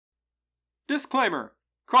Disclaimer!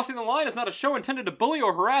 Crossing the Line is not a show intended to bully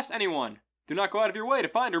or harass anyone. Do not go out of your way to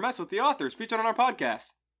find or mess with the authors featured on our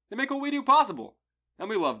podcast. They make what we do possible, and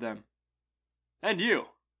we love them. And you.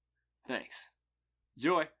 Thanks.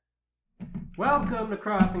 Enjoy. Welcome to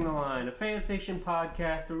Crossing the Line, a fanfiction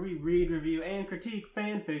podcast where we read, review, and critique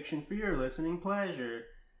fanfiction for your listening pleasure.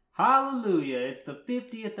 Hallelujah! It's the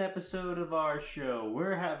 50th episode of our show.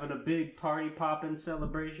 We're having a big party poppin'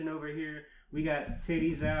 celebration over here. We got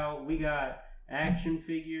titties out, we got action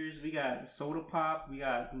figures, we got soda pop, we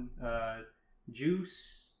got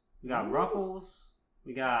juice, we got ruffles,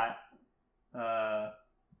 we got the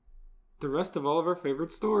rest of all of our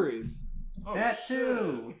favorite stories. That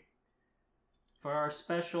too! For our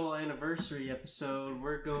special anniversary episode,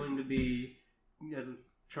 we're going to be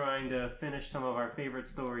trying to finish some of our favorite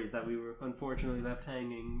stories that we were unfortunately left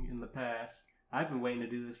hanging in the past. I've been waiting to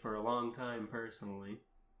do this for a long time, personally.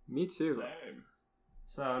 Me too. Same.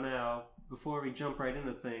 So now, before we jump right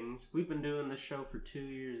into things, we've been doing this show for 2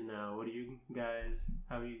 years now.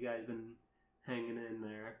 How have you guys been hanging in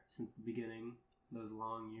there since the beginning, those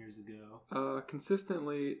long years ago?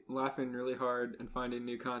 Consistently laughing really hard and finding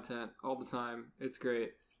new content all the time. It's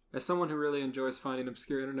great. As someone who really enjoys finding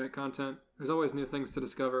obscure internet content, there's always new things to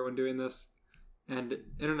discover when doing this. And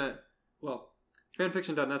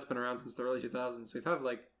fanfiction.net's been around since the early 2000s. We've had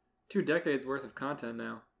like 2 decades worth of content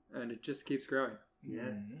now, and it just keeps growing.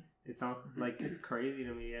 Yeah, it's all, it's crazy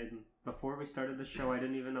to me. Before we started the show, I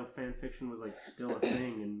didn't even know fanfiction was still a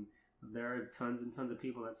thing, and there are tons and tons of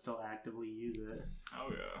people that still actively use it.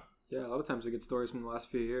 Oh yeah. Yeah, a lot of times we get stories from the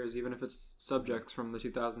last few years, even if it's subjects from the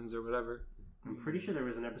 2000s or whatever. I'm pretty sure there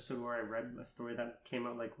was an episode where I read a story that came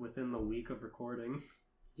out within the week of recording.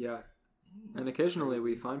 Yeah. And occasionally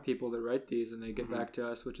we find people that write these and they get back to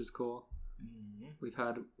us, which is cool. We've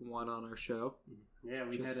had one on our show. Yeah,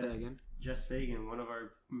 we had Just Sagan, one of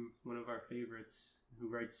our favorites, who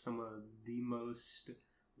writes some of the most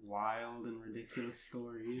wild and ridiculous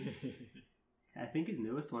stories. I think his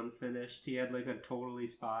newest one finished. He had a Totally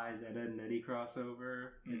Spies Ed, Edd and Eddy crossover.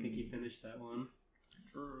 I think he finished that one.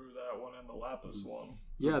 Drew that one and the Lapis one.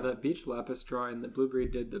 Yeah, that beach lapis drawing that Blueberry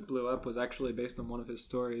did that blew up was actually based on one of his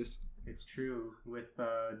stories. It's true, with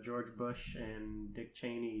George Bush and Dick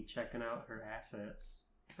Cheney checking out her assets.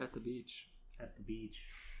 At the beach.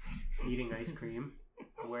 Eating ice cream,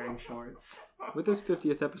 wearing shorts. With this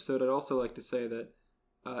 50th episode, I'd also like to say that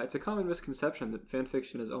it's a common misconception that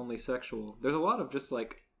fanfiction is only sexual. There's a lot of just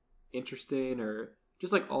interesting or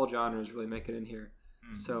just all genres really make it in here.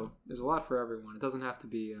 So there's a lot for everyone. It doesn't have to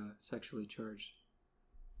be sexually charged.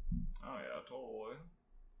 Oh yeah, totally.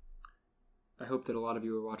 I hope that a lot of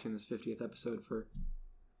you are watching this 50th episode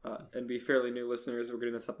and be fairly new listeners. We're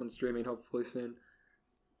getting this up on streaming hopefully soon.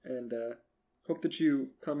 And hope that you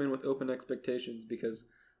come in with open expectations, because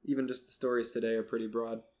even just the stories today are pretty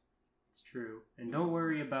broad. It's true. And don't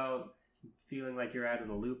worry about feeling like you're out of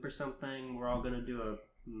the loop or something. We're all going to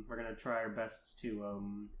we're going to try our best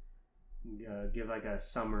to give a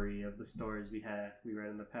summary of the stories we read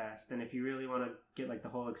in the past. And if you really want to get the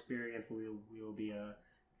whole experience, we will be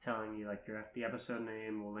telling you the episode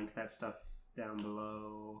name. We'll link that stuff down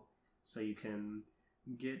below so you can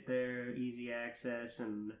get there, easy access,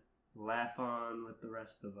 and laugh on with the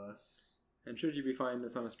rest of us. And should you be finding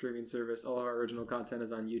this on a streaming service, all of our original content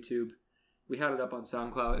is on YouTube. We had it up on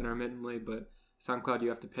SoundCloud intermittently, but SoundCloud you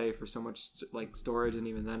have to pay for so much storage, and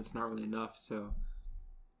even then it's not really enough. So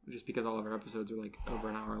just because all of our episodes are over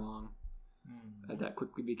an hour long, that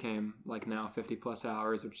quickly became now 50 plus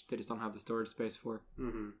hours, which they just don't have the storage space for.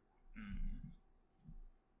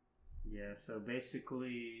 Yeah, so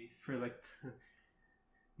basically for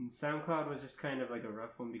SoundCloud was just kind of a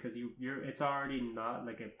rough one, because it's already not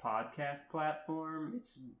a podcast platform.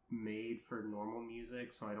 It's made for normal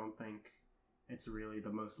music, so I don't think it's really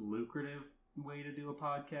the most lucrative way to do a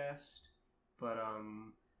podcast. But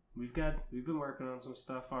we've been working on some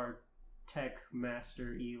stuff. Our tech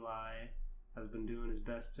master Eli has been doing his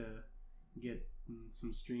best to get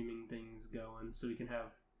some streaming things going, so we can have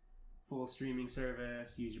full streaming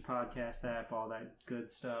service, use your podcast app, all that good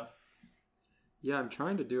stuff. Yeah, I'm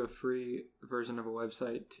trying to do a free version of a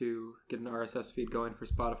website to get an RSS feed going for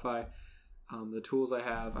Spotify. The tools I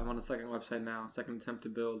have, I'm on a second website now, second attempt to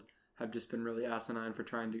build, have just been really asinine for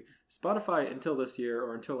trying to... Spotify, until this year,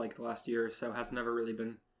 or until the last year or so, has never really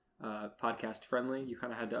been podcast friendly. You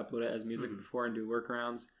kind of had to upload it as music before and do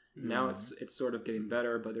workarounds. Now it's sort of getting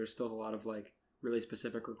better, but there's still a lot of really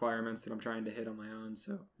specific requirements that I'm trying to hit on my own.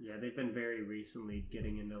 So yeah, they've been very recently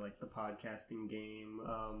getting into the podcasting game.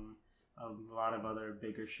 A lot of other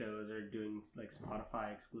bigger shows are doing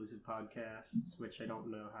Spotify exclusive podcasts, which I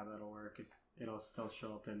don't know how that'll work, if it'll still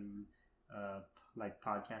show up in like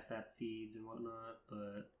podcast app feeds and whatnot,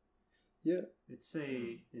 but Yeah. it's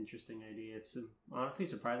a interesting idea. It's honestly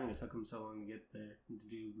surprising it took them so long to get there and to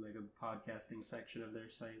do like a podcasting section of their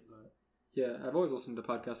site. But Yeah, I've always listened to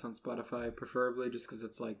podcasts on Spotify, preferably just because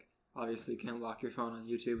it's like, obviously you can't lock your phone on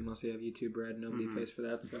YouTube unless you have YouTube Red. Nobody pays for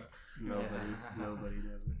that, so. nobody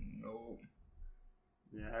does it. No.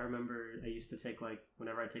 Yeah, I remember I used to take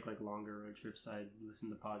whenever I take longer road trips, I'd listen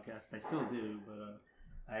to podcasts. I still do, but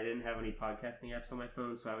I didn't have any podcasting apps on my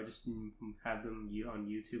phone, so I would just have them on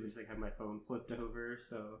YouTube and just have my phone flipped over,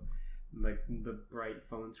 so the bright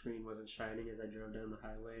phone screen wasn't shining as I drove down the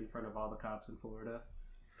highway in front of all the cops in Florida.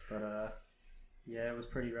 But yeah, it was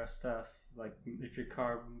pretty rough stuff. Like if your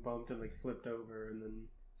car bumped and flipped over, and then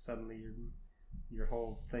suddenly your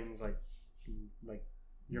whole thing's like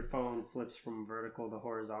your phone flips from vertical to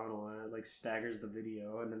horizontal, and it staggers the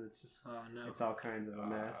video, and then it's just it's all kinds of a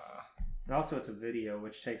mess. And also, it's a video,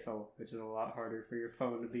 which is a lot harder for your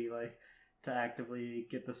phone to be to actively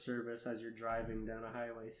get the service as you're driving down a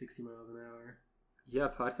highway 60 miles an hour. Yeah,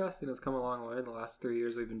 podcasting has come a long way in the last 3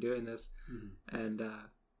 years we've been doing this, and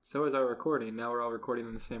so is our recording. Now we're all recording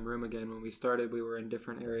in the same room again. When we started, we were in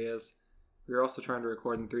different areas. We were also trying to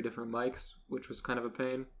record in 3 different mics, which was kind of a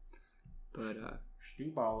pain, but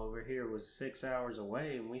Stu-Ball over here was 6 hours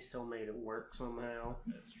away, and we still made it work somehow.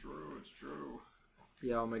 It's true.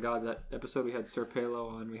 Yeah, oh my god, that episode we had Sir Palo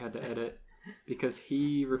on, we had to edit because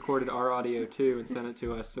he recorded our audio too and sent it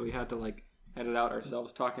to us, so we had to edit out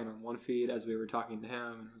ourselves talking on one feed as we were talking to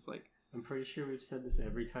him, and it was I'm pretty sure we've said this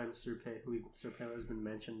every time Sir Palo's been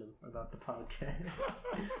mentioned about the podcast.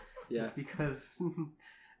 Yeah. Just because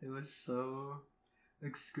it was so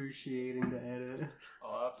excruciating to edit.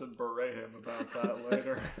 I'll have to berate him about that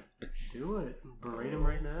later. Do it. Berate him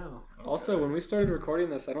right now. Okay. Also, when we started recording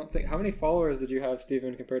this, I don't think... How many followers did you have,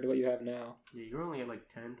 Steven, compared to what you have now? Yeah, you were only at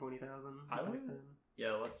 10,000, 20,000 back then.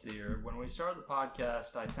 Yeah, let's see here. When we started the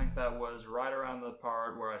podcast, I think that was right around the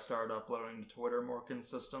part where I started uploading to Twitter more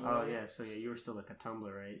consistently. Oh, yeah, so you were still a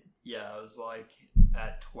Tumblr, right? Yeah, I was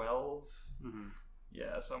at 12. Mm-hmm.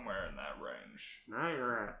 Yeah, somewhere in that range. Now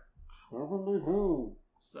you're at 72.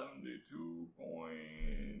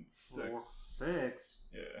 72.6. 6?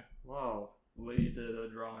 Yeah. Wow. Lee did a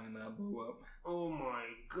drawing that blew up. Oh my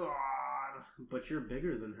god. But you're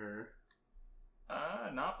bigger than her.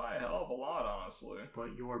 Not by a hell of a lot, honestly.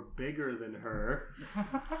 But you're bigger than her.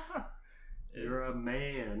 You're a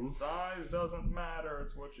man. Size doesn't matter,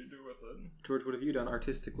 it's what you do with it. George, what have you done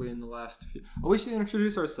artistically in the last few... Oh, we should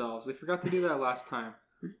introduce ourselves. We forgot to do that last time.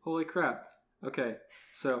 Holy crap. Okay,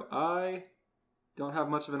 so I don't have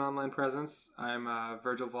much of an online presence. I'm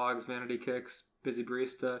Virgil Vlogs, Vanity Kicks, Busy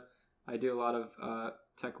Barista. I do a lot of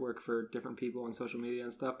tech work for different people on social media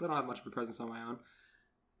and stuff, but I don't have much of a presence on my own.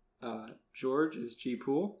 George is G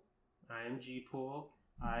Pool. I am G Pool.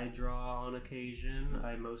 I draw on occasion.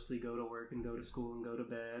 I mostly go to work and go to school and go to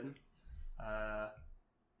bed.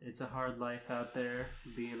 It's a hard life out there,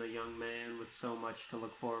 being a young man with so much to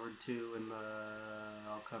look forward to, and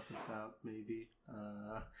I'll cut this out maybe.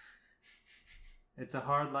 It's a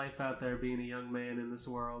hard life out there being a young man in this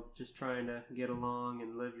world, just trying to get along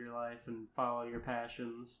and live your life and follow your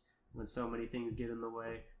passions when so many things get in the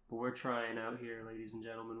way. But we're trying out here, ladies and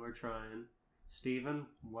gentlemen, we're trying. Steven,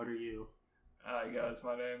 what are you? Hi guys,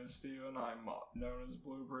 my name is Steven. I'm known as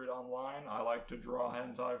Blue Breed online. I like to draw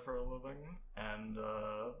hentai for a living, and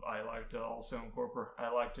I like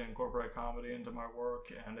to incorporate comedy into my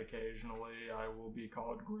work, and occasionally I will be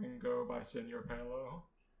called Gringo by Senor Palo.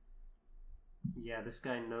 Yeah, this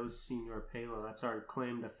guy knows Senor Palo. That's our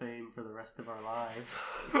claim to fame for the rest of our lives.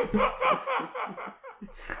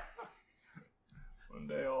 One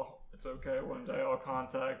day I'll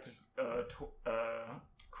contact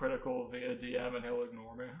Critical via DM and he'll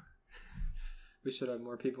ignore me. We should have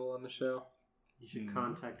more people on the show. You should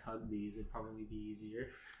contact Hugbees. It'd probably be easier.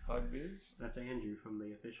 Hugbees? That's Andrew from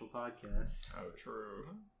the official podcast. Oh,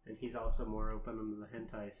 true. And he's also more open on the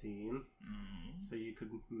hentai scene. So you could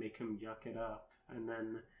make him yuck it up. And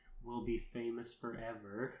then we'll be famous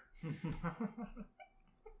forever.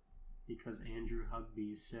 Because Andrew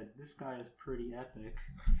Hugbees said, this guy is pretty epic.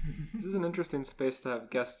 This is an interesting space to have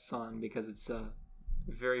guests on because it's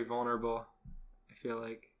very vulnerable. I feel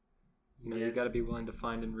like, you got to be willing to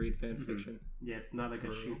find and read fan fiction. Yeah, it's not like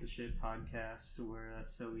a shoot the shit podcast where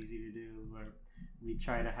that's so easy to do. Where we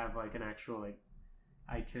try to have an actual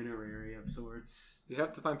itinerary of sorts. You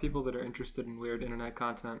have to find people that are interested in weird internet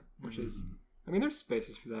content, which is, there's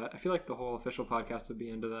spaces for that. I feel like the whole official podcast would be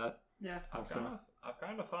into that. Yeah, I've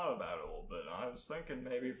kind of thought about it a little bit. I was thinking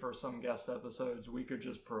maybe for some guest episodes we could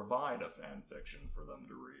just provide a fan fiction for them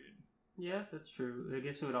to read. Yeah, that's true. I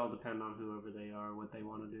guess it would all depend on whoever they are, what they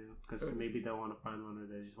want to do. Because maybe they'll want to find one, or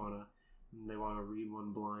they just want to read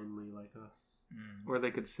one blindly like us. Or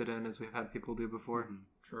they could sit in, as we've had people do before.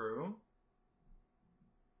 True.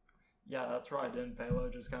 Yeah, that's right. Didn't Palo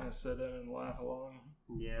just kind of sit in and laugh along?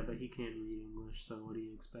 Yeah, but he can't read English, so what do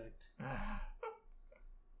you expect?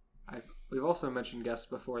 We've also mentioned guests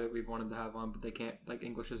before that we've wanted to have on, but they can't, like,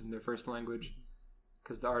 English isn't their first language,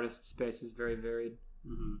 because the artist space is very varied.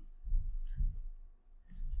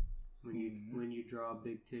 When you draw a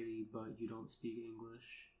big titty but you don't speak English,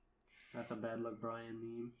 that's a Bad Luck Brian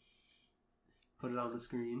meme. Put it on the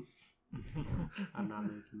screen. I'm not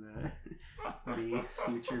making that. Me,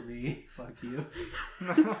 future me, fuck you.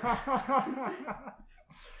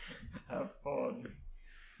 Have fun.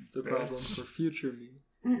 It's a problem for future me.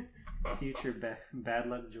 Future Bad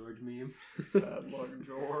Luck George meme. Bad Luck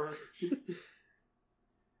George.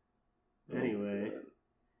 Anyway,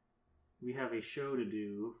 we have a show to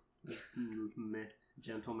do,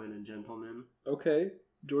 gentlemen and gentlemen. Okay.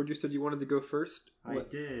 George, you said you wanted to go first? I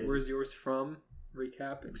did. Where's yours from?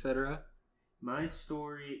 Recap, etc. My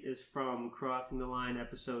story is from Crossing the Line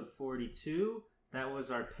episode 42. That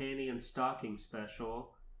was our panty and stocking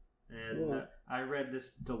special. And I read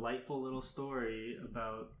this delightful little story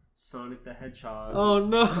about Sonic the Hedgehog. Oh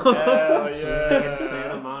no! Hell yeah! In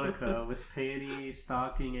Santa Monica with panty,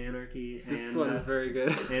 stocking, anarchy, and this one is very good.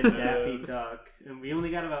 and Daffy Duck. And we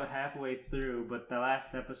only got about halfway through, but the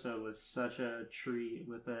last episode was such a treat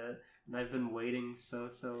with it. And I've been waiting so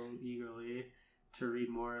eagerly to read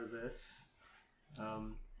more of this.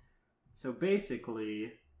 So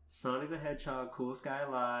basically, Sonic the Hedgehog, Coolest Guy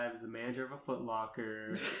Alive, is the manager of a Foot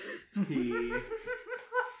Locker.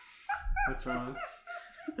 What's wrong?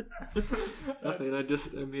 Nothing.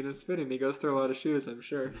 I mean, it's fitting. He goes through a lot of shoes, I'm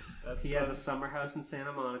sure. He has a summer house in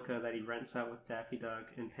Santa Monica that he rents out with Daffy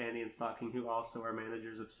Duck and Panty and Stocking, who also are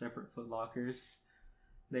managers of separate Foot Lockers.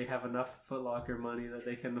 They have enough Foot Locker money that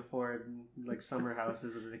they can afford, like, summer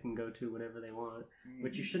houses that they can go to whenever they want.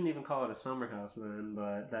 Which you shouldn't even call it a summer house then,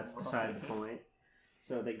 but that's beside the point.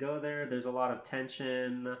 So they go there. There's a lot of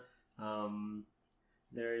tension.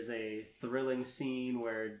 There is a thrilling scene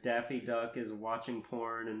where Daffy Duck is watching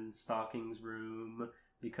porn in Stocking's room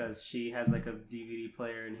because she has, like, a DVD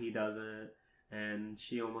player and he doesn't. And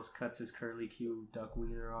she almost cuts his curly Q duck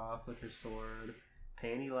wiener off with her sword.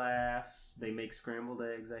 Panty laughs. They make scrambled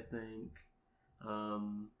eggs, I think.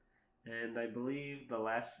 And I believe the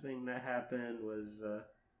last thing that happened was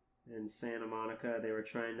in Santa Monica. They were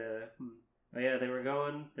trying to... they were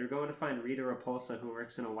going to find Rita Repulsa, who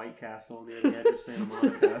works in a White Castle near the edge of Santa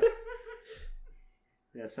Monica.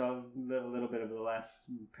 Yeah, so I'll live a little bit of the last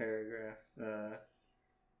paragraph.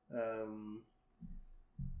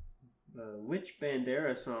 Witch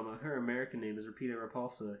Bandera-sama, her American name is Rita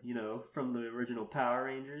Repulsa, from the original Power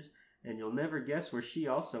Rangers, and you'll never guess where she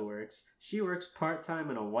also works. She works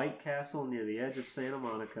part-time in a White Castle near the edge of Santa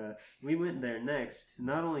Monica. We went there next to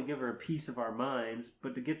not only give her a piece of our minds,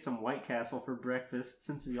 but to get some White Castle for breakfast,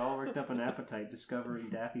 since we all worked up an appetite discovering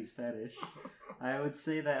Daffy's fetish. I would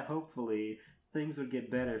say that hopefully things would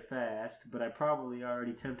get better fast, but I probably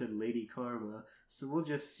already tempted Lady Karma, so we'll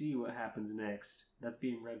just see what happens next. That's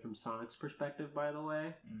being read from Sonic's perspective, by the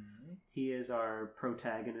way. Mm-hmm. He is our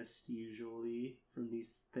protagonist, usually, from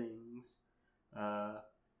these things.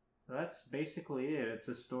 That's basically it. It's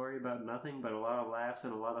a story about nothing but a lot of laughs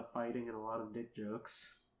and a lot of fighting and a lot of dick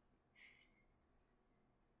jokes.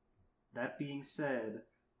 That being said,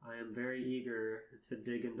 I am very eager to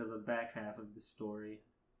dig into the back half of the story.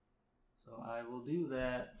 So I will do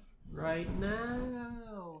that right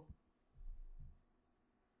now.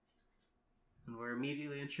 And we're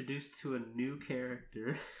immediately introduced to a new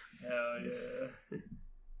character. Hell yeah.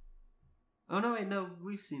 Oh no, wait, no,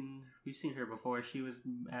 we've seen her before. She was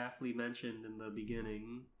aptly mentioned in the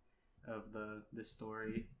beginning of the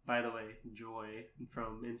story. By the way, Joy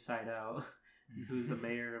from Inside Out, who's the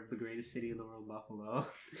mayor of the greatest city in the world, Buffalo.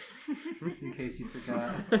 In case you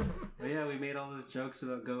forgot. But yeah, we made all those jokes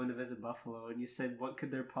about going to visit Buffalo, and you said, what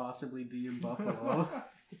could there possibly be in Buffalo?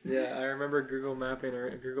 Yeah, I remember Google mapping or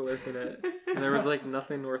Google Earthing it, and there was like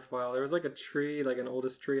nothing worthwhile. There was like a tree, like an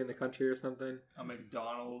oldest tree in the country or something. A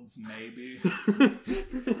McDonald's, maybe.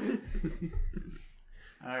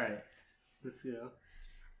 Alright, let's go.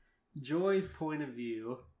 Joy's point of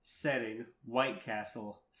view, setting, White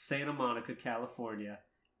Castle, Santa Monica, California,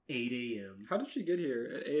 8 a.m. How did she get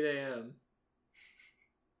here at 8 a.m.?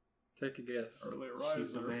 Take a guess. Early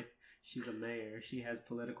riser. She's a mayor. She has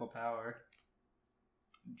political power.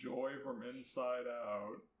 Joy from Inside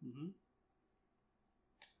Out. Mm-hmm.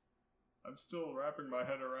 I'm still wrapping my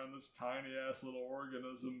head around this tiny-ass little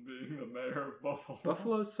organism being the mayor of Buffalo.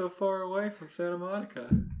 Buffalo's so far away from Santa Monica.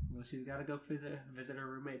 Well, she's got to go visit her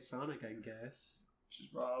roommate Sonic, I guess. She's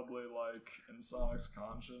probably, like, in Sonic's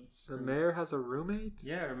conscience. The mayor has a roommate?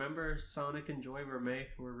 Yeah, remember Sonic and Joy were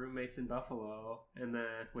roommates in Buffalo, and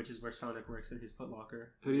which is where Sonic works in his Foot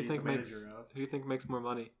Locker. Who do you think makes more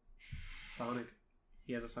money? Sonic.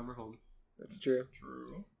 He has a summer home. That's true.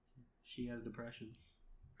 True. She has depression.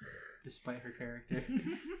 Despite her character.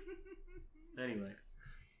 Anyway.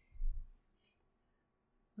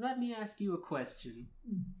 Let me ask you a question.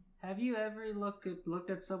 Have you ever looked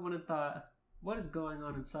at someone and thought, what is going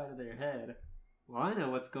on inside of their head? Well, I know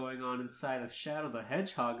what's going on inside of Shadow the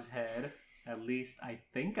Hedgehog's head. At least I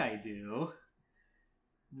think I do.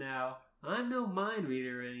 Now, I'm no mind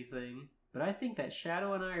reader or anything, but I think that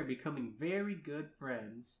Shadow and I are becoming very good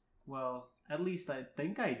friends. Well, at least I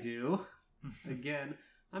think I do. Again,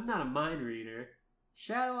 I'm not a mind reader.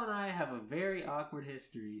 Shadow and I have a very awkward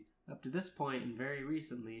history. Up to this point and very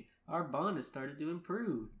recently, our bond has started to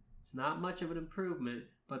improve. It's not much of an improvement,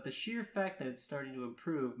 but the sheer fact that it's starting to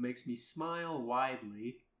improve makes me smile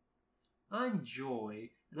widely. I'm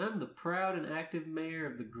Joy, and I'm the proud and active mayor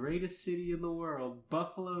of the greatest city in the world,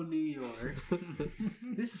 Buffalo, New York.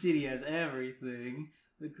 This city has everything.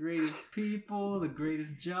 The greatest people, the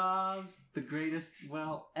greatest jobs, the greatest,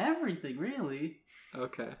 well, everything, really.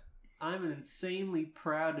 Okay. I'm insanely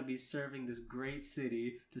proud to be serving this great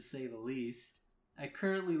city, to say the least. I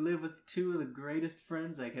currently live with two of the greatest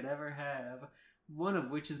friends I could ever have, one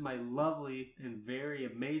of which is my lovely and very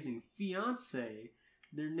amazing fiancé.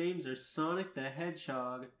 Their names are Sonic the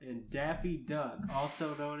Hedgehog and Daffy Duck,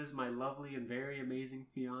 also known as my lovely and very amazing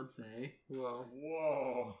fiancé. Whoa.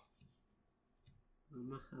 Whoa.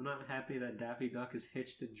 I'm not happy that Daffy Duck is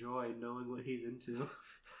hitched to Joy, knowing what he's into.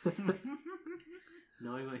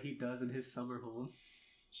 Knowing what he does in his summer home.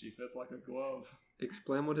 She fits like a glove.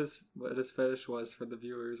 Explain what his fetish was for the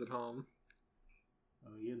viewers at home.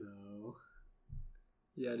 Oh, you know.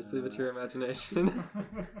 Yeah, just leave it to your imagination.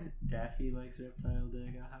 Daffy likes reptile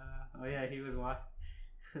dick. Oh yeah, he was watching.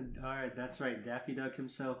 Alright, that's right. Daffy Duck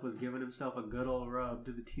himself was giving himself a good old rub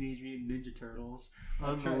to the Teenage Mutant Ninja Turtles.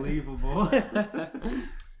 That's Unbelievable. Right.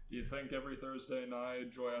 Do you think every Thursday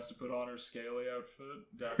night Joy has to put on her scaly outfit?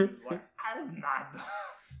 Daffy's like, I'm not.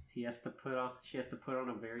 She has to put on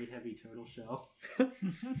a very heavy turtle shell.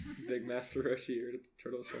 Big Master Roshi here at the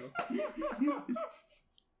turtle shell.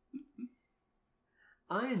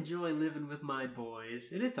 I enjoy living with my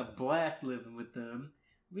boys, and it's a blast living with them.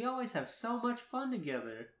 We always have so much fun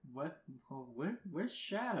together. What? Oh, where's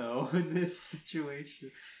Shadow in this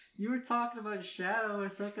situation? You were talking about Shadow a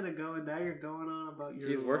second ago, and now you're going on about your...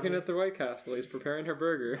 He's working at the White Castle. He's preparing her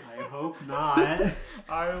burger. I hope not.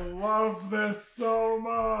 I love this so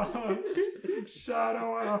much.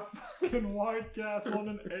 Shadow and a fucking White Castle on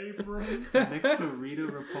an apron. Next to Rita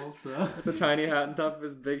Repulsa. With a tiny hat on top of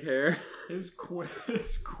his big hair. His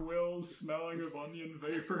quills smelling of onion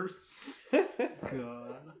vapors.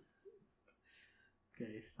 God.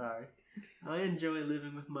 Okay, sorry. I enjoy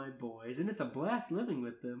living with my boys, and it's a blast living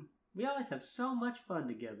with them. We always have so much fun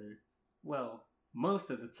together. Well, most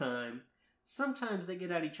of the time. Sometimes they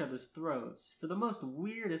get at each other's throats for the most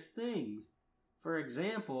weirdest things. For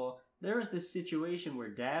example, there was this situation where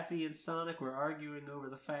Daffy and Sonic were arguing over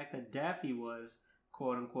the fact that Daffy was,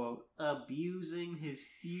 quote-unquote, abusing his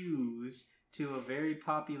fuse to a very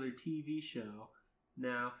popular TV show.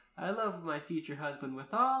 Now, I love my future husband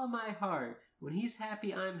with all of my heart. When he's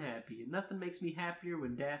happy, I'm happy, and nothing makes me happier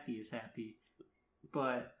when Daffy is happy.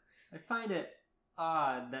 But I find it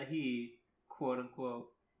odd that he, quote-unquote,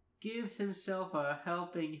 gives himself a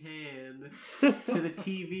helping hand to the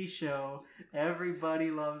TV show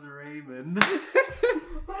Everybody Loves Raymond.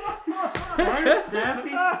 Why is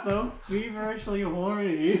Daffy so feverishly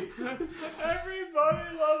horny?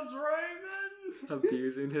 Everybody loves Raymond!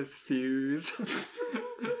 Abusing his fuse.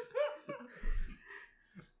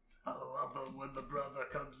 I love it when the brother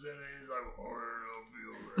comes in and he's like, I love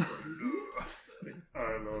you, Raymond. I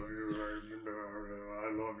love you, Raymond.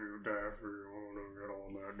 I love you, Daffy. I want to get on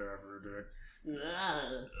that Daffy dick.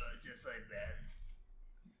 Just like that.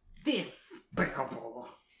 Despicable.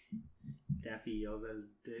 Daffy yells at his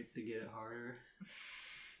dick to get it harder.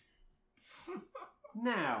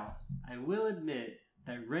 Now, I will admit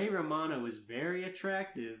that Ray Romano was very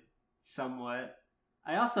attractive, somewhat.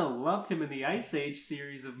 I also loved him in the Ice Age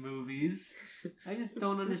series of movies. I just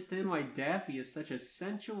don't understand why Daffy is such a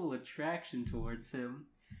sensual attraction towards him.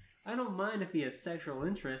 I don't mind if he has sexual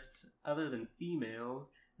interests other than females,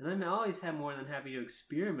 and I'm always more than happy to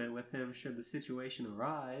experiment with him should the situation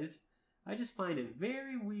arise. I just find it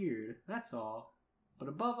very weird, that's all. But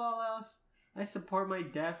above all else, I support my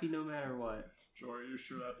Daffy no matter what. Joy, are you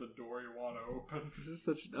sure that's a door you want to open? This is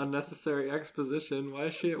such unnecessary exposition. Why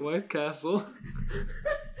is she at White Castle?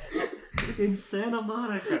 In Santa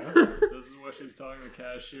Monica. This is what she's telling the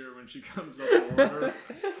cashier when she comes up to order.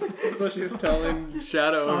 So she's telling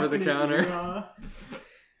Shadow over the Talking his ear counter. off.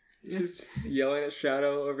 She's just yelling at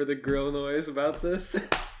Shadow over the grill noise about this.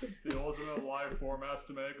 The ultimate life form has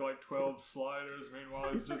to make like 12 sliders.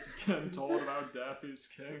 Meanwhile, he's just getting told about Daffy's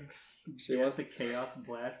kinks. She wants to chaos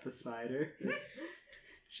blast the cider.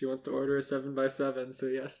 She wants to order a 7x7, so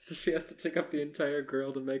she has to take up the entire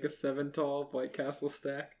grill to make a 7 tall White Castle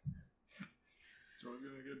stack. Joe's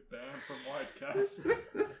gonna get banned from White Castle.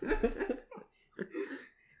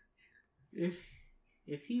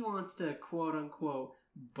 If he wants to quote unquote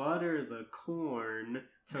butter the corn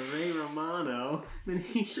to Ray Romano, then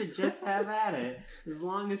he should just have at it. As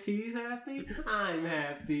long as he's happy, I'm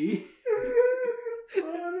happy.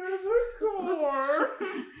 Butter the corn.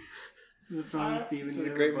 What's wrong, Steven? This You is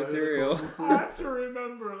never great butter the material. corn I have to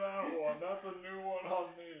remember that one. That's a new one on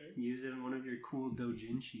me. Use it in one of your cool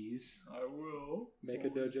doujinshis. I will. Make a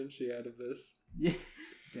doujinshi out of this. Yeah,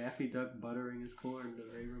 Daffy Duck buttering his corn to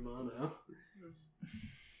Ray Romano.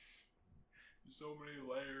 So many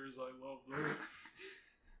layers. I love this.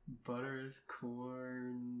 Butter his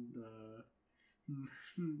corn.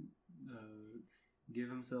 Give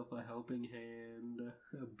himself a helping hand.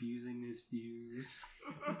 Abusing his fuse.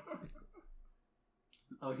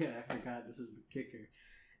 Oh yeah, I forgot. This is the kicker.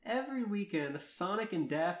 Every weekend, Sonic and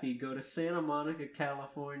Daffy go to Santa Monica,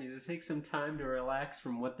 California to take some time to relax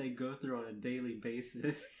from what they go through on a daily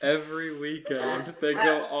basis. Every weekend, they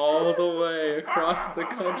go all the way across the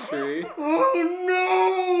country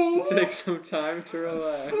Oh no! to take some time to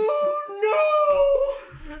relax. Oh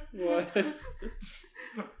no! What?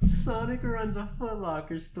 Sonic runs a Foot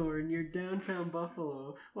Locker store near downtown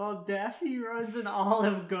Buffalo, while Daffy runs an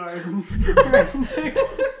Olive Garden right next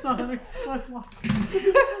to Sonic's Foot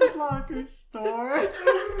Locker store.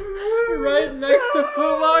 Right next to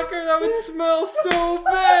Foot Locker? That would smell so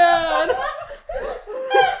bad!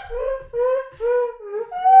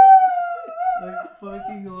 I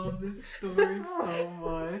fucking love this story so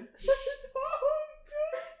much.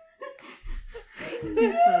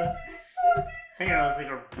 Here's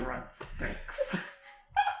your breadsticks.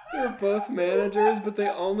 They're both managers, but they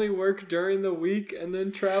only work during the week and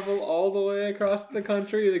then travel all the way across the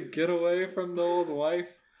country to get away from the old wife.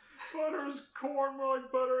 Butter's corn more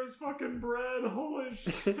like butter is fucking bread. Holy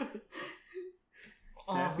shit.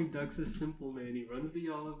 Daffy Duck's a simple man. He runs the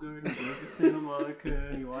Olive Garden, goes to Santa Monica,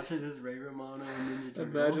 and he watches his Ray Romano and Ninja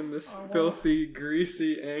Turtles. Imagine this filthy,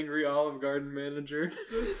 greasy, angry Olive Garden manager.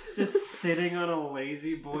 Just sitting on a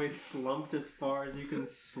lazy boy slumped as far as you can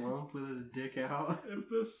slump with his dick out. If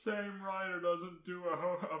this same writer doesn't do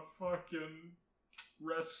a fucking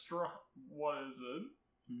restaurant, what is it?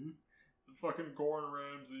 Hmm? The fucking Gordon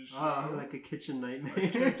Ramsay show. Like a kitchen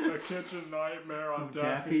nightmare. A kitchen nightmare on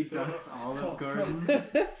Daffy Duck's Olive Garden.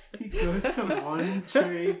 He goes to one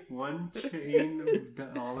chain of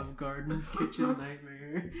the Olive Garden kitchen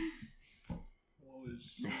nightmare. Holy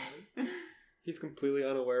shit. He's completely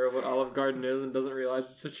unaware of what Olive Garden is and doesn't realize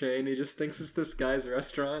it's a chain. He just thinks it's this guy's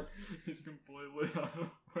restaurant. He's completely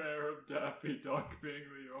unaware of Daffy Duck being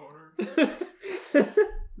the owner.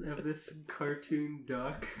 Of this cartoon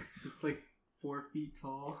duck. It's like 4 feet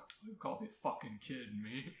tall. You can't be fucking kidding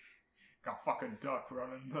me. Got a fucking duck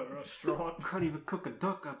running the restaurant. Can't even cook a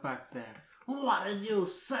duck up back there. What did you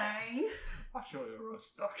say? I'll show you a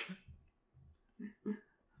roast duck.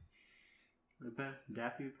 I bet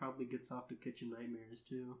Daffy probably gets off to kitchen nightmares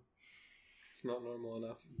too. It's not normal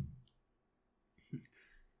enough.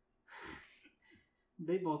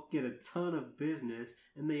 They both get a ton of business,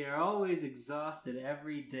 and they are always exhausted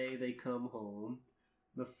every day they come home.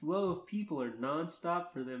 The flow of people are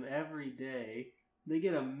non-stop for them every day. They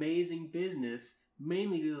get amazing business,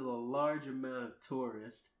 mainly due to the large amount of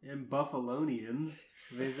tourists and Buffalonians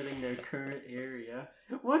visiting their current area.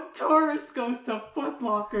 What tourist goes to Foot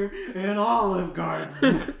Locker and Olive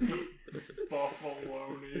Garden?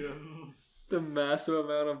 Buffalonians. The massive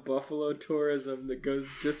amount of Buffalo tourism that goes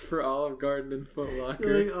just for Olive Garden and Foot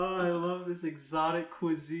Locker. Like, oh, I love this exotic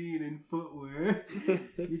cuisine and footwear.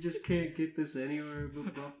 You just can't get this anywhere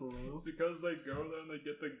but Buffalo. It's because they go there and they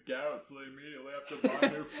get the gout, so they immediately have to buy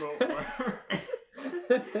new footwear.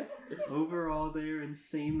 Overall, they are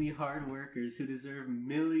insanely hard workers who deserve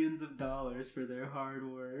millions of dollars for their hard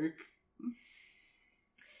work.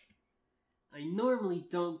 I normally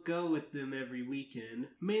don't go with them every weekend,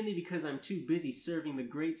 mainly because I'm too busy serving the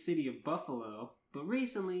great city of Buffalo. But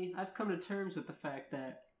recently, I've come to terms with the fact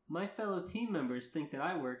that my fellow team members think that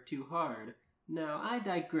I work too hard. Now, I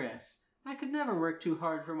digress. I could never work too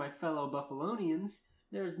hard for my fellow Buffalonians.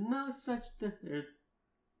 There's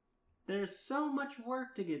so much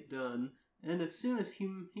work to get done, and as soon as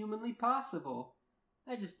humanly possible.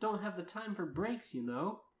 I just don't have the time for breaks, you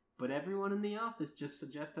know. But everyone in the office just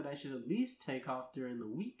suggested I should at least take off during the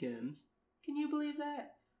weekends. Can you believe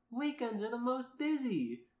that? Weekends are the most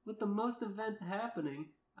busy. With the most events happening,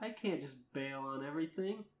 I can't just bail on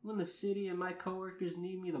everything. When the city and my coworkers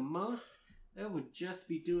need me the most, I would just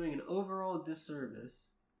be doing an overall disservice.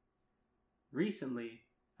 Recently,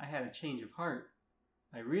 I had a change of heart.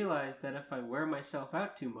 I realized that if I wear myself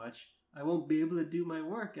out too much, I won't be able to do my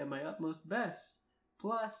work at my utmost best.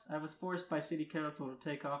 Plus, I was forced by city council to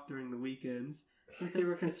take off during the weekends, since they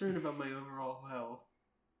were concerned about my overall health.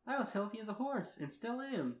 I was healthy as a horse, and still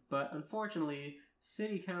am, but unfortunately,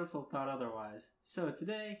 city council thought otherwise. So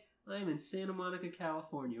today, I am in Santa Monica,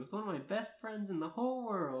 California, with one of my best friends in the whole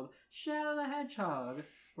world, Shadow the Hedgehog.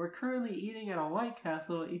 We're currently eating at a White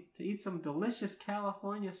Castle to eat some delicious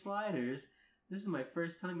California sliders. This is my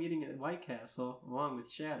first time eating at White Castle, along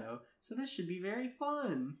with Shadow, so this should be very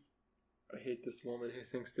fun. I hate this woman who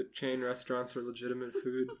thinks that chain restaurants are legitimate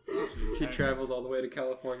food. She travels all the way to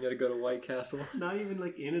California to go to White Castle. Not even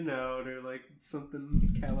like In-N-Out or like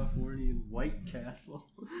something Californian White Castle.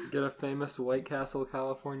 To get a famous White Castle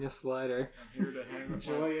California slider. I'm here to hang with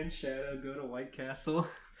Joy and Shadow go to White Castle.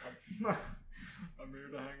 I'm here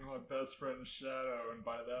to hang with my best friend Shadow, and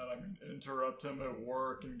by that I mean interrupt him at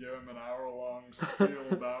work and give him an hour-long spiel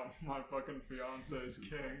about my fucking fiance's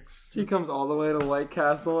kinks. She comes all the way to White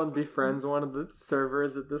Castle and befriends one of the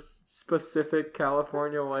servers at this specific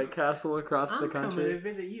California White Castle across the country. I'm coming to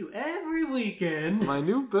visit you every weekend. My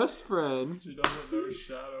new best friend. She doesn't know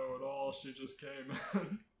Shadow at all, she just came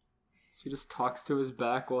in. She just talks to his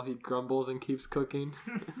back while he grumbles and keeps cooking.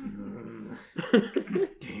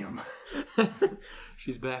 Damn.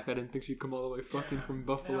 She's back. I didn't think she'd come all the way fucking from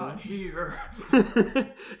Buffalo. Not here.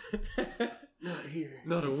 Not here.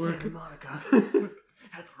 Not at in work. Santa Monica.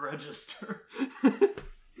 At the register.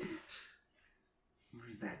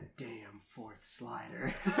 Where's that damn fourth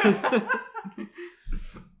slider?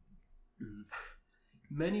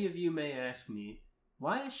 Many of you may ask me,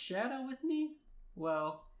 why is Shadow with me?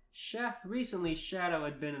 Well, recently Shadow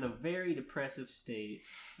had been in a very depressive state.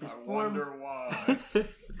 Wonder why.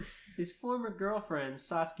 His former girlfriend,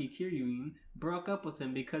 Satsuki Kiryuin, broke up with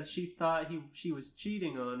him because she thought she was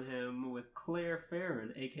cheating on him with Claire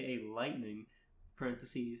Farron, aka Lightning,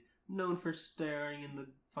 parentheses, known for starring in the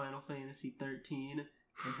Final Fantasy XIII,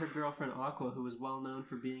 and her girlfriend Aqua, who was well known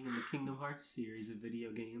for being in the Kingdom Hearts series of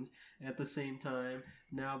video games. At the same time,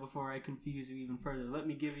 now before I confuse you even further, let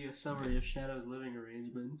me give you a summary of Shadow's living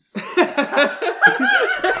arrangements.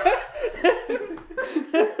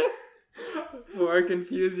 Before I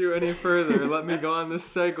confuse you any further, let me go on this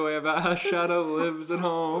segue about how Shadow lives at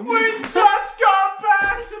home. We just got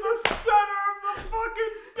back to the center of the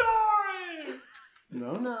fucking story!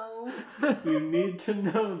 No. You need to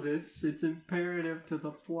know this. It's imperative to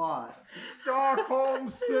the plot. Stockholm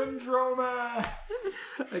Syndrome ass!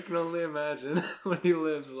 I can only imagine what he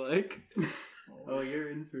lives like. Oh, you're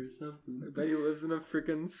in for something. I bet he lives in a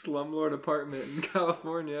freaking slumlord apartment in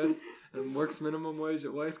California and works minimum wage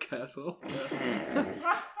at White Castle.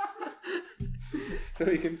 So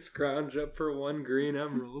he can scrounge up for one green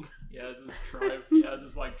emerald. He has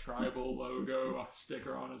his like tribal logo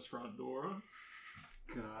sticker on his front door.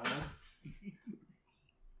 God.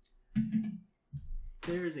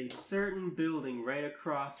 There is a certain building right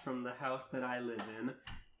across from the house that I live in.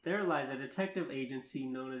 There lies a detective agency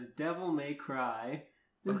known as Devil May Cry.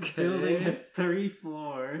 This building has 3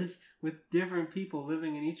 floors, with different people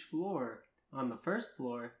living in each floor. On the first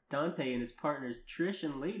floor, Dante and his partners Trish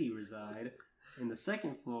and Lady reside. In the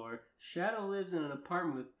second floor, Shadow lives in an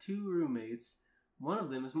apartment with 2 roommates. One of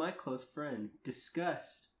them is my close friend,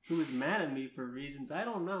 Disgust, who is mad at me for reasons I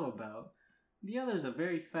don't know about. The other is a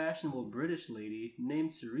very fashionable British lady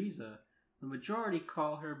named Cereza. The majority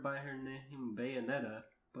call her by her name Bayonetta,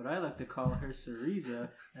 but I like to call her Cereza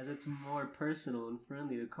as it's more personal and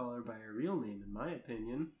friendly to call her by her real name, in my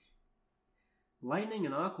opinion. Lightning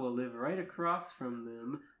and Aqua live right across from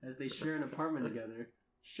them as they share an apartment together.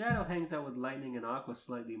 Shadow hangs out with Lightning and Aqua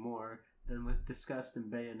slightly more than with Disgust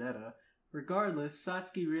and Bayonetta. Regardless,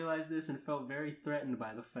 Satsuki realized this and felt very threatened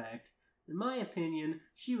by the fact. In my opinion,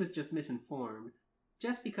 she was just misinformed.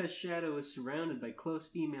 Just because Shadow is surrounded by close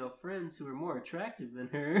female friends who are more attractive than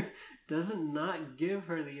her doesn't not give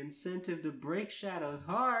her the incentive to break Shadow's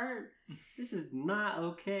heart. This is not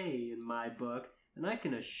okay in my book, and I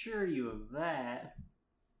can assure you of that.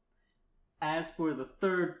 As for the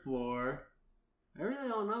 3rd floor, I really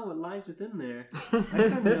don't know what lies within there. I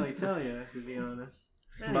couldn't really tell you, to be honest.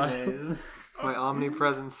 Anyways. My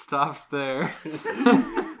omnipresence stops there.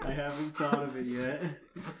 I haven't thought of it yet.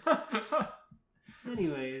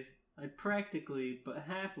 Anyways, I practically, but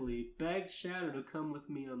happily, begged Shadow to come with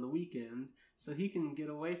me on the weekends so he can get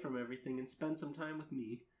away from everything and spend some time with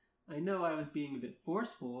me. I know I was being a bit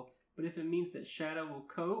forceful, but if it means that Shadow will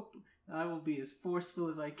cope, I will be as forceful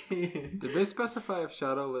as I can. Did they specify if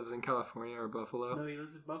Shadow lives in California or Buffalo? No, he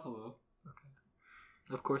lives in Buffalo.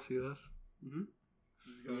 Okay. Of course he does. Mm-hmm.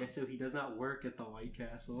 Yeah, so he does not work at the White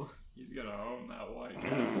Castle. He's gonna own that White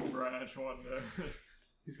Castle branch one day.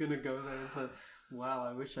 He's gonna go there and say, wow,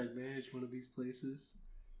 I wish I managed one of these places.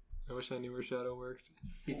 I wish I knew where Shadow worked.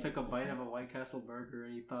 He took a bite of a White Castle burger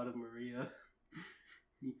and he thought of Maria.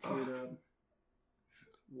 He teared up.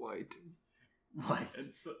 It's white. White.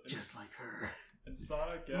 Just like her. In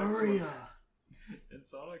Sonic X, Maria! In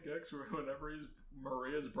Sonic X, whenever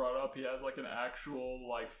Maria's brought up, he has like an actual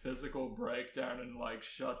like physical breakdown and like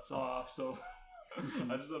shuts off. So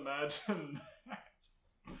I just imagine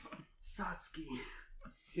that. Satsuki.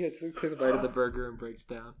 Yeah, takes a bite of the burger and breaks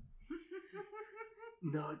down.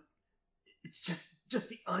 No, it's just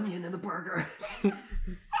the onion in the burger. They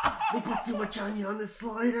put too much onion on this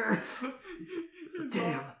slider.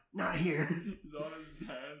 Damn, not here. He's on his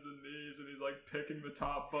hands and knees and he's like picking the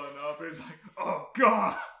top button up. And he's like, oh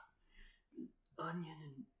god! Onion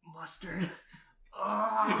and mustard.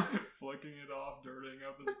 Oh. Flicking it off, dirtying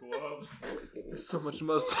up his gloves. There's so much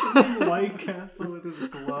mustard. White Castle with his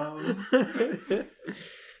gloves.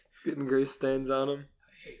 He's getting grease stains on him.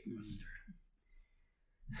 I hate mustard.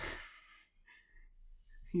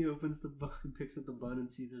 He opens the bun, picks up the bun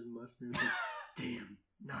and sees there's mustard and says, damn,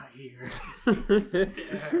 not here.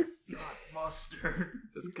 Damn, not mustard.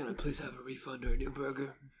 Says, can I please have a refund or a new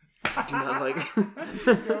burger? I do not like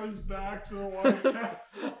He goes back to the White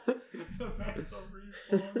Castle. Demands a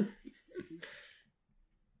refund.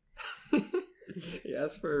 He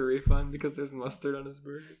asked for a refund because there's mustard on his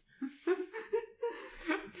burger.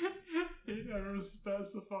 He never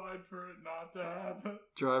specified for it not to happen.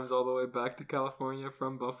 Drives all the way back to California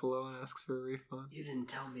from Buffalo and asks for a refund. You didn't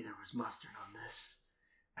tell me there was mustard on this.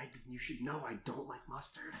 You should know I don't like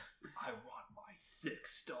mustard. I want my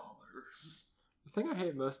 $6. The thing I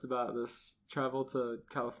hate most about this travel to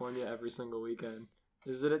California every single weekend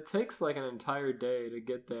is that it takes like an entire day to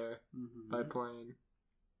get there by plane.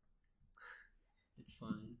 It's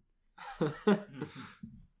fine.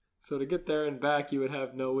 So to get there and back, you would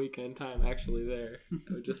have no weekend time actually there.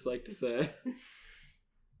 I would just like to say.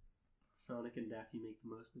 Sonic and Daffy make the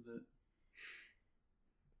most of it.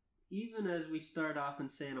 Even as we start off in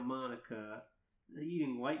Santa Monica,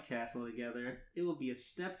 eating White Castle together, it will be a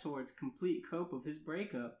step towards complete cope of his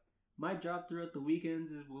breakup. My job throughout the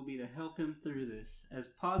weekends will be to help him through this,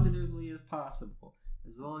 as positively as possible.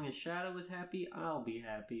 As long as Shadow is happy, I'll be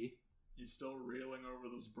happy. He's still reeling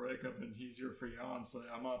over this breakup and he's your fiance.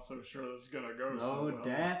 I'm not so sure this is gonna go so No, well.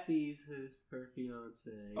 Daffy's her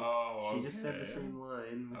fiance. Oh, okay. She just said the same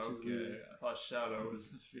line, which is Okay, weird. I thought Shadow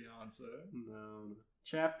was his fiance. No.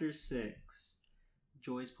 Chapter 6.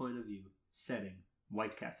 Joy's point of view. Setting.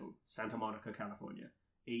 White Castle, Santa Monica, California.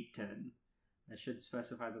 8:10. I should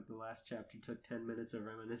specify that the last chapter took 10 minutes of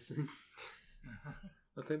reminiscing.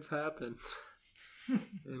 Nothing's happened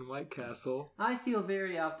in White Castle. I feel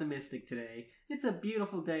very optimistic today. It's a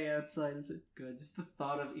beautiful day outside. It's good. Just the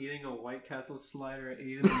thought of eating a White Castle slider at 8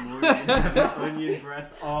 in the morning and having onion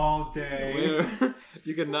breath all day.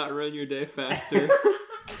 You could not run your day faster.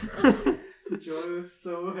 Joy was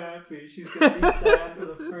so happy. She's going to be sad for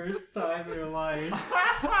the first time in her life.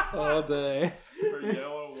 All day. Her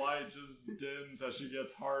yellow light just dims as she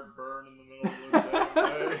gets heartburn in the middle of the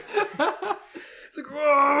day. It's like,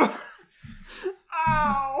 whoa!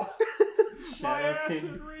 Ow! My Shadow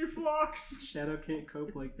acid reflux! Shadow can't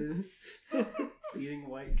cope like this. Eating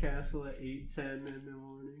White Castle at 8:10 in the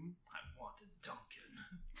morning. I wanted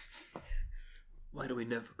Dunkin'. Why do we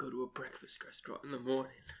never go to a breakfast restaurant in the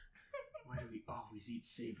morning? Why do we always eat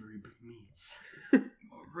savory meats?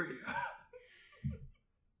 Maria.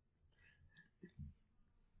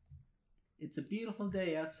 It's a beautiful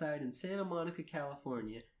day outside in Santa Monica,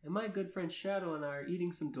 California, and my good friend Shadow and I are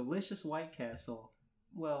eating some delicious White Castle.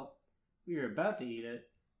 Well, we were about to eat it.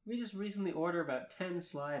 We just recently ordered about 10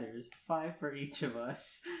 sliders, 5 for each of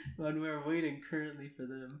us, and we're waiting currently for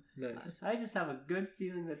them. Nice. I just have a good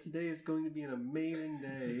feeling that today is going to be an amazing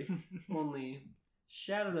day. Only,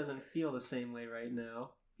 Shadow doesn't feel the same way right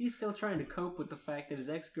now. He's still trying to cope with the fact that his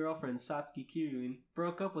ex-girlfriend, Satsuki Kiryuin,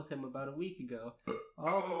 broke up with him about a week ago.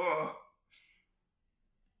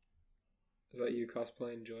 Is that you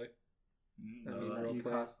cosplaying Joy? No, that's you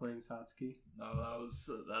cosplaying Satsuki. No,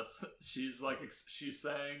 she's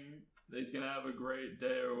saying that he's gonna have a great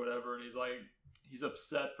day or whatever, and he's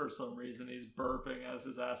upset for some reason. He's burping as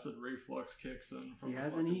his acid reflux kicks in. From he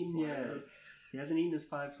hasn't eaten yet. He hasn't eaten his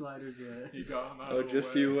 5 sliders yet. He got him out. Oh,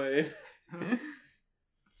 just you wait.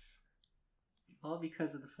 All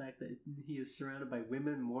because of the fact that he is surrounded by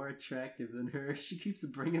women more attractive than her. She keeps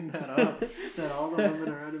bringing that up, that all the women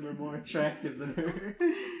around him are more attractive than her.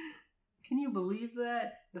 Can you believe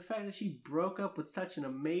that? The fact that she broke up with such an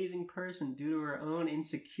amazing person due to her own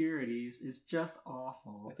insecurities is just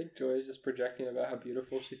awful. I think Joy is just projecting about how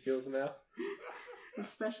beautiful she feels now.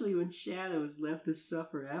 Especially when Shadow is left to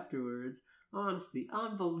suffer afterwards. Honestly,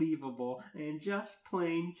 unbelievable and just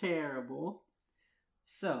plain terrible.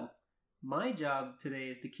 So, my job today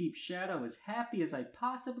is to keep Shadow as happy as I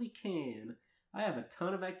possibly can. I have a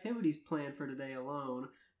ton of activities planned for today alone.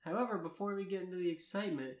 However, before we get into the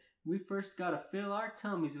excitement, we first gotta fill our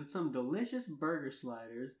tummies with some delicious burger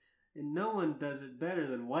sliders, and no one does it better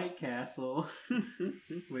than White Castle.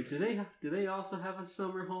 Wait, do they also have a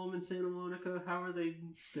summer home in Santa Monica? How are they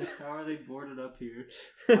boarded up here?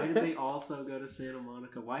 Why did they also go to Santa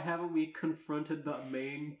Monica? Why haven't we confronted the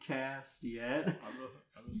main cast yet?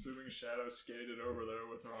 I'm assuming Shadow skated over there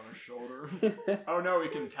with her on her shoulder. Oh no, he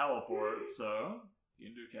can teleport, so he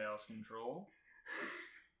can do chaos control.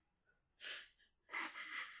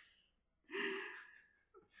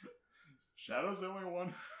 Shadow's the only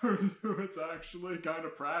one who it's actually kind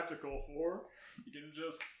of practical for. You can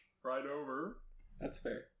just ride over. That's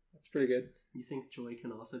fair. That's pretty good. You think Joy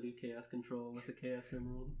can also do chaos control with the Chaos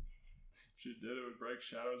Emerald? If she did, it would break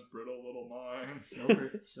Shadow's brittle little mind.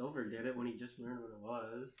 Silver did it when he just learned what it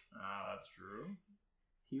was. Ah, that's true.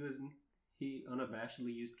 He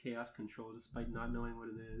unabashedly used chaos control despite not knowing what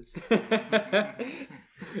it is.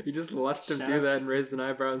 You just watched him do that and raised an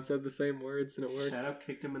eyebrow and said the same words, and it worked. Shadow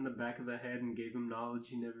kicked him in the back of the head and gave him knowledge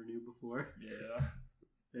he never knew before. Yeah.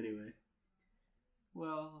 Anyway.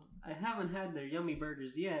 Well, I haven't had their yummy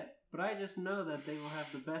burgers yet, but I just know that they will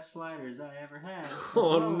have the best sliders I ever had.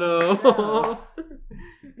 Oh no!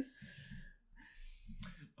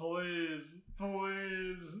 Please,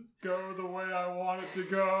 go the way I want it to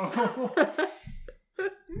go.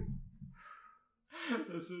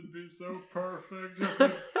 This would be so perfect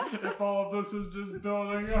if all of this is just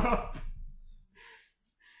building up.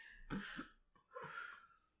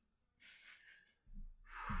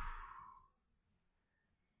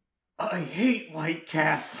 I hate White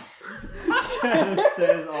Castle, Shadow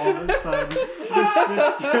says all of a sudden with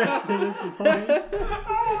distress in his voice.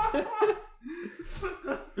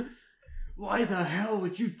 Why the hell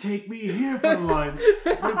would you take me here for lunch?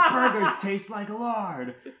 My burgers taste like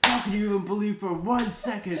lard. How can you even believe for 1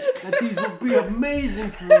 second that these will be amazing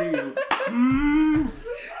for you?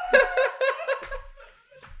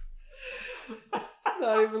 It's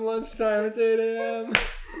not even lunchtime, it's 8 a.m.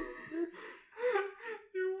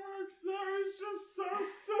 He works there, he's just so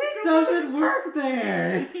sick. He doesn't work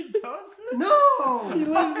there. He doesn't? No. He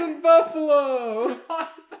lives in Buffalo.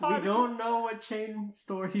 We don't know what chain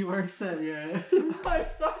store he works at yet. I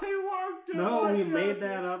thought he worked at No, we White made Castle.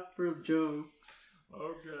 that up for jokes.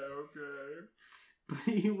 Okay. But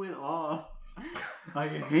he went off. I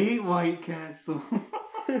hate White Castle.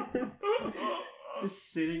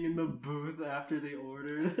 Just sitting in the booth after they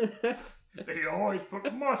ordered. They always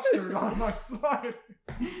put mustard on my slide.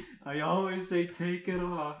 I always say take it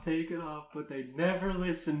off, but they never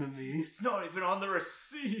listen to me. It's not even on the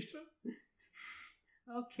receipt.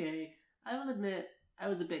 Okay, I will admit I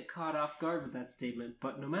was a bit caught off guard with that statement,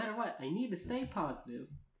 but no matter what, I need to stay positive.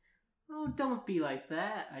 Oh, don't be like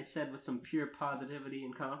that, I said with some pure positivity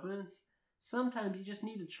and confidence. Sometimes you just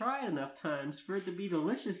need to try it enough times for it to be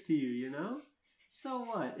delicious to you, you know? So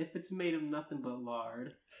what, if it's made of nothing but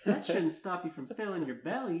lard? That shouldn't stop you from filling your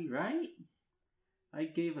belly, right? I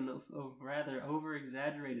gave a rather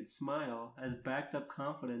over-exaggerated smile as backed up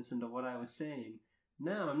confidence into what I was saying.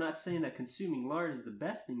 No, I'm not saying that consuming lard is the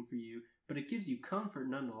best thing for you, but it gives you comfort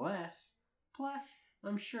nonetheless. Plus,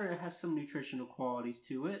 I'm sure it has some nutritional qualities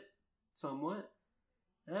to it. Somewhat.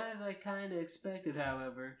 As I kinda expected,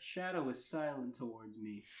 however, Shadow was silent towards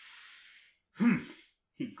me.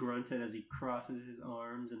 He grunted as he crosses his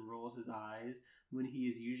arms and rolls his eyes when he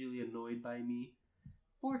is usually annoyed by me.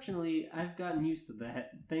 Fortunately, I've gotten used to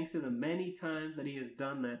that, thanks to the many times that he has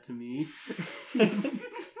done that to me.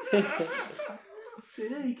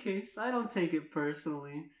 In any case, I don't take it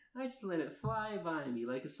personally. I just let it fly by me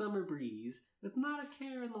like a summer breeze, with not a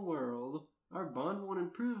care in the world. Our bond won't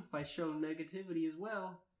improve if I show negativity as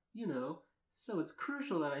well, you know, so it's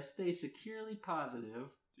crucial that I stay securely positive.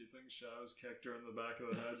 Do you think Shadow's kicked her in the back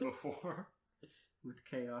of the head before? With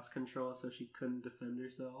chaos control so she couldn't defend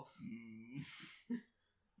herself.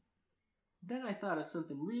 Then I thought of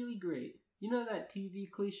something really great. You know that TV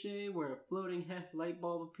cliche where a floating light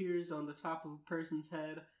bulb appears on the top of a person's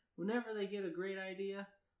head whenever they get a great idea?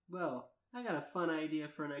 Well, I got a fun idea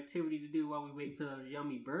for an activity to do while we wait for those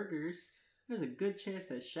yummy burgers. There's a good chance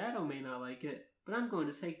that Shadow may not like it, but I'm going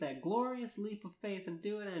to take that glorious leap of faith and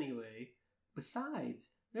do it anyway. Besides,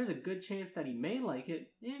 there's a good chance that he may like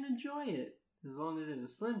it and enjoy it. As long as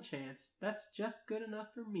it's a slim chance, that's just good enough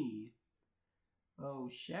for me. Oh,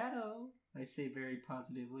 Shadow, I say very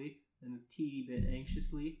positively, and a teeny bit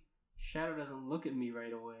anxiously. Shadow doesn't look at me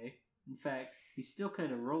right away. In fact, he's still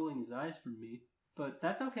kind of rolling his eyes from me. But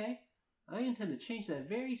that's okay. I intend to change that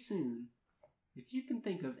very soon. If you can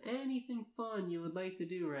think of anything fun you would like to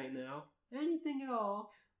do right now, anything at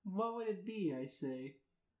all, what would it be, I say?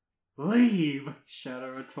 Leave!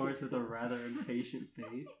 Shadow retorts with a rather impatient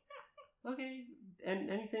face. Okay, and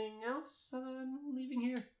anything else other than leaving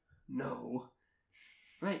here? No.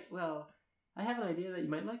 Right, well, I have an idea that you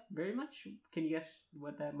might like very much. Can you guess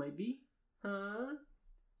what that might be? Huh?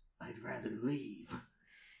 I'd rather leave.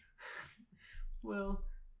 Well,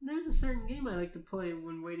 there's a certain game I like to play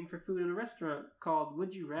when waiting for food in a restaurant called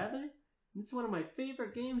Would You Rather? It's one of my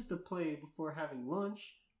favorite games to play before having lunch.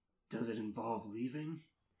 Does it involve leaving?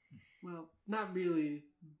 Well, not really.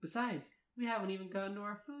 Besides, we haven't even gotten to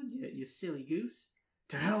our food yet, you silly goose.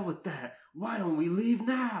 To hell with that. Why don't we leave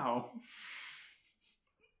now?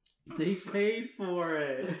 They paid for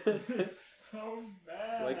it. It's so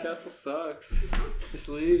bad. White Castle sucks. Just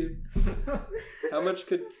leave. How much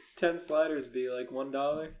could 10 sliders be? Like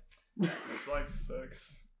 $1? It's like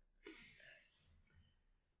 6.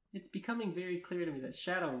 It's becoming very clear to me that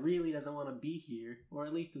Shadow really doesn't want to be here, or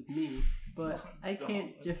at least with me, but I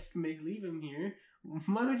can't just leave him here.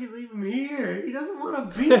 Why would you leave him here? He doesn't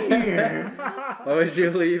want to be here. Why would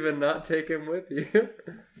you leave and not take him with you?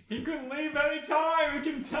 He could leave any time.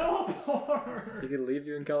 He can teleport. He could leave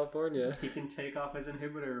you in California. He can take off his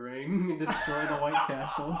inhibitor ring and destroy the White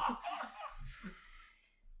Castle.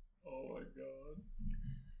 Oh my god.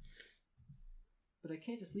 But I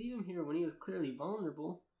can't just leave him here when he was clearly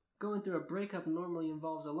vulnerable. Going through a breakup normally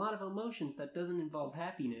involves a lot of emotions that doesn't involve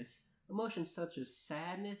happiness. Emotions such as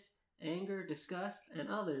sadness, anger, disgust, and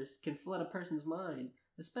others can flood a person's mind,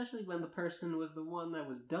 especially when the person was the one that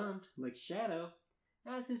was dumped, like Shadow.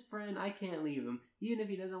 As his friend, I can't leave him, even if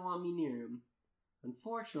he doesn't want me near him.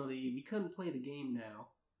 Unfortunately, we couldn't play the game now.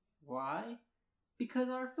 Why? Because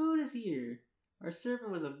our food is here. Our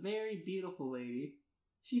servant was a very beautiful lady.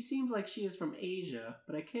 She seems like she is from Asia,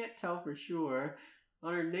 but I can't tell for sure.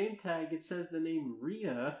 On her name tag it says the name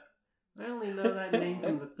Rita. I only know that name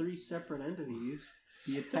from the 3 separate entities.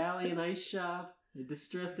 The Italian ice shop, the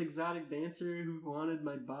distressed exotic dancer who wanted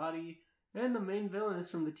my body, and the main villainess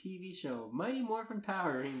from the TV show, Mighty Morphin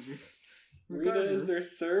Power Rangers. Rita is their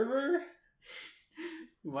server?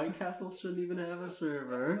 White Castle shouldn't even have a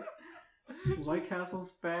server. White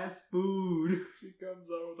Castle's fast food. She comes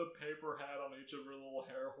out with a paper hat on each of her little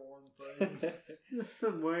hair horn things.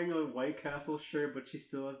 Just wearing a White Castle shirt, but she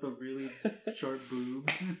still has the really short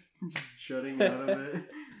boobs jutting out of it.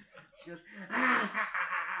 She goes,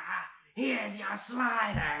 here's your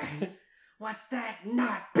sliders. What's that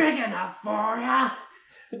not big enough for ya?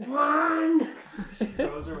 Wand! She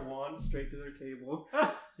throws her wand straight to their table,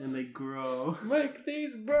 and they grow. Make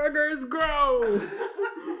these burgers grow!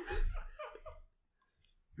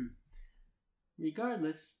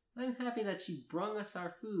 Regardless, I'm happy that she brung us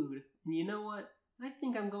our food, and you know what? I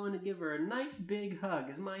think I'm going to give her a nice big hug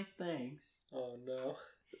as my thanks. Oh no.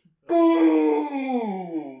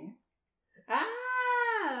 Boom! Ah!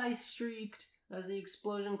 I shrieked, as the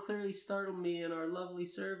explosion clearly startled me and our lovely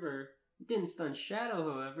server. It didn't stun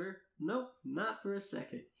Shadow, however. Nope, not for a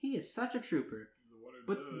second. He is such a trooper.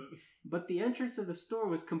 But the entrance of the store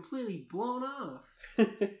was completely blown off.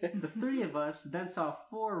 The 3 of us then saw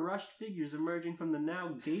 4 rushed figures emerging from the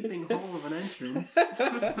now gaping hole of an entrance.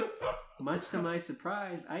 Much to my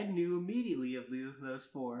surprise, I knew immediately of those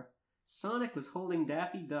 4. Sonic was holding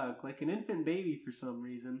Daffy Duck like an infant baby for some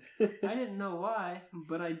reason. I didn't know why,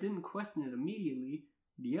 but I didn't question it immediately.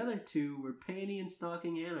 The other 2 were Panty and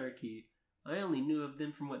Stalking Anarchy. I only knew of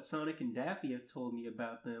them from what Sonic and Daffy have told me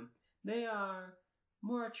about them. They are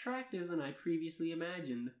more attractive than I previously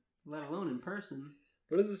imagined, let alone in person.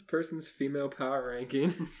 What is this person's female power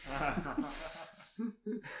ranking?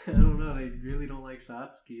 I don't know. They really don't like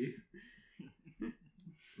Satsuki.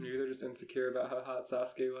 Maybe they're just insecure about how hot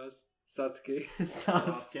Sasuke was. Satsuki.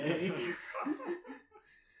 Sasuke.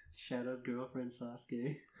 Shadow's girlfriend, Sasuke.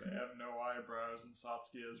 They have no eyebrows, and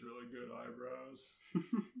Satsuki has really good eyebrows.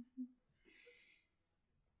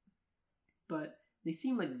 But they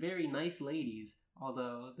seem like very nice ladies,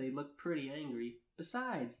 although they look pretty angry.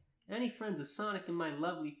 Besides, any friends of Sonic and my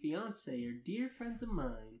lovely fiancée are dear friends of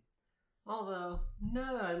mine. Although,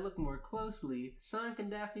 now that I look more closely, Sonic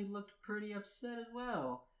and Daffy looked pretty upset as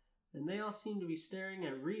well. And they all seem to be staring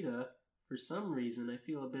at Rita. For some reason, I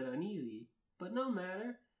feel a bit uneasy. But no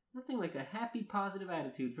matter. Nothing like a happy, positive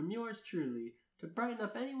attitude from yours truly to brighten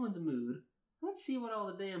up anyone's mood. Let's see what all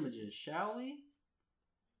the damage is, shall we?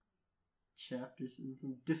 Chapter 7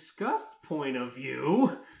 from Disgust point of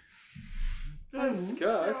view.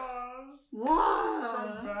 Disgust?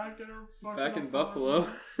 Wow. Back in Buffalo.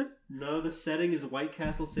 No, the setting is White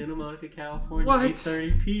Castle, Santa Monica, California, What?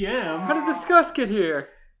 8:30 p.m. How did Disgust get here?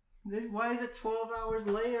 Why is it 12 hours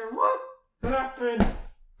later? What happened?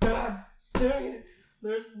 God dang it.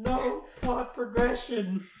 There's no plot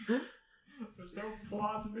progression. There's no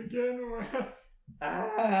plot to begin with.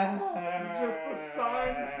 It's It's just the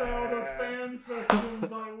Seinfeld of fan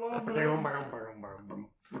fictions. I love it.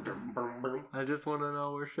 I just want to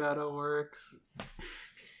know where Shadow works.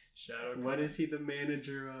 Shadow. What is he the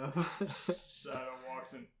manager of? Shadow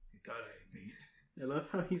walks in. You got a meat. I love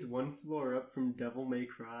how he's one floor up from Devil May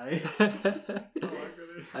Cry.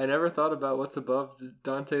 I never thought about what's above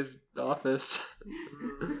Dante's office.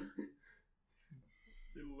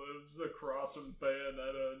 He lives across from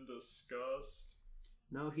Bayonetta and Disgust.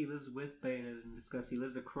 No, he lives with Bayonetta and Disgust. He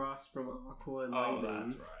lives across from Aqua and Oh, Lightning.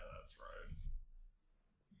 that's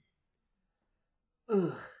right.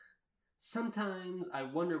 Ugh. Sometimes I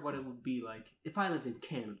wonder what it would be like if I lived in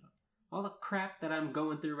Canada. All the crap that I'm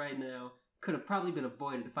going through right now could have probably been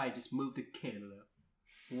avoided if I had just moved to Canada.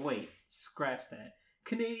 Wait, scratch that.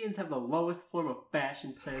 Canadians have the lowest form of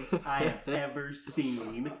fashion sense I have ever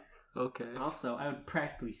seen. Okay. Also, I would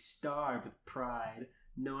practically starve with pride,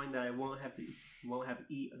 knowing that I won't have to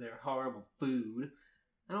eat their horrible food.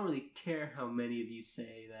 I don't really care how many of you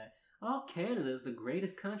say that, oh, Canada is the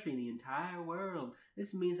greatest country in the entire world.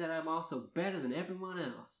 This means that I'm also better than everyone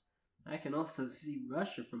else. I can also see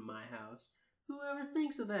Russia from my house. Whoever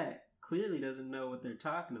thinks of that clearly doesn't know what they're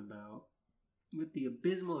talking about. With the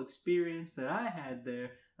abysmal experience that I had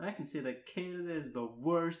there, I can say that Canada is the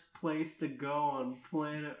worst place to go on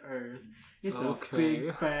planet Earth. It's a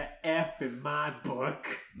big fat F in my book.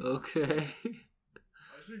 Okay.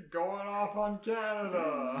 Why is she going off on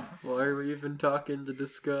Canada? Why are we even talking to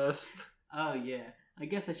Disgust? Oh yeah, I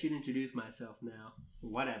guess I should introduce myself now.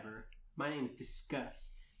 Whatever. My name's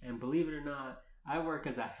Disgust, and believe it or not, I work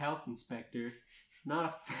as a health inspector. Not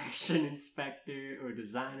a fashion inspector or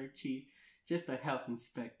designer chief, just a health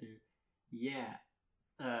inspector. Yeah,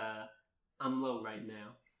 I'm low right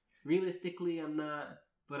now. Realistically, I'm not,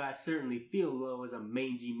 but I certainly feel low as a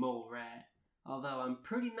mangy mole rat. Although I'm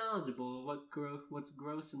pretty knowledgeable of what's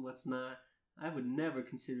gross and what's not, I would never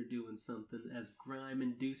consider doing something as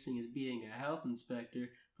grime-inducing as being a health inspector.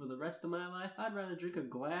 For the rest of my life, I'd rather drink a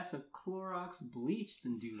glass of Clorox bleach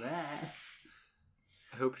than do that.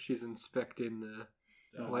 I hope she's inspecting the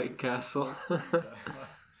White Castle.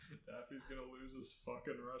 Daffy's gonna lose his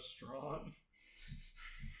fucking restaurant.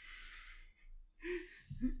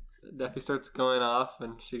 Daffy starts going off,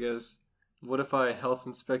 and she goes, "What if I health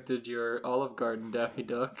inspected your Olive Garden, Daffy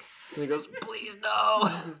Duck?" And he goes, "Please no!"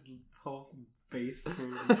 His whole face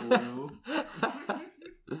turns blue.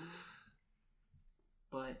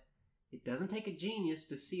 But it doesn't take a genius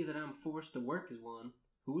to see that I'm forced to work as one.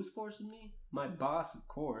 Who is forcing me? My boss, of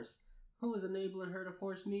course. Who is enabling her to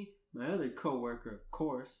force me? My other co-worker, of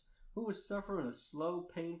course. Who is suffering a slow,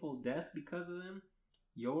 painful death because of them?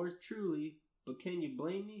 Yours truly. But can you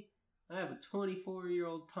blame me? I have a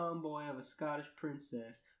 24-year-old tomboy of a Scottish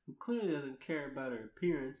princess who clearly doesn't care about her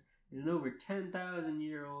appearance, and an over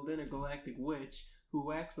 10,000-year-old intergalactic witch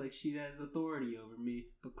who acts like she has authority over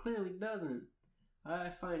me, but clearly doesn't.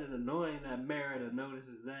 I find it annoying that Merida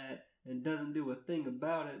notices that and doesn't do a thing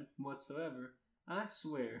about it whatsoever. I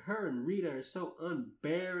swear, her and Rita are so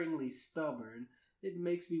unbearingly stubborn, it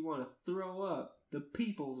makes me want to throw up. The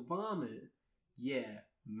people's vomit. Yeah,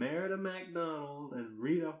 Merida MacDonald and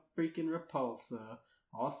Rita freaking Repulsa,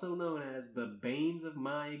 also known as the banes of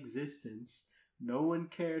my existence. No one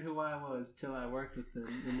cared who I was till I worked with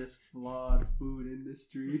them in this flawed food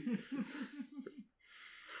industry.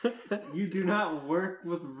 You do not work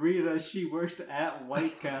with Rita. She works at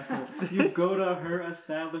White Castle. You go to her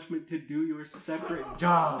establishment to do your separate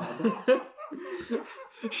job.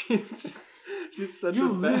 She's such You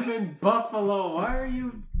a live bad... in Buffalo.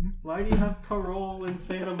 Why do you have parole in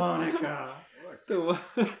Santa Monica? The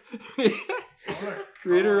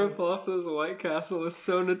Rita Repulsa's White Castle is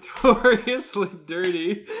so notoriously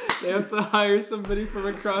dirty. They have to hire somebody from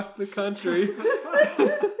across the country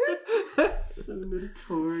So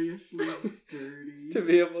notoriously dirty. to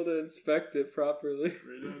be able to inspect it properly.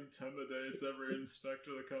 Rita intimidates every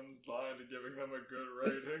inspector that comes by into giving them a good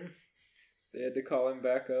rating. They had to call him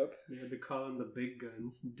back up. They had to call in the big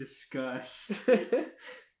guns. Disgust.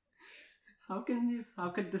 How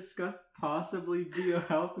could disgust possibly be a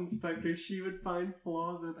health inspector? She would find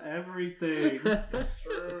flaws with everything. It's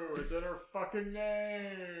true. It's in her fucking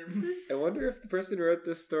name. I wonder if the person who wrote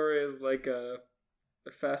this story is like a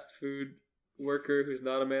fast food worker who's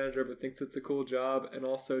not a manager but thinks it's a cool job and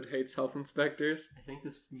also hates health inspectors. I think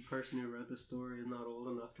this person who wrote the story is not old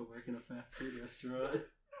enough to work in a fast food restaurant.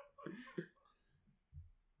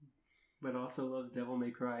 But also loves Devil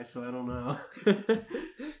May Cry, so I don't know.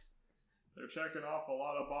 They're checking off a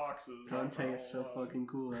lot of boxes. Dante is so fucking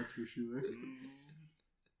cool, that's for sure.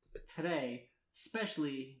 Today,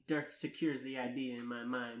 especially, Dirk secures the idea in my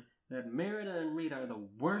mind that Merida and Rita are the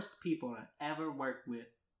worst people I ever worked with,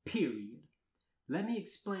 period. Let me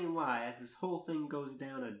explain why as this whole thing goes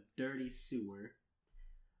down a dirty sewer.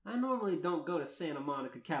 I normally don't go to Santa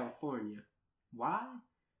Monica, California. Why?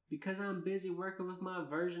 Because I'm busy working with my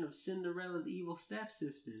version of Cinderella's evil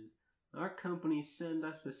stepsisters. Our company send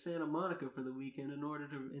us to Santa Monica for the weekend in order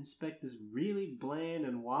to inspect this really bland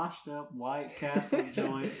and washed up White Castle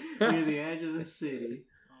joint near the edge of the city.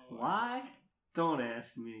 Why? Don't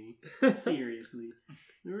ask me. Seriously.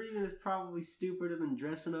 The reason is probably stupider than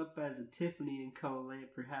dressing up as a Tiffany & Co.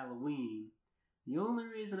 lamp for Halloween. The only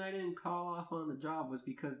reason I didn't call off on the job was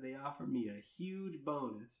because they offered me a huge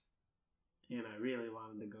bonus. And I really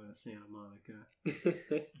wanted to go to Santa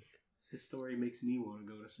Monica. This story makes me want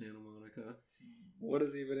to go to Santa Monica. What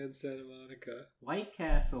is even in Santa Monica? White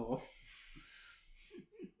Castle.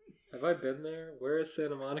 Have I been there? Where is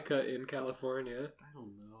Santa Monica in California? I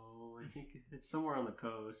don't know. I think it's somewhere on the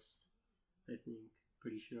coast. I think.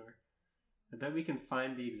 Pretty sure. I bet we can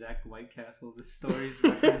find the exact White Castle this story's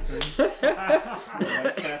referencing. The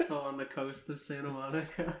White Castle on the coast of Santa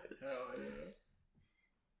Monica. Hell yeah.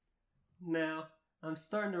 Now, I'm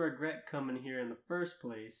starting to regret coming here in the first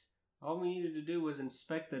place. All we needed to do was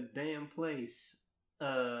inspect the damn place.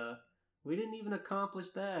 We didn't even accomplish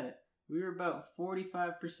that. We were about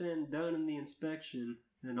 45% done in the inspection,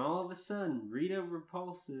 and all of a sudden, Rita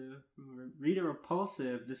Repulsive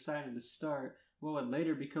decided to start what would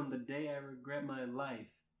later become the day I regret my life.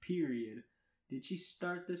 Period. Did she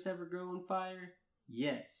start this ever-growing fire?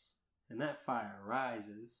 Yes. And that fire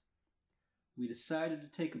rises. We decided to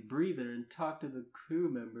take a breather and talk to the crew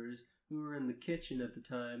members who were in the kitchen at the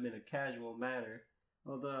time in a casual manner.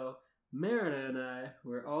 Although Merida and I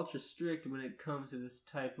were ultra strict when it comes to this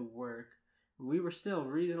type of work, we were still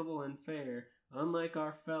reasonable and fair. Unlike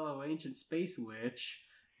our fellow ancient space witch,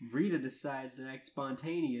 Rita decides to act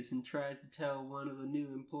spontaneous and tries to tell one of the new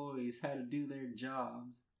employees how to do their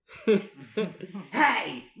jobs.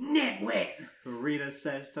 Hey, nitwit! Rita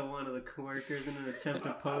says to one of the coworkers in an attempt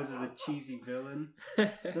to pose as a cheesy villain.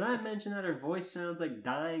 Did I mention that her voice sounds like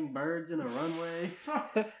dying birds in a runway?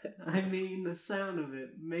 I mean, the sound of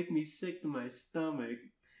it make me sick to my stomach.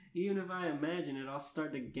 Even if I imagine it, I'll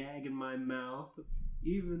start to gag in my mouth.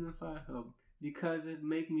 Even if I hope. Because it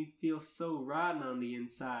make me feel so rotten on the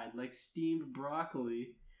inside, like steamed broccoli.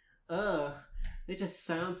 Ugh, it just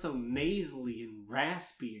sounds so nasally and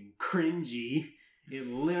raspy and cringy. It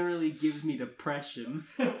literally gives me depression.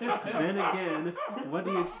 Then again, what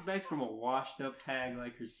do you expect from a washed up hag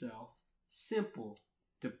like herself? Simple.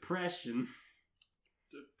 Depression.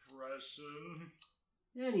 Depression.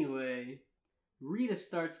 Anyway, Rita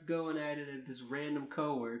starts going at it at this random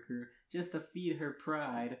coworker just to feed her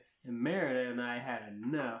pride, and Merida and I had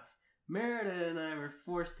enough. Merida and I were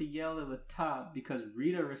forced to yell to the top because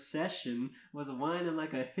Rita Recession was whining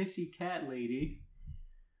like a hissy cat lady.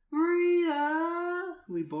 Rita!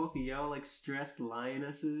 We both yell like stressed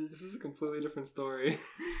lionesses. This is a completely different story.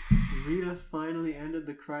 Rita finally ended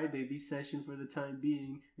the crybaby session for the time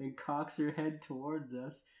being and cocks her head towards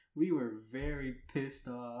us. We were very pissed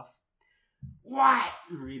off. What?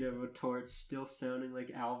 Rita retorts, still sounding like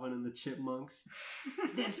Alvin and the Chipmunks.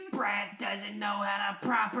 This brat doesn't know how to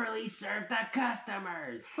properly serve the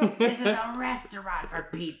customers. This is a restaurant, for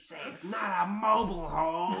Pete's sake, not a mobile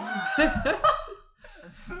home.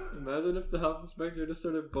 Imagine if the health inspector just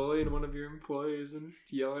started bullying one of your employees and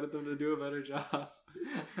yelling at them to do a better job.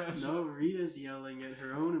 No, Rita's yelling at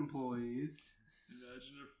her own employees.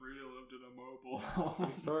 Imagine if Rita lived in a mobile home.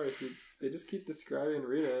 I'm sorry, they just keep describing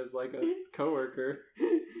Rita as like a coworker.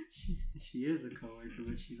 She is a coworker,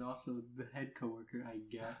 but she's also the head coworker, I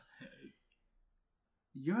guess.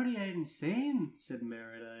 You're insane, said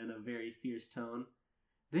Merida in a very fierce tone.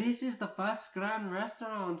 This is the first grand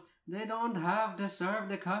restaurant. They don't have to serve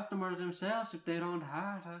the customers themselves if they don't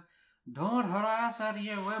have to. Don't harass out of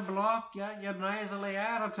your web block, your nasally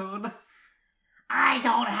attitude. I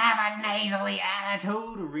don't have a nasally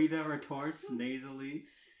attitude, Rita retorts nasally.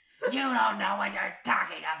 You don't know what you're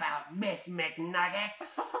talking about, Miss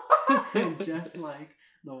McNuggets. And just like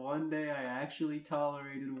the one day I actually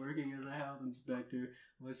tolerated working as a health inspector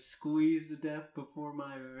was squeezed to death before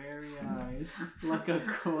my very eyes like a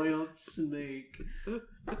coiled snake.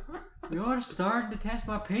 You're starting to test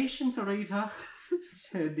my patience, Rita,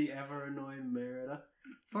 said the ever-annoyed Merida.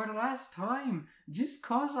 For the last time, just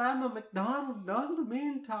 'cause I'm a McDonald doesn't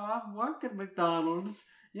mean I work at McDonald's.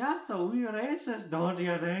 Yeah, it's a weird answer, don't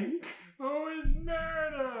you think? Who is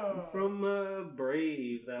Merida? From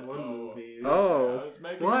Brave, that one movie. Oh,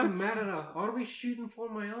 What? Merida? Are we shooting for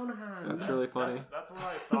my own hand? That's really funny. That's what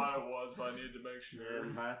I thought it was, but I needed to make sure.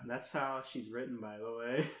 Yeah, that's how she's written, by the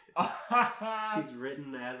way. She's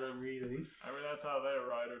written as I'm reading. I mean, that's how they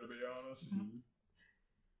write her, to be honest. Mm-hmm.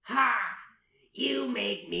 Ha! You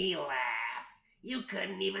make me laugh. You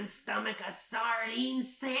couldn't even stomach a sardine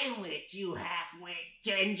sandwich, you half-wit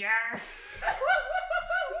ginger.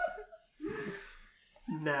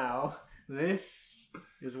 Now, this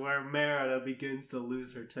is where Merida begins to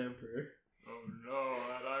lose her temper. Oh no,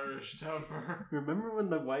 that Irish temper. Remember when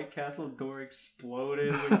the White Castle door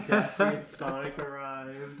exploded when Daffy and Sonic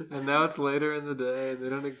arrived? And now it's later in the day, and they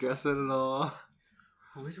don't address it at all.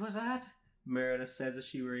 Which was that? Merida says as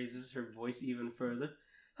she raises her voice even further.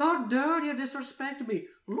 How dare you disrespect me?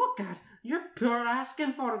 Look at, you're pure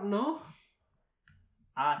asking for it, no?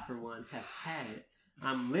 I, for one, have had it.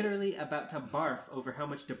 I'm literally about to barf over how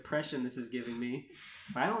much depression this is giving me.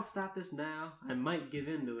 If I don't stop this now, I might give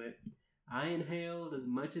in to it. I inhaled as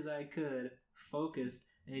much as I could, focused,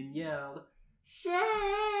 and yelled, "Shut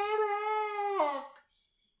up!"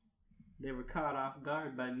 They were caught off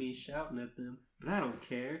guard by me shouting at them, but I don't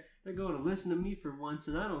care. They're going to listen to me for once,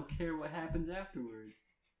 and I don't care what happens afterwards.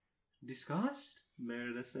 Disgust?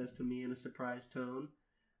 Merida says to me in a surprised tone.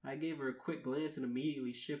 I gave her a quick glance and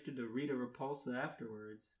immediately shifted to Rita Repulsa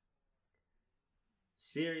afterwards.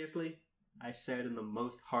 Seriously? I said in the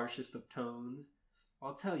most harshest of tones.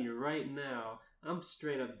 I'll tell you right now, I'm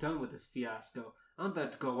straight up done with this fiasco. I'm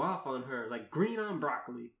about to go off on her like green on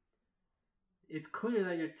broccoli. It's clear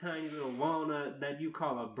that your tiny little walnut that you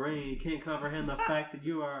call a brain can't comprehend the fact that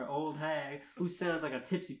you are an old hag who sounds like a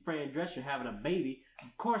tipsy Fran Drescher having a baby.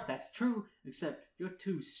 Of course that's true, except you're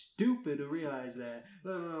too stupid to realize that,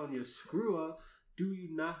 let alone your screw-ups. Do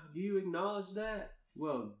you acknowledge that?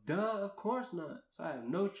 Well, duh, of course not. So I have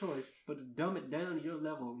no choice but to dumb it down to your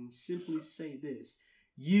level and simply say this.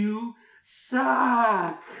 You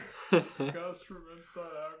suck! Disgust from inside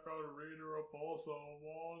out got Rita Repulsa a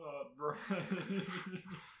walnut brain.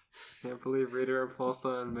 Can't believe Rita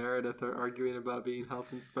Repulsa and Meredith are arguing about being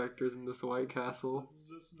health inspectors in this White Castle.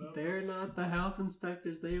 They're not the health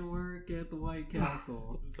inspectors, they work at the White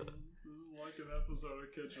Castle. This is like an episode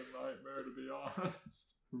of Kitchen Nightmare, to be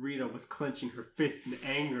honest. Rita was clenching her fist in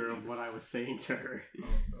anger of what I was saying to her.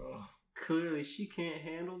 Oh no. Clearly she can't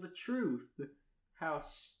handle the truth. How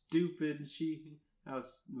stupid she... I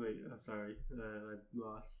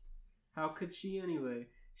lost. How could she anyway?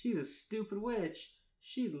 She's a stupid witch.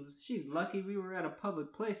 She's lucky we were at a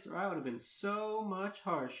public place or I would have been so much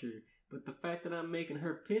harsher. But the fact that I'm making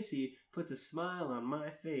her pissy puts a smile on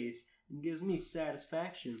my face and gives me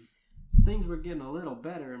satisfaction. Things were getting a little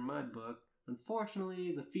better in my book.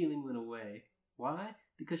 Unfortunately, the feeling went away. Why?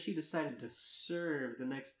 Because she decided to serve the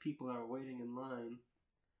next people that are waiting in line.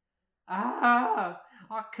 I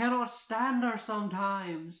cannot stand her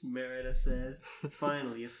sometimes, Merida says.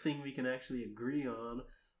 Finally, a thing we can actually agree on.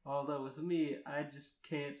 Although with me, I just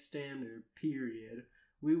can't stand her, period.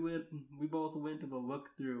 We both went to the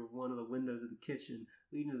look-through of one of the windows of the kitchen,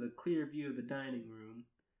 leading to the clear view of the dining room.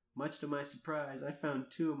 Much to my surprise, I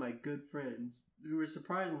found two of my good friends, who were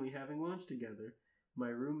surprisingly having lunch together. My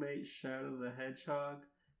roommate, Shadow the Hedgehog,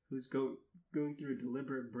 who's going through a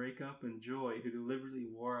deliberate breakup, and Joy, who deliberately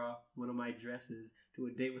wore off one of my dresses to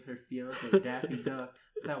a date with her fiancé, Daffy Duck,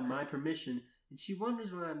 without my permission, and she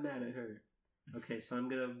wonders why I'm mad at her. Okay, so I'm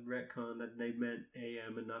gonna retcon that they meant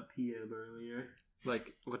AM and not PM earlier.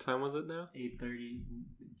 Like, what time was it now? 8:30.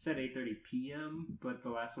 It said 8:30 PM, but the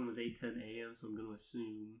last one was 8:10 AM, so I'm gonna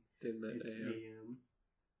assume They meant it's AM. AM.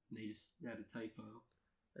 They just had a typo.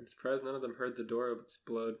 I'm surprised none of them heard the door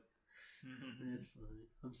explode. That's funny.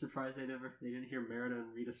 I'm surprised they didn't hear Merida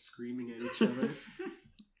and Rita screaming at each other.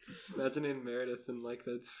 Imagining Meredith in like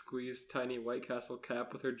that squeezed tiny White Castle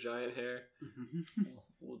cap with her giant hair.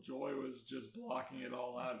 Well, Joy was just blocking it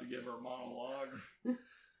all out to give her monologue.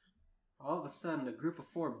 All of a sudden, a group of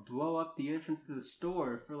 4 blow up the entrance to the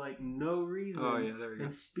store for like no reason. Oh yeah, there we go.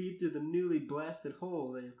 And speed through the newly blasted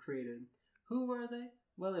hole they have created. Who were they?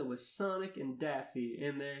 Well, it was Sonic and Daffy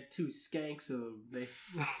and their 2 skanks and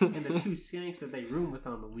the 2 skanks that they room with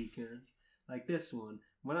on the weekends. Like this one.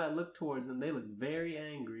 When I looked towards them, they looked very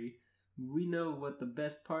angry. We know what the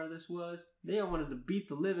best part of this was. They all wanted to beat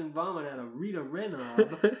the living vomit out of Rita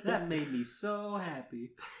Renaud. That made me so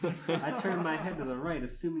happy. I turned my head to the right,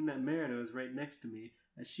 assuming that Merida was right next to me,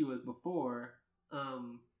 as she was before.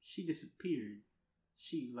 She disappeared.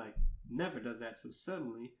 She, never does that so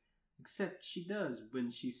suddenly. Except she does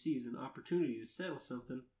when she sees an opportunity to settle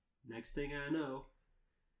something. Next thing I know...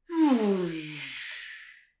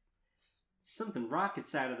 something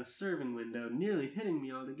rockets out of the serving window, nearly hitting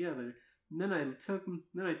me altogether. And then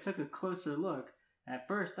I took a closer look. At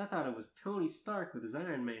first, I thought it was Tony Stark with his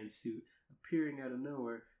Iron Man suit appearing out of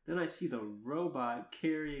nowhere. Then I see the robot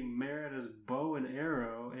carrying Merida's bow and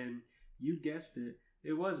arrow, and you guessed it,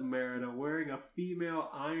 it was Merida wearing a female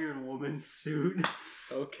Iron Woman suit.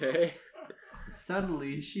 Okay.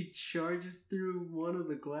 Suddenly, she charges through one of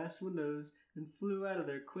the glass windows and flew out of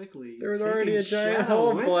there quickly. There was taking already a giant Shadow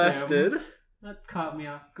hole with blasted. them. That caught me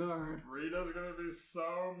off guard. Rita's gonna be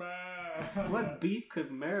so mad. What beef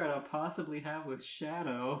could Merida possibly have with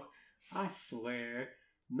Shadow? I swear.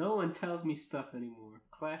 No one tells me stuff anymore.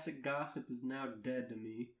 Classic gossip is now dead to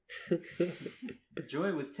me.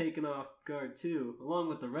 Joy was taken off guard too, along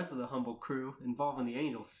with the rest of the humble crew, involving the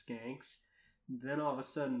angel skanks. Then all of a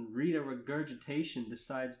sudden, Rita Regurgitation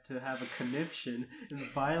decides to have a conniption and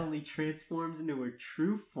violently transforms into her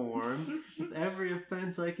true form. With every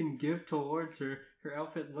offense I can give towards her, her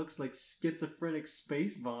outfit looks like schizophrenic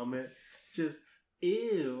space vomit. Just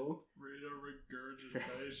ew. Rita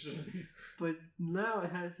Regurgitation. But now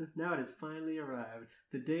it has finally arrived.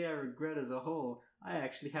 The day I regret as a whole, I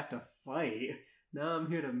actually have to fight. Now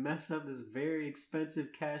I'm here to mess up this very expensive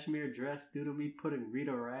cashmere dress due to me putting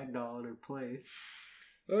Rita Ragdoll in her place.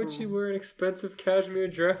 Why would she wear an expensive cashmere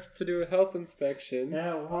dress to do a health inspection?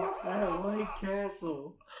 At White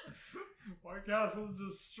Castle. White Castle's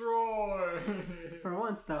destroyed. For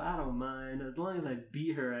once, though, I don't mind. As long as I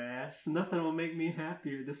beat her ass, nothing will make me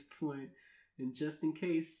happier at this point. And just in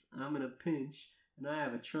case, I'm in a pinch, and I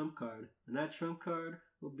have a trump card. And that trump card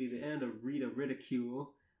will be the end of Rita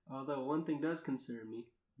Ridicule. Although one thing does concern me.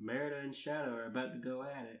 Merida and Shadow are about to go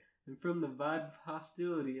at it. And from the vibe of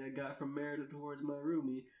hostility I got from Merida towards my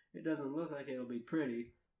roomie, it doesn't look like it'll be pretty.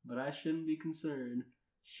 But I shouldn't be concerned.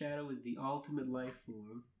 Shadow is the ultimate life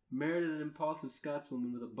form. Merida is an impulsive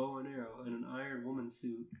Scotswoman with a bow and arrow and an Iron Woman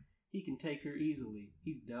suit. He can take her easily.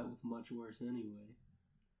 He's dealt with much worse anyway.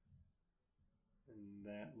 And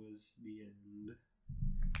that was the end.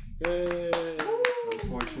 Yay!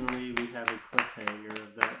 Unfortunately, we have a cliffhanger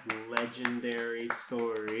of that legendary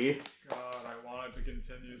story. God, I wanted to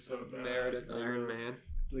continue so bad. Meredith Iron Man.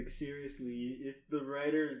 Like, seriously, if the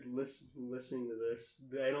writer's listening to this,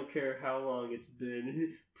 I don't care how long it's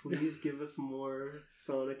been, please give us more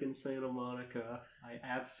Sonic and Santa Monica. I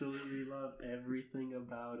absolutely love everything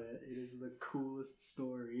about it. It is the coolest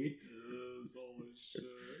story. It is, holy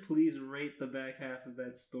shit. Please rate the back half of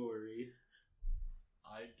that story.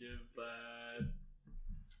 I give that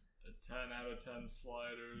a 10 out of 10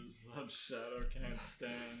 sliders that Shadow can't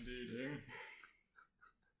stand eating.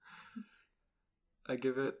 I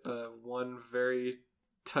give it one very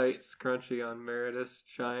tight scrunchie on Meredith's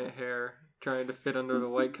giant hair, trying to fit under the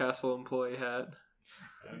White Castle employee hat.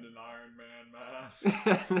 And an Iron Man mask.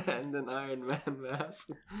 And an Iron Man mask,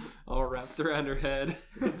 all wrapped around her head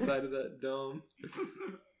inside of that dome.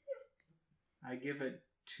 I give it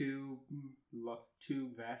two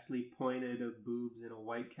vastly pointed boobs in a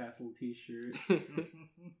White Castle t-shirt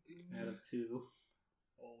out of 2.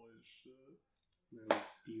 Holy shit. That was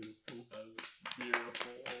beautiful. That was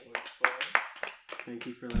beautiful. Holy fuck. Thank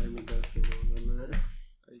you for letting me go so long on that.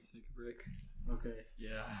 You take a break. Okay.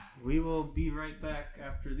 Yeah. We will be right back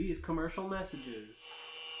after these commercial messages.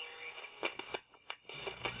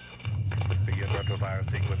 Begin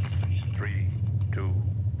retrovirus sequence. 3, 2,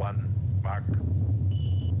 1, mark.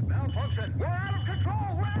 Malfunction! We're out of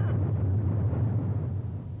control!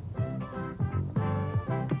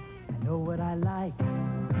 I know what I like.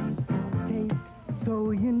 Taste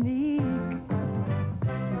so unique.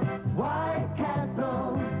 White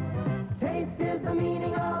Castle. Taste is the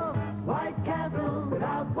meaning of White Castle.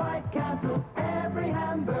 Without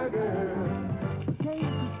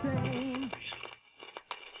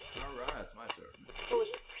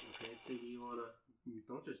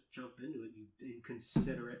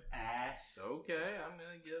considerate ass. Okay, I'm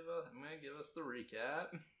gonna give us the recap.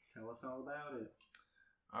 Tell us all about it.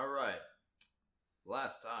 All right.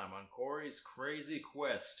 Last time on Corey's crazy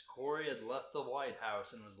quest, Corey had left the White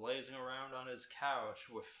House and was lazing around on his couch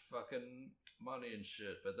with fucking money and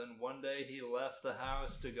shit. But then one day he left the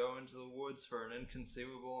house to go into the woods for an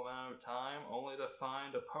inconceivable amount of time, only to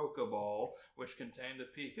find a Pokeball which contained a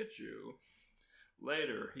Pikachu.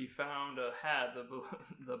 Later, he found a hat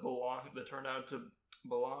that turned out to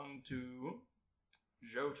belong to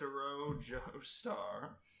Jotaro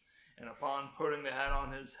Joestar. And upon putting the hat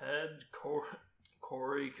on his head,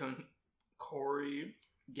 Corey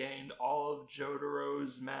gained all of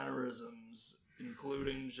Jotaro's mannerisms,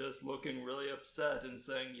 including just looking really upset and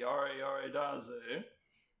saying "Yare Yare Daze."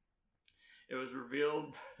 It was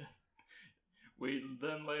revealed we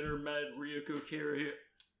then later met Ryuko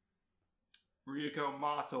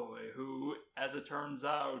Matoi, who, as it turns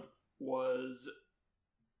out, was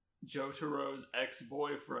Jotaro's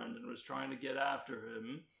ex-boyfriend and was trying to get after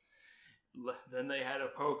him. Then they had a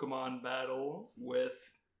Pokemon battle with...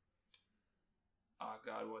 Oh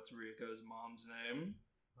god, what's Ryuko's mom's name?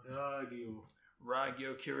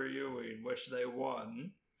 Ragyo Kiryui, in which they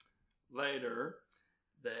won. Later,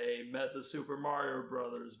 they met the Super Mario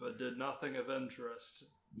Brothers, but did nothing of interest.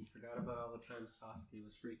 You forgot about all the time Sasuke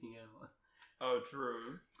was freaking out. Oh,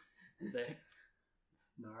 true.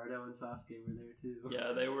 Naruto and Sasuke were there too.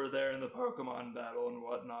 Yeah, they were there in the Pokemon battle and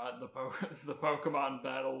whatnot. The Pokemon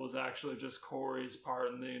battle was actually just Corey's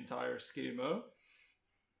part in the entire schema.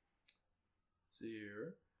 See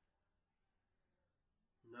here.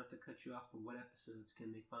 Not to cut you off, but what episodes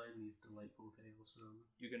can they find these delightful tales from?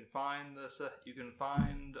 You can find this. You can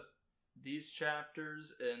find these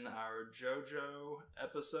chapters in our JoJo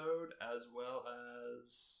episode, as well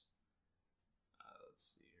as. Let's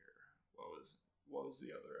see here. What was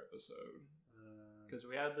the other episode? Because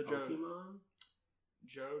we had the Pokemon,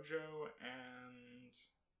 JoJo, and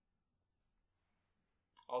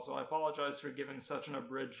also I apologize for giving such an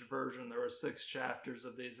abridged version. There were 6 chapters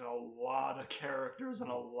of these, and a lot of characters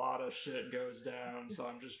and a lot of shit goes down. So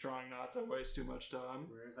I'm just trying not to waste too much time.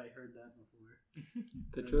 Where have I heard that before?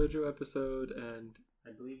 The JoJo episode, and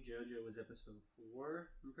I believe JoJo was episode 4.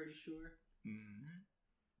 I'm pretty sure. Mm-hmm.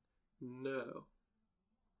 no,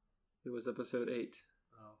 it was episode 8.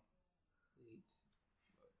 Oh, 8.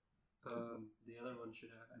 The other one should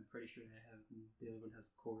have. I'm pretty sure I have. The other one has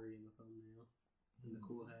Corey in the thumbnail and the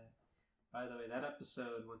cool hat. By the way, that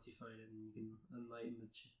episode, once you find it and you can enlighten the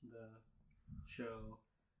show,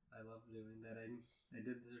 I love doing that. I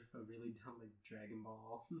did a really dumb like Dragon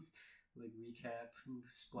Ball like recap,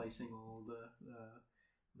 splicing all the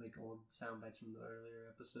like old sound bites from the earlier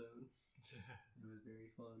episode. It was very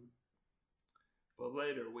fun. But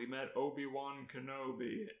later, we met Obi-Wan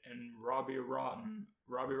Kenobi and Robbie Rotten.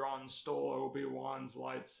 Robbie Rotten stole Obi-Wan's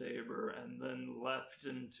lightsaber and then left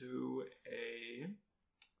into...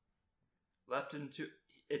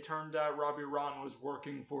 It turned out Robbie Rotten was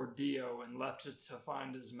working for Dio and left it to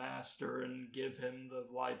find his master and give him the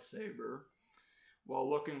lightsaber. While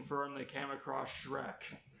looking for him, they came across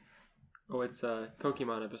Shrek. Oh, it's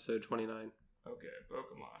Pokemon episode 29. Okay,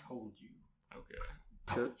 Pokemon. Told you. Okay.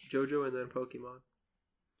 JoJo and then Pokemon.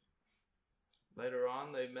 Later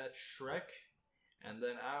on, they met Shrek, and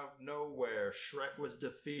then out of nowhere, Shrek was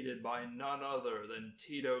defeated by none other than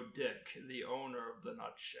Tito Dick, the owner of the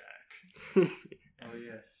Nut Shack. Oh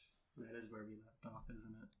yes, that is where we left off,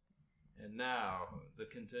 isn't it? And now, the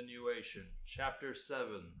continuation. Chapter 7,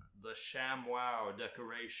 The ShamWow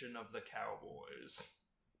Decoration of the Cowboys.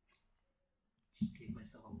 Just gave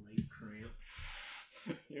myself a leg cramp.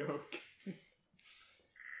 You okay?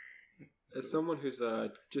 As someone who's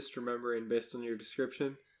just remembering based on your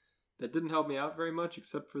description, that didn't help me out very much,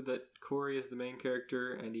 except for that Corey is the main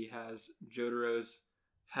character and he has Jotaro's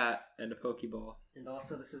hat and a Pokeball. And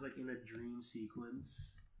also, this is like in a dream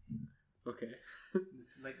sequence. Okay.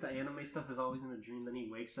 Like the anime stuff is always in a dream. Then he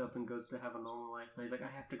wakes up and goes to have a normal life. And he's like,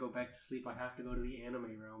 I have to go back to sleep. I have to go to the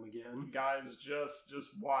anime realm again. Guys, just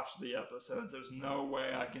watch the episodes. There's no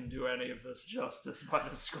way I can do any of this justice by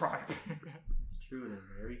describing it. It's true, and they're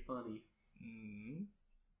very funny. Mm.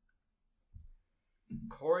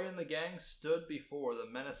 Corey and the gang stood before the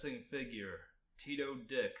menacing figure. Tito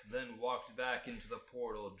Dick then walked back into the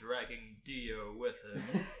portal, dragging Dio with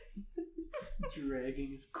him.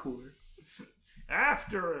 Dragging his corpse.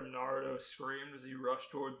 After him, Naruto screamed as he rushed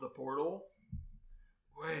towards the portal.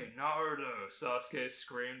 Wait, Naruto, Sasuke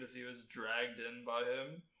screamed as he was dragged in by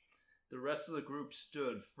him. The rest of the group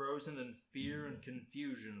stood, frozen in fear and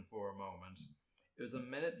confusion for a moment. It was a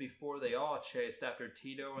minute before they all chased after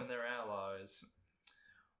Tito and their allies.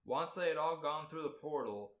 Once they had all gone through the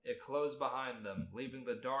portal, it closed behind them, leaving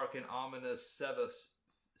the dark and ominous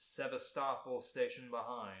Sevastopol station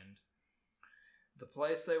behind. The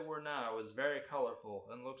place they were now was very colorful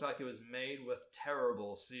and looked like it was made with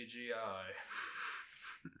terrible CGI.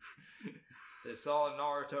 They saw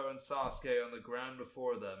Naruto and Sasuke on the ground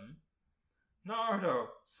before them. Naruto!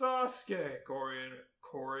 Sasuke!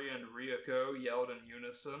 Corey and Ryuko yelled in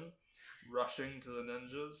unison, rushing to the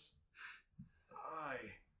ninjas.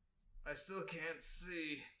 I still can't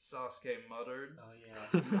see, Sasuke muttered. Oh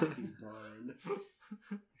yeah, he's blind.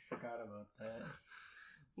 Forgot about that.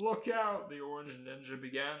 Look out, the orange ninja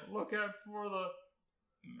began. Look out for the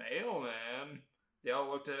mailman. They all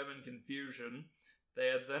looked at him in confusion. They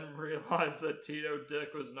had then realized that Tito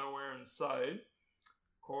Dick was nowhere in sight.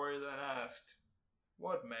 Corey then asked,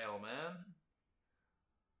 "What mailman?"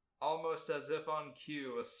 Almost as if on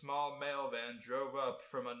cue, a small mail van drove up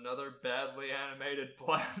from another badly animated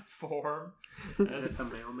platform. Is that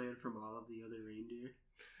the mailman from All of the Other Reindeer?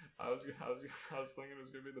 I was thinking it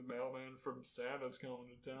was gonna be the mailman from Santa's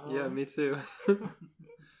Coming to Town. Yeah, me too.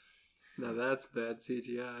 Now that's bad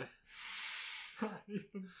CGI. Not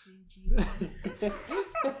even CGI.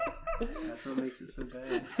 That's what makes it so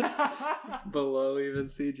bad. It's below even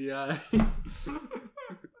CGI.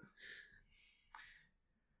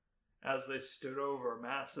 As they stood over a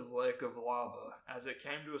massive lake of lava, as it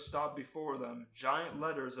came to a stop before them, giant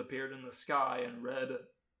letters appeared in the sky and read,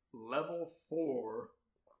 Level 4.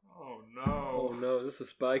 Oh no. Oh no, is this a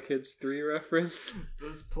Spy Kids 3 reference?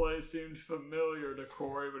 This place seemed familiar to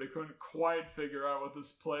Corey, but he couldn't quite figure out what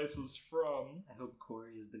this place was from. I hope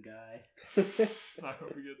Corey is the guy. I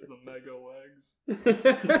hope he gets the mega legs.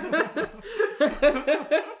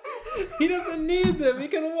 He doesn't need them, he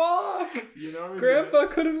can walk! You know, Grandpa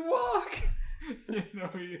couldn't walk! You know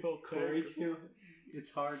he'll Corey, take. it's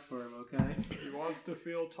hard for him, okay? He wants to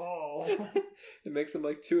feel tall. It makes him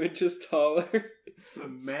like 2 inches taller. The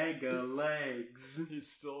mega legs.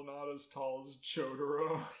 He's still not as tall as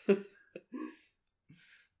Chotaro. But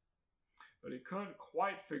he couldn't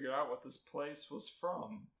quite figure out what this place was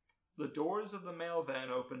from. The doors of the mail van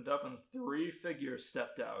opened up and 3 figures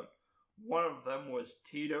stepped out. One of them was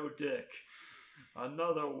Tito Dick.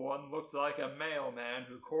 Another one looked like a mailman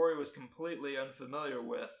who Corey was completely unfamiliar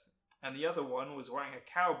with. And the other one was wearing a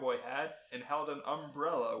cowboy hat and held an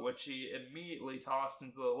umbrella, which he immediately tossed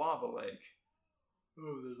into the lava lake.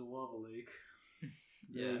 Oh, there's a lava lake.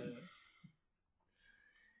 Yeah.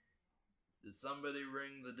 Did somebody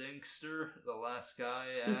ring the Dinkster? The last guy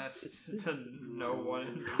asked to no one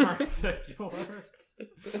in particular.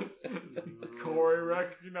 Corey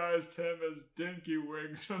recognized him as Dinky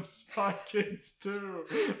Wings from Spy Kids 2.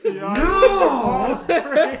 No!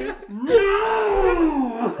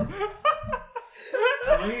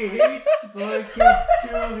 We hate Spy Kids 2,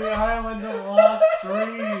 the Island of Lost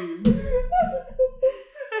Dreams.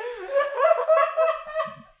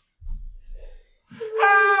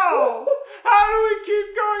 How? How do we keep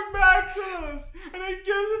going back to this? And it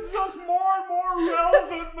gives us more and more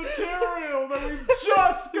relevant material that we've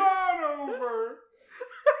just gone over.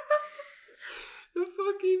 The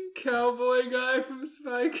fucking cowboy guy from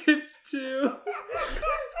Spy Kids 2.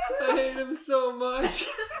 I hate him so much.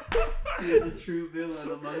 He is a true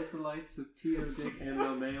villain amongst the likes of Tito Dick and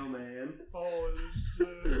the Mailman. Holy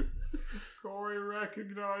shit. Corey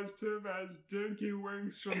recognized him as Dinky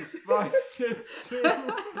Wings from Spy Kids 2,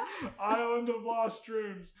 Island of Lost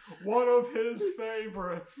Dreams, one of his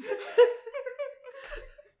favorites.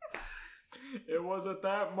 It was at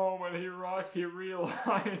that moment he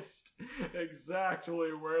realized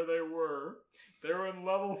exactly where they were. They were in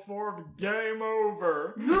level 4 of Game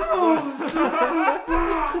Over. No!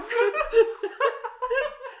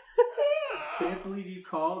 Can't believe you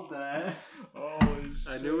called that. Holy shit.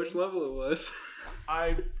 I knew which level it was.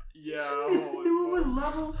 I just knew it was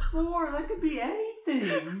level 4. That could be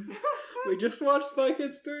anything. We just watched Spy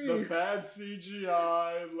Kids 3. The bad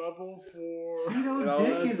CGI, level 4. Tito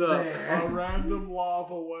Dick is there. A random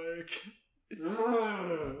lava lake.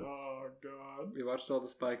 Oh, God. We watched all the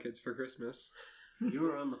Spy Kids for Christmas. You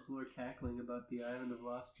were on the floor cackling about the Island of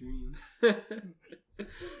Lost Dreams.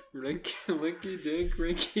 Linky Dink,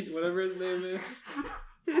 Rinky, whatever his name is.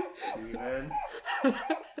 Steven. I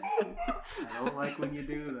don't like when you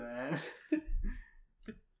do that.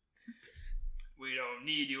 We don't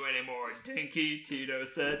need you anymore, Dinky, Tito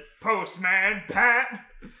said. Postman Pat!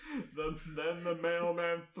 Then the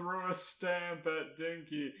mailman threw a stamp at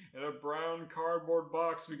Dinky, and a brown cardboard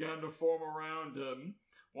box began to form around him.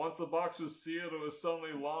 Once the box was sealed, it was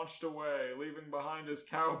suddenly launched away, leaving behind his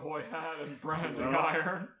cowboy hat and branding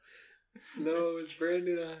iron. No, it was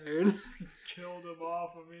Brandon Iron. Killed him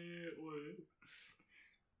off immediately.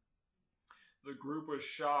 The group was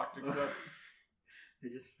shocked, except... I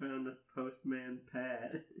just found a Postman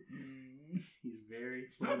Pat. He's very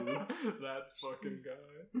funny. That fucking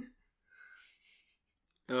guy.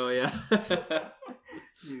 Oh, yeah. A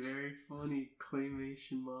very funny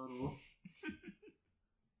claymation model.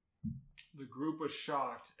 The group was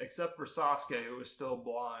shocked, except for Sasuke, who was still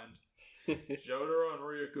blind. Jotaro and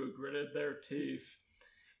Ryuko gritted their teeth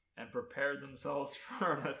and prepared themselves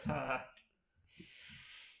for an attack.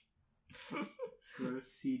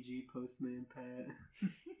 Gross CG Postman Pat.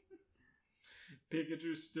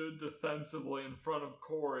 Pikachu stood defensively in front of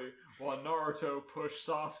Kori, while Naruto pushed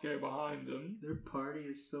Sasuke behind him. Their party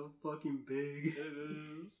is so fucking big.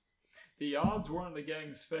 It is. The odds were in the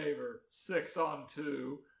gang's favor,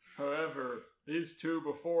 6-on-2. However, these two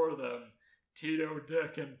before them, Tito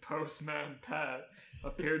Dick and Postman Pat,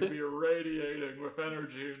 appeared to be radiating with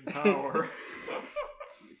energy and power.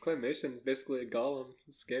 Claymation is basically a golem.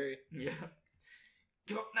 It's scary. Yeah.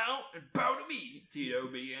 Come up now and bow to me, Tito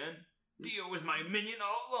began. Dio was my minion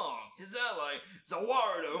all along. His ally,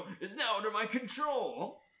 Zawardo, is now under my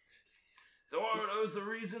control. Zawardo is the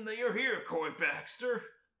reason that you're here, Coy Baxter.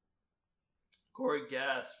 Cory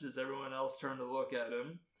gasped as everyone else turned to look at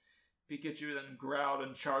him. Pikachu then growled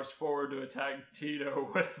and charged forward to attack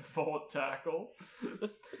Tito with Volt Tackle.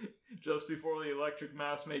 Just before the electric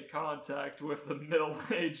mass made contact with the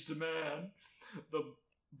middle-aged man, the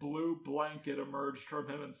blue blanket emerged from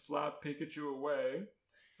him and slapped Pikachu away.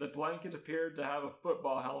 The blanket appeared to have a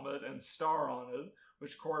football helmet and star on it,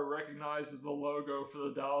 which Cory recognized as the logo for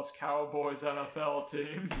the Dallas Cowboys NFL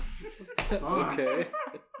team. Okay.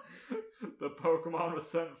 The Pokemon was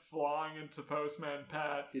sent flying into Postman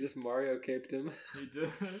Pat. He just Mario caped him. He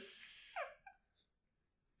did.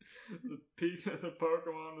 The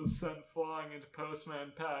Pokemon was sent flying into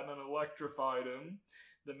Postman Pat and electrified him.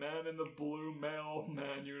 The man in the blue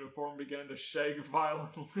mailman uniform began to shake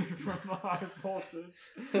violently from the high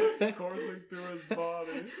voltage coursing through his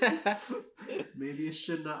body. Maybe you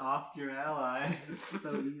shouldn't have offed your ally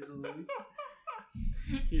so easily.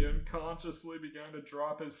 He unconsciously began to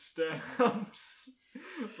drop his stamps,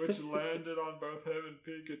 which landed on both him and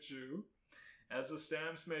Pikachu. As the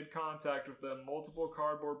stamps made contact with them, multiple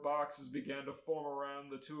cardboard boxes began to form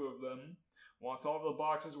around the two of them. Once all the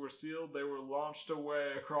boxes were sealed, they were launched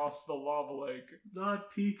away across the lava lake.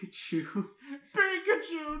 Not Pikachu.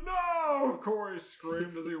 Pikachu, no! Cory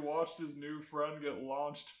screamed as he watched his new friend get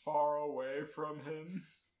launched far away from him.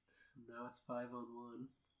 Now it's 5-on-1.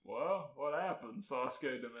 Well, what happened?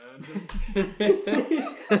 Sasuke demanded.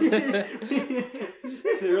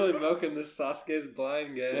 They're really milking this Sasuke's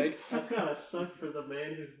blind gag. That's gotta suck for the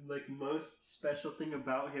man whose like most special thing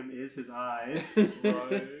about him is his eyes.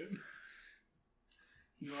 Right.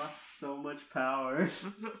 He lost so much power.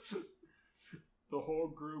 The whole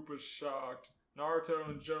group was shocked. Naruto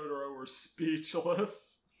and Jotaro were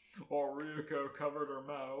speechless, while Ryuko covered her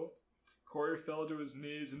mouth. Cory fell to his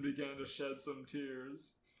knees and began to shed some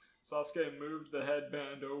tears. Sasuke moved the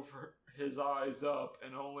headband over his eyes up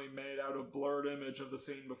and only made out a blurred image of the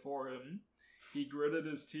scene before him. He gritted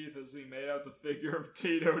his teeth as he made out the figure of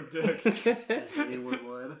Tito Dick, As anyone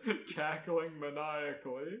would. cackling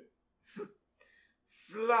maniacally.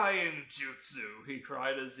 Flying jutsu, he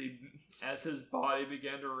cried as his body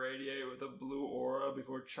began to radiate with a blue aura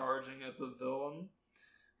before charging at the villain.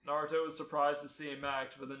 Naruto was surprised to see him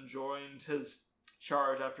act, but then joined his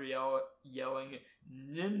charge after yelling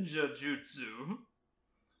ninja jutsu.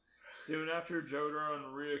 Soon after, Jotaro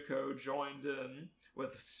and Ryuko joined in,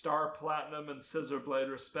 with Star Platinum and Scissor Blade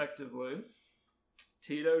respectively.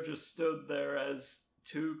 Tito just stood there as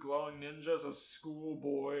two glowing ninjas, a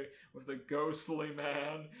schoolboy with a ghostly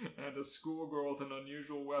man, and a schoolgirl with an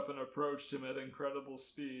unusual weapon approached him at incredible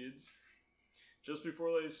speeds. Just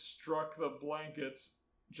before they struck, the blanket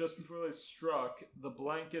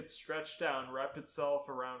stretched out and wrapped itself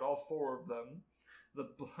around all four of them. The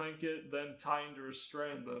blanket then tightened to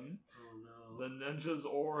restrain them. Oh no. The ninjas'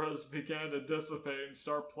 auras began to dissipate and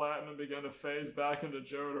Star Platinum began to phase back into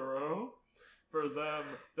Jotaro. For them,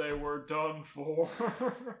 they were done for. It's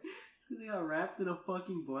because they got wrapped in a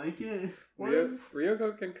fucking blanket.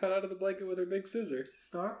 Ryoko can cut out of the blanket with her big scissor.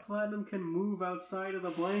 Star Platinum can move outside of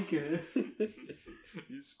the blanket.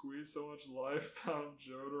 He squeezed so much life out of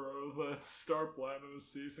Jotaro that Star Platinum is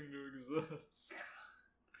ceasing to exist.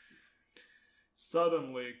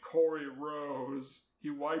 Suddenly, Cory rose. He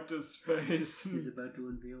wiped his face. He's about to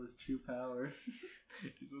unveil his true power.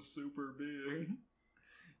 He's a super being.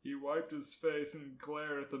 He wiped his face and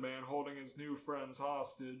glared at the man holding his new friends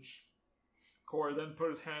hostage. Corey then put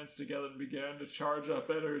his hands together and began to charge up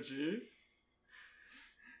energy.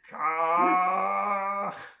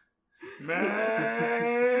 Ka me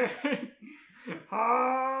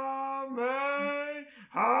ha me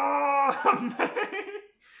ha me.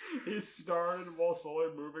 He started while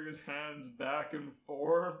slowly moving his hands back and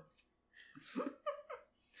forth.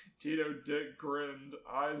 Tito Dick grinned,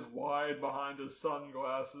 eyes wide behind his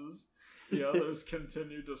sunglasses. The others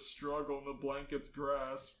continued to struggle in the blanket's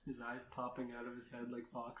grasp. His eyes popping out of his head like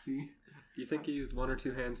Foxy. You think he used one or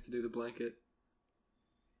two hands to do the blanket?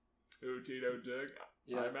 Ooh, Tito Dick.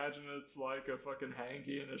 Yeah. I imagine it's like a fucking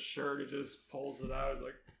hanky in his shirt. He just pulls it out. He's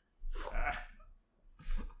like, ah.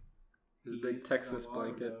 His big Texas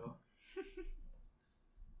blanket.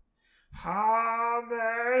 Ha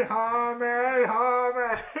me, ha me, ha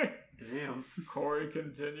me. Damn. Corey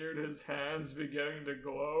continued, his hands beginning to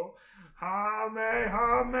glow. Ha me,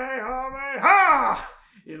 ha me, ha me, ha!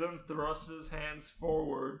 He then thrust his hands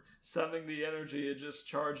forward, sending the energy it just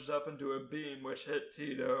charged up into a beam which hit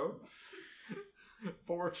Tito.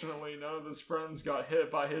 Fortunately, none of his friends got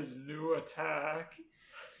hit by his new attack.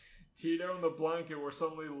 Tito and the blanket were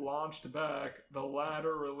suddenly launched back, the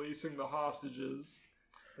latter releasing the hostages.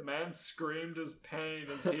 The man screamed his pain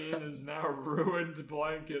as he and his now ruined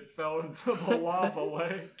blanket fell into the lava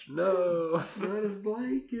lake. No! Not his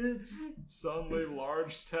blanket. Suddenly,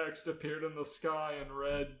 large text appeared in the sky and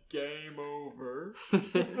read, "Game over."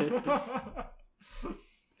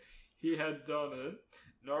 He had done it.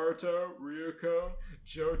 Naruto, Ryuko,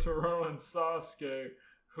 Jotaro, and Sasuke,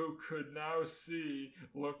 who could now see,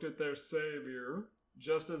 looked at their savior.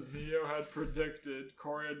 Just as Neo had predicted,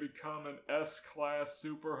 Corey had become an S-class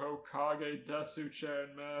Super Hokage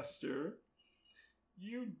Desu-chan master.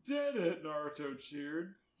 "You did it!" Naruto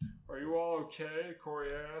cheered. "Are you all okay?"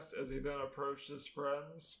 Corey asked as he then approached his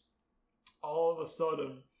friends. All of a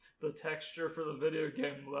sudden, the texture for the video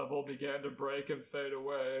game level began to break and fade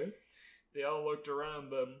away. They all looked around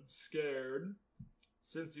them, scared.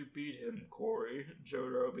 "Since you beat him, Corey,"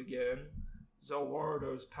 Jotaro began,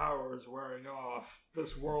 "Zowardo's power is wearing off.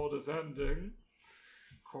 This world is ending."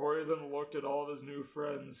 Corey then looked at all of his new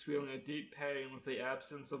friends, feeling a deep pain with the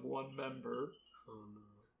absence of one member. Oh no.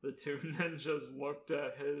 The two ninjas looked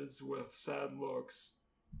at his with sad looks.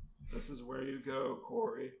 "This is where you go,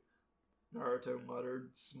 Corey," Naruto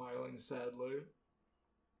muttered, smiling sadly.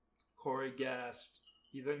 Corey gasped.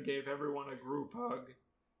 He then gave everyone a group hug.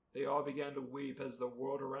 They all began to weep as the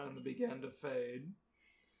world around them began to fade.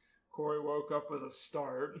 Corey woke up with a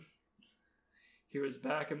start. He was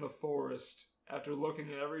back in the forest. After looking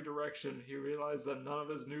in every direction, he realized that none of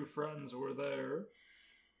his new friends were there.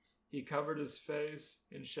 He covered his face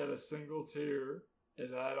and shed a single tear.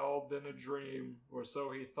 It had all been a dream, or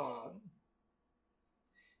so he thought.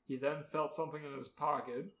 He then felt something in his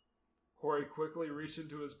pocket. Corey quickly reached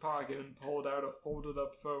into his pocket and pulled out a folded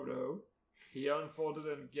up photo. He unfolded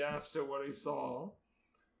it and gasped at what he saw.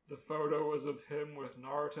 The photo was of him with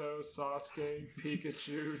Naruto, Sasuke,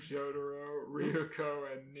 Pikachu, Jotaro,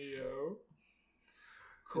 Ryuko, and Neo.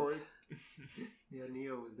 Corey... Yeah,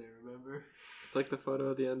 Neo was there, remember? It's like the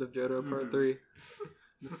photo at the end of Johto Part 3.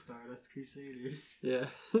 The Stardust Crusaders. Yeah.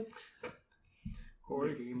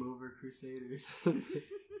 The Game Over Crusaders.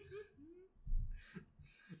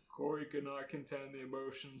 Corey could not contain the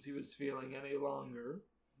emotions he was feeling any longer.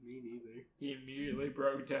 Me neither. He immediately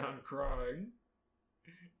broke down crying.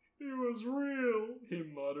 "It was real," he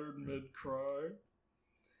muttered mid-cry.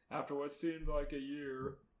 After what seemed like a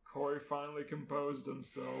year, Corey finally composed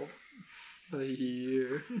himself. A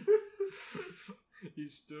year. He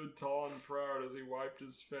stood tall and proud as he wiped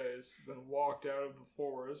his face, then walked out of the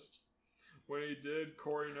forest. When he did,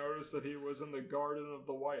 Corey noticed that he was in the garden of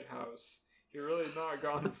the White House. He really had not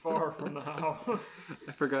gone far from the house.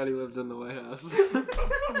 I forgot he lived in the White House.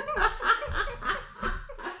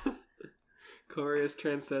 Corey has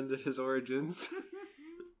transcended his origins.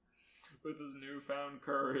 With his newfound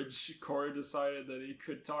courage, Corey decided that he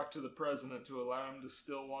could talk to the president to allow him to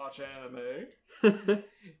still watch anime.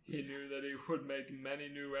 He knew that he would make many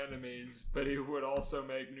new enemies, but he would also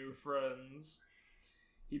make new friends.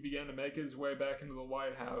 He began to make his way back into the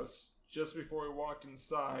White House. Just before he walked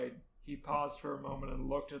inside, he paused for a moment and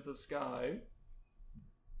looked at the sky.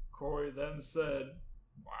 Corey then said,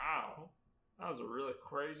 "Wow, that was a really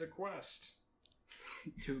crazy quest."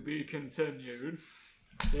 To be continued.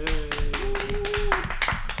 Yay!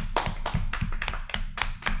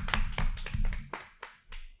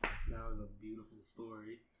 That was a beautiful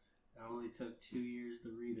story. It only took 2 years to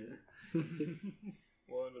read it.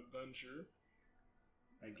 What an adventure.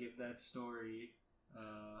 I give that story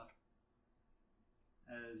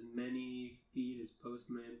as many feet as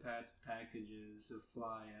Postman Pat's packages of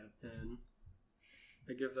fly out of 10.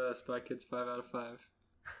 I give the Spy Kids 5 out of 5.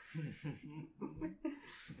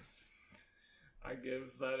 I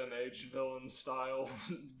give that an H-villain style,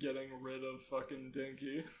 getting rid of fucking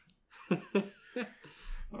Dinky.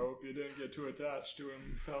 I hope you didn't get too attached to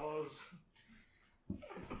him, fellas.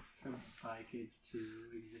 From Spy Kids 2,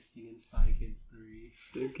 existing in Spy Kids 3.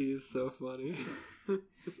 Dinky is so funny.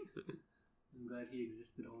 I'm glad he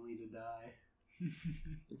existed only to die.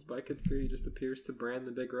 In Spy Kids 3, he just appears to brand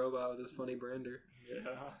the big robot with his funny brander.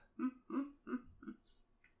 Yeah.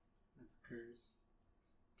 That's cursed.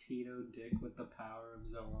 Tito Dick with the power of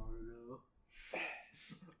Zoardo.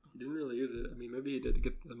 He didn't really use it. I mean, maybe he did to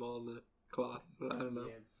get them all in the cloth, but I don't know.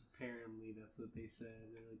 Yeah, apparently that's what they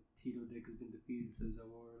said. They're like, Tito Dick has been defeated, so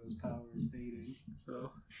Zoardo's power is fading.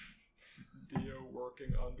 So, Dio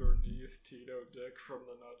working underneath Tito Dick from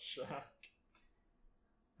the Nut Shack.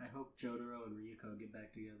 I hope Jotaro and Ryuko get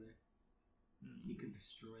back together. He could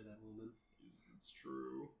destroy that woman. It's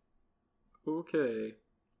true. okay.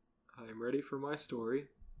 I'm ready for my story.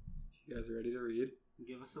 You guys are ready to read?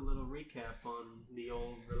 Give us a little recap on the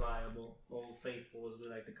old reliable, old faithful as we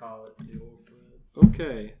like to call it, the old friend.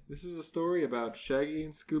 Okay, this is a story about Shaggy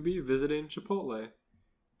and Scooby visiting Chipotle.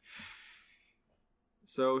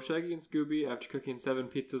 So Shaggy and Scooby, after cooking 7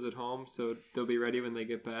 pizzas at home so they'll be ready when they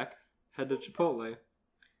get back, head to Chipotle.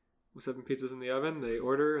 With 7 pizzas in the oven, they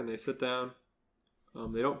order and they sit down.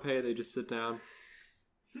 They don't pay, they just sit down.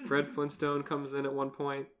 Fred Flintstone comes in at one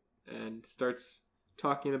point and starts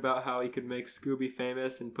talking about how he could make Scooby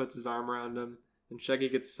famous and puts his arm around him. And Shaggy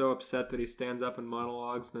gets so upset that he stands up and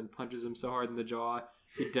monologues and then punches him so hard in the jaw,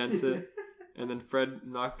 he dents it. And then Fred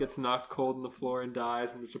gets knocked cold on the floor and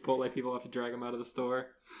dies, and the Chipotle people have to drag him out of the store.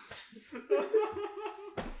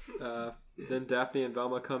 Then Daphne and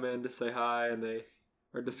Velma come in to say hi, and they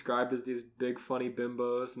are described as these big funny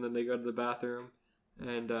bimbos, and then they go to the bathroom.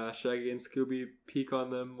 And Shaggy and Scooby peek on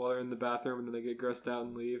them while they're in the bathroom, and then they get grossed out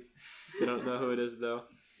and leave. They don't know who it is, though.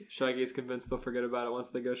 Shaggy is convinced they'll forget about it once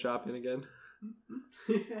they go shopping again.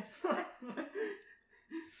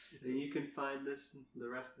 And you can find the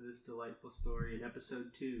rest of this delightful story in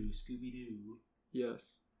episode 2, Scooby-Doo.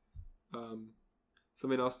 Yes.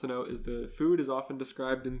 Something else to note is the food is often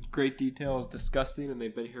described in great detail as disgusting, and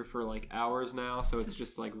they've been here for like hours now, so it's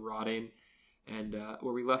just like rotting. And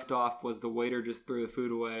where we left off was the waiter just threw the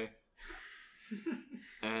food away.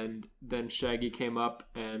 And then Shaggy came up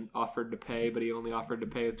and offered to pay, but he only offered to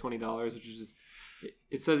pay with $20, which is just...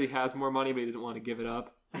 It says he has more money, but he didn't want to give it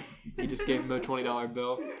up. He just gave him a $20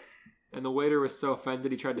 bill. And the waiter was so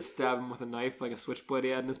offended, he tried to stab him with a knife, like a switchblade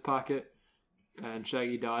he had in his pocket. And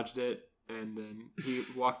Shaggy dodged it. And then he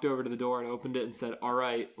walked over to the door and opened it and said, "All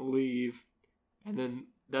right, leave." And then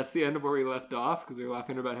that's the end of where we left off, because we were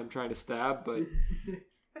laughing about him trying to stab, but...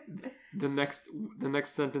 The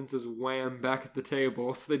next sentence is wham, back at the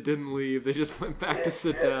table. So they didn't leave. They just went back to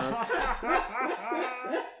sit down.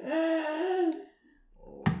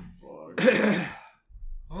 Oh, fuck.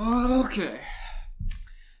 Okay.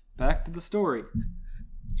 Back to the story.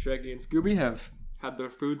 Shaggy and Scooby have had their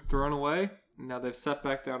food thrown away, and now they've sat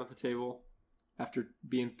back down at the table after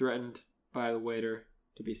being threatened by the waiter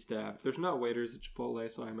to be stabbed. There's not waiters at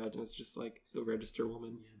Chipotle, so I imagine it's just like the register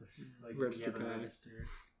woman. Yeah, like Register the guy. register.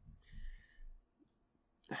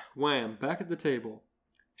 Wham! Back at the table.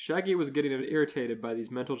 Shaggy was getting irritated by these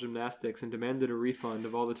mental gymnastics and demanded a refund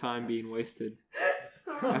of all the time being wasted.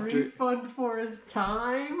 Refund for his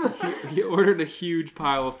time? He ordered a huge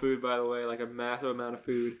pile of food, by the way, like a massive amount of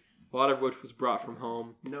food, a lot of which was brought from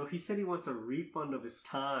home. No, he said he wants a refund of his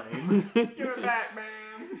time. Give it back,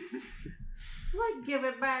 man. Like, give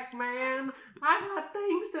it back, man. I got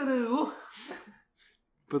things to do.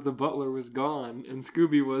 But the butler was gone, and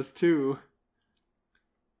Scooby was too.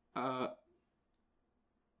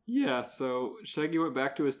 Yeah, so Shaggy went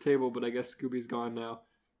back to his table, but I guess Scooby's gone now.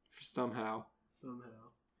 Somehow.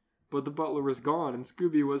 But the butler was gone, and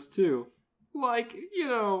Scooby was too. Like, you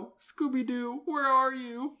know, Scooby-Doo, where are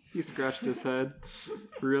you? He scratched his head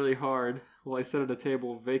really hard while he sat at a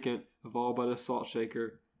table vacant of all but a salt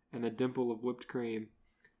shaker and a dimple of whipped cream,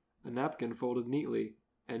 a napkin folded neatly,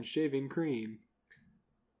 and shaving cream.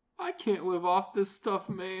 I can't live off this stuff,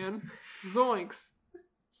 man. Zoinks!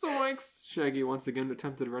 Zoinks! Shaggy once again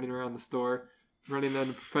attempted running around the store, running in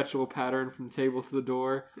a perpetual pattern from the table to the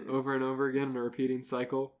door, over and over again in a repeating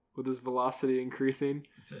cycle, with his velocity increasing.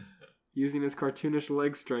 Using his cartoonish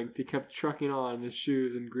leg strength, he kept trucking on in his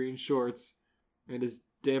shoes and green shorts, and his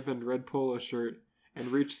dampened red polo shirt, and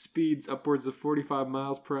reached speeds upwards of 45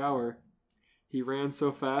 miles per hour. He ran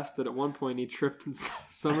so fast that at one point he tripped and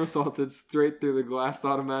somersaulted straight through the glass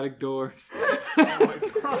automatic doors. Oh my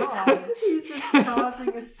god! He's just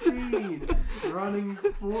causing a scene, running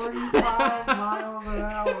 45 miles an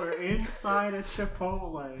hour inside a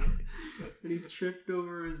Chipotle, and he tripped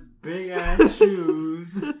over his big ass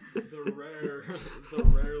shoes. The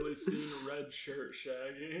rarely seen red shirt,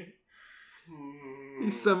 Shaggy.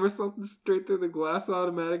 He somersaulted straight through the glass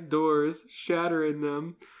automatic doors, shattering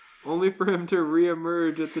them, only for him to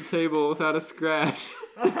re-emerge at the table without a scratch.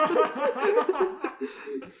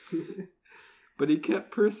 But he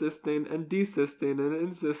kept persisting and desisting and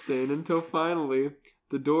insisting until finally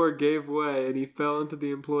the door gave way and he fell into the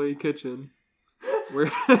employee kitchen,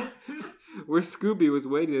 where Scooby was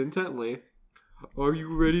waiting intently. "Are you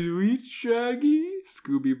ready to eat, Shaggy?"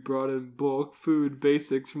 Scooby brought in bulk food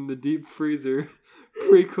basics from the deep freezer.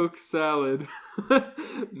 Pre-cooked salad,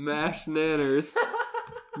 mashed naters,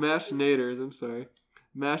 mashed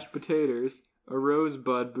potatoes, a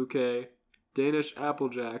rosebud bouquet, Danish apple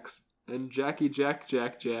jacks, and Jackie Jack.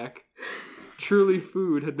 Truly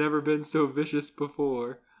food had never been so vicious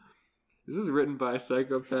before. This is written by a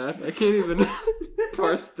psychopath. I can't even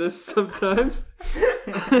parse this sometimes. I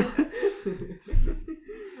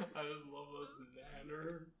just love those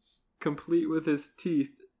nanners. Complete with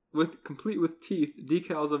teeth,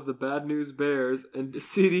 decals of the Bad News Bears, and a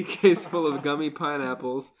CD case full of gummy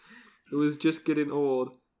pineapples. It was just getting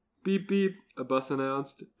old. Beep beep, a bus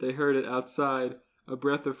announced. They heard it outside. A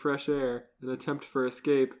breath of fresh air, an attempt for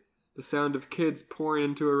escape. The sound of kids pouring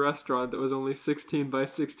into a restaurant that was only 16 by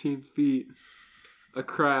 16 feet. A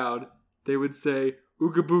crowd. They would say,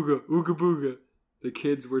 "Ooga booga, ooga booga." The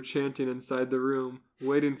kids were chanting inside the room,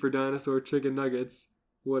 waiting for dinosaur chicken nuggets.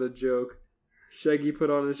 What a joke. Shaggy put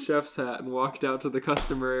on his chef's hat and walked out to the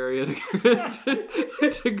customer area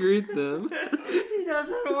to greet them. He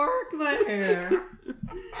doesn't work there.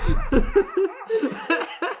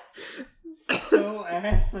 So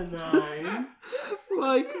asinine.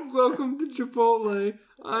 Like, welcome to Chipotle.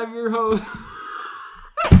 I'm your host.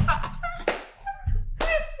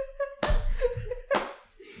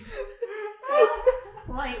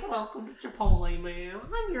 Like, welcome to Chipotle, man.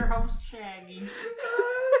 I'm your host, Shaggy.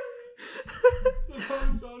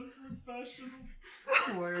 That's unprofessional.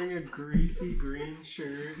 Wearing a greasy green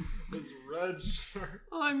shirt. His red shirt.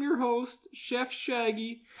 I'm your host, Chef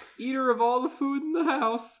Shaggy, eater of all the food in the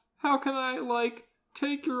house. How can I,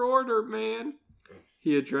 take your order, man?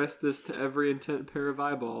 He addressed this to every intent pair of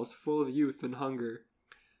eyeballs, full of youth and hunger.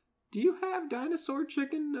 "Do you have dinosaur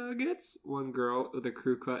chicken nuggets?" one girl with a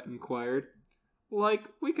crew cut inquired.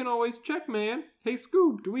 "We can always check, man. Hey,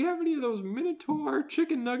 Scoob, do we have any of those Minotaur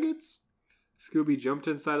chicken nuggets?" Scooby jumped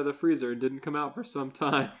inside of the freezer and didn't come out for some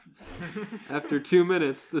time. After 2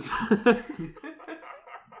 minutes, the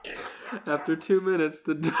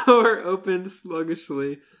door opened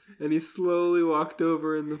sluggishly, and he slowly walked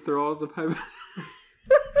over in the thralls of Oh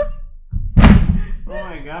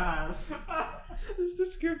my god. This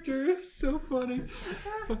descriptor is so funny.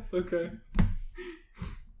 Okay.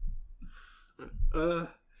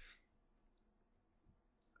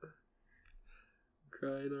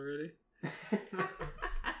 Crying already?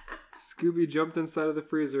 Scooby jumped inside of the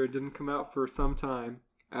freezer and didn't come out for some time.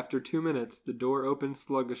 After 2 minutes, the door opened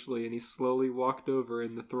sluggishly and he slowly walked over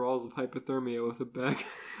in the thralls of hypothermia with a bag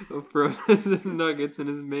of frozen nuggets in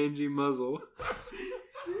his mangy muzzle.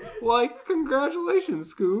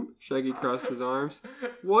 Congratulations, Scoob. Shaggy crossed his arms.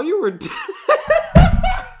 While you were dead.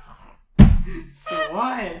 So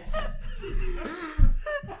what?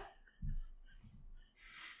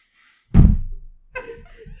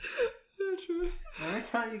 Every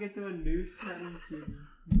time you get to a new sentence, you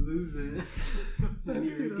lose it. And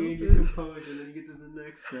you regain your composure, and then you get to the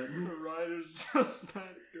next sentence. The writer's just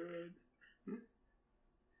that good.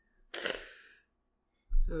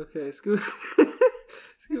 Okay,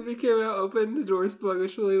 Scooby came out, opened the door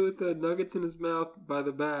sluggishly with the nuggets in his mouth by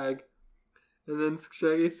the bag. And then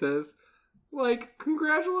Shaggy says,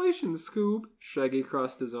 congratulations, Scoob. Shaggy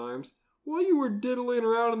crossed his arms. While you were diddling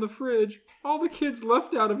around in the fridge, all the kids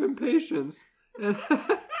left out of impatience. And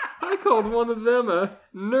I called one of them a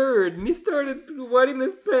nerd, and he started wetting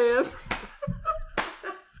his pants.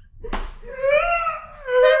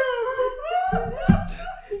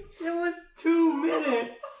 It was 2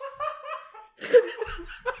 minutes.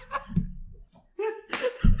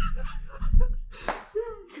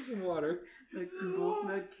 Water.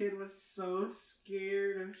 That kid was so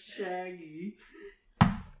scared of Shaggy.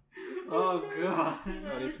 Oh god.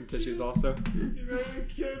 I need some tissues also. You made a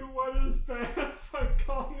kid wet his pants by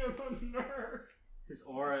calling him a nerd. His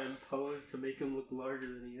aura imposed to make him look larger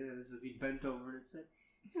than he is as he bent over and said,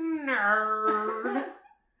 Nerd!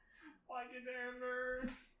 Like a damn nerd.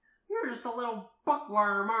 You're just a little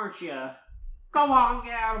bookworm, aren't you? Go on,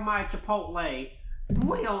 get out of my Chipotle.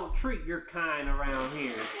 We don't treat your kind around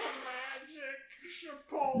here. Magic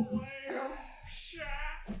Chipotle Shaggy.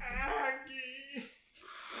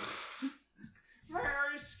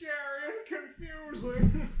 Very scary and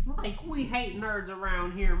confusing. Like, we hate nerds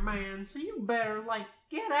around here, man, so you better,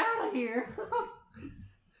 get out of here.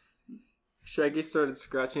 Shaggy started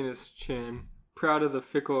scratching his chin, proud of the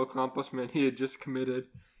fickle accomplishment he had just committed.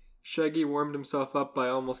 Shaggy warmed himself up by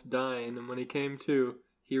almost dying, and when he came to,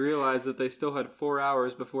 he realized that they still had 4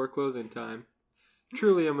 hours before closing time.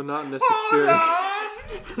 Truly a monotonous experience.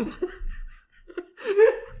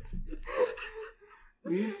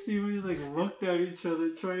 Me and Steven just looked at each other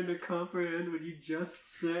trying to comprehend what you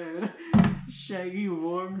just said. Shaggy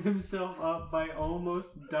warmed himself up by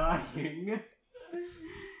almost dying.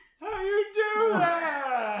 How you do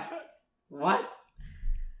that? What?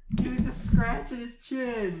 He was just scratching his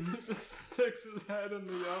chin. He just sticks his head in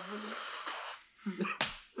the oven.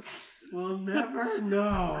 We'll never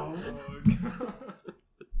know. Oh, God.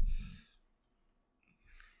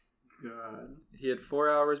 God. He had 4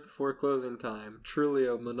 hours before closing time. Truly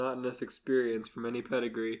a monotonous experience from any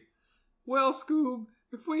pedigree. Well, Scoob,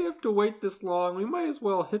 if we have to wait this long, we might as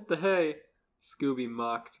well hit the hay, Scooby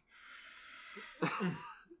mocked.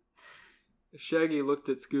 Shaggy looked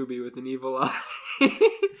at Scooby with an evil eye.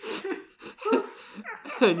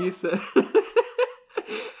 And you said...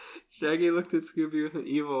 Shaggy looked at Scooby with an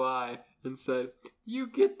evil eye and said, "You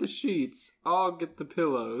get the sheets, I'll get the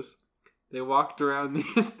pillows." They walked around the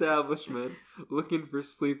establishment looking for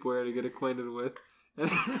sleepwear to get acquainted with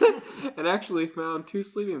and actually found 2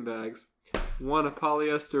 sleeping bags. One a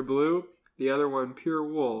polyester blue, the other one pure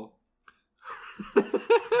wool. This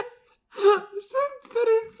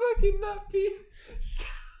better fucking not be...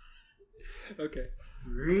 Okay.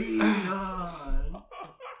 Read on.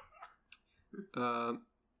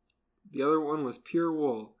 The other one was pure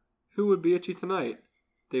wool. Who would be itchy tonight?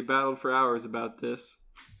 They battled for hours about this.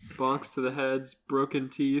 Bonks to the heads, broken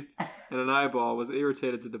teeth, and an eyeball was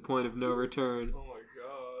irritated to the point of no return. Oh my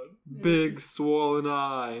God. Big swollen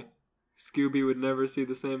eye. Scooby would never see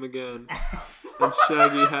the same again. And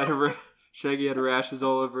Shaggy had rashes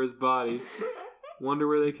all over his body. Wonder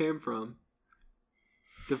where they came from.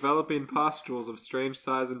 Developing pustules of strange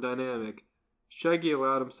size and dynamic, Shaggy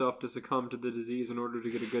allowed himself to succumb to the disease in order to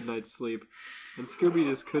get a good night's sleep, and Scooby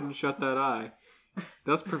just couldn't shut that eye,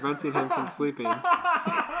 thus preventing him from sleeping.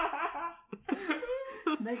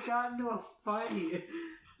 They got into a fight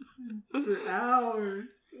for hours.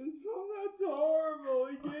 That's horrible.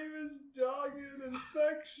 He gave his dog an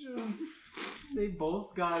infection. They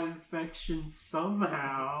both got infections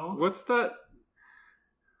somehow. What's that?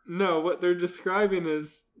 No, what they're describing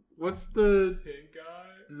is... What's the... Pink eye?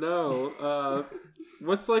 No,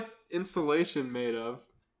 what's insulation made of?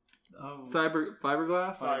 Oh.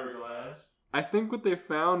 Fiberglass? Fiberglass. I think what they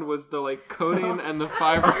found was the coating and the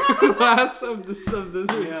fiberglass of the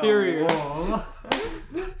interior. Wool.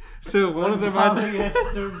 So one of them had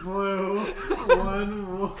polyester blue.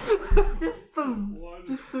 One wool. Just the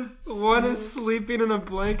one is sleeping in a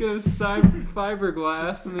blanket of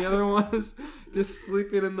fiberglass, and the other one is just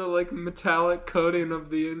sleeping in the metallic coating of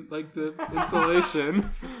the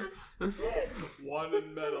insulation. One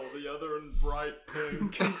in metal, the other in bright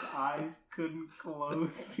pink. His eyes couldn't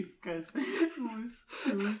close because it was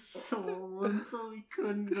too swollen, so he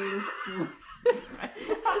couldn't go to sleep.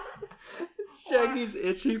 Shaggy's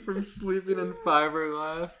itchy from sleeping in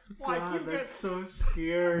fiberglass. God, that's so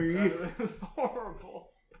scary. That is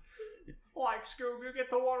horrible. Like Scoob, you get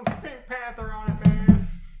the one with Pink Panther on it, man.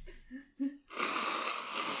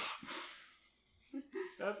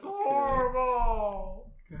 That's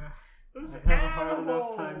horrible. God. This I have a hard animal.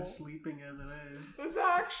 enough time sleeping as it is. This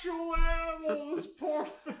actual animal, this poor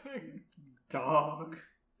thing. Dog.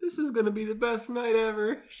 This is gonna be the best night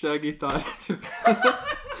ever, Shaggy thought to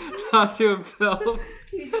himself.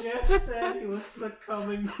 He just said he was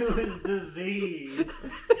succumbing to his disease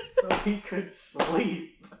so he could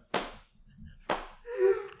sleep.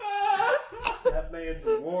 That man's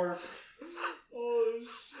warped. Oh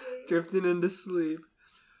shit. Drifting into sleep.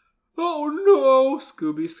 Oh no!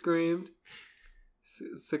 Scooby screamed.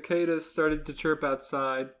 Cicadas started to chirp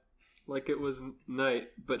outside like it was night,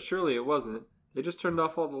 but surely it wasn't. They just turned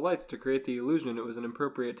off all the lights to create the illusion it was an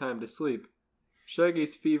appropriate time to sleep.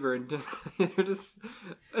 Shaggy's fever and they're just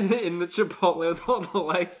in the Chipotle with all the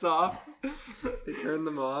lights off. They turned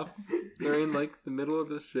them off during the middle of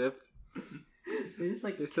the shift. They just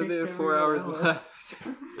They said they had 4 hours left.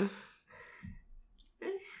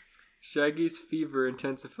 Shaggy's fever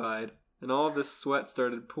intensified, and all of this sweat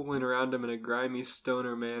started pooling around him in a grimy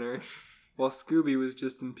stoner manner, while Scooby was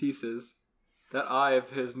just in pieces. That eye of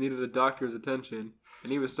his needed a doctor's attention,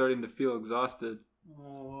 and he was starting to feel exhausted.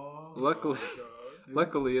 Luckily,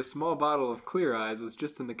 a small bottle of Clear Eyes was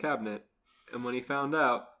just in the cabinet, and when he found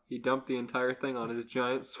out, he dumped the entire thing on his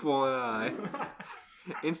giant swollen eye.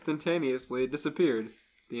 Instantaneously, it disappeared,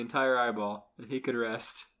 the entire eyeball, and he could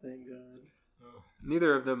rest. Thank God.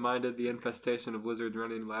 Neither of them minded the infestation of lizards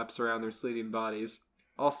running laps around their sleeping bodies.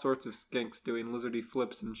 All sorts of skinks doing lizardy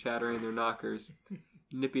flips and chattering their knockers.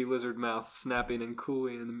 Nippy lizard mouths snapping and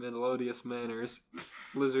cooling in melodious manners.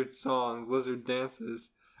 Lizard songs, lizard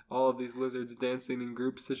dances. All of these lizards dancing in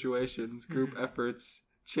group situations, group efforts,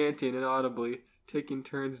 chanting inaudibly, taking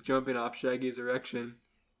turns jumping off Shaggy's erection.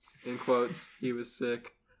 In quotes, he was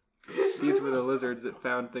sick. These were the lizards that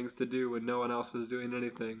found things to do when no one else was doing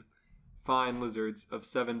anything. Fine lizards of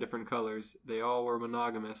 7 different colors. They all were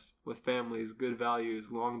monogamous, with families, good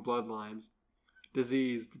values, long bloodlines.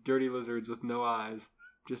 Diseased, dirty lizards with no eyes.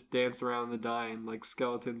 Just dance around the dying like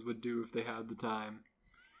skeletons would do if they had the time.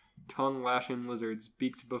 Tongue-lashing lizards,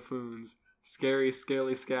 beaked buffoons, scary,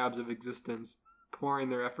 scaly scabs of existence,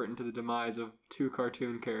 pouring their effort into the demise of 2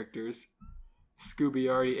 cartoon characters. Scooby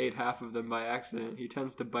already ate half of them by accident. He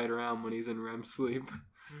tends to bite around when he's in REM sleep.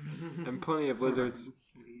 And plenty of lizards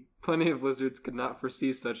could not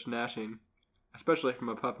foresee such gnashing, especially from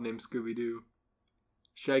a pup named Scooby-Doo.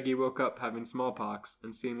 Shaggy woke up having smallpox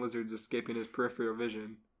and seeing lizards escaping his peripheral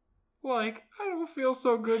vision. Like, I don't feel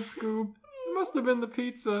so good, Scoob. It must have been the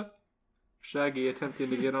pizza. Shaggy attempting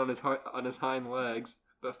to get on his hind legs,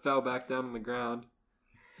 but fell back down on the ground.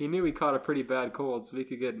 He knew he caught a pretty bad cold, so he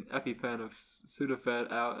could get an EpiPen of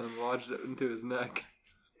Sudafed out and lodged it into his neck.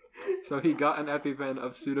 So he got an EpiPen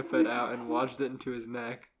of Sudafed out and lodged it into his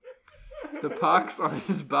neck. The pox on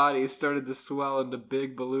his body started to swell into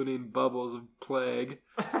big ballooning bubbles of plague.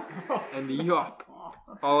 And yop!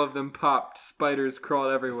 All of them popped. Spiders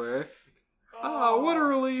crawled everywhere. Ah, what a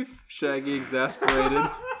relief! Shaggy exasperated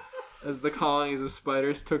as the colonies of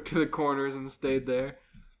spiders took to the corners and stayed there.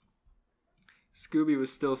 Scooby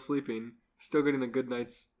was still sleeping, still getting a good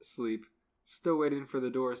night's sleep, still waiting for the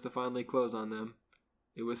doors to finally close on them.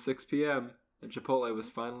 It was 6 p.m., and Chipotle was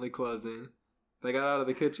finally closing. They got out of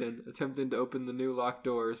the kitchen, attempting to open the new locked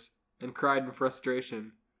doors, and cried in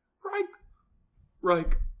frustration.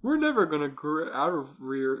 Reich, we're never gonna get out of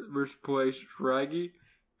this place, Shaggy.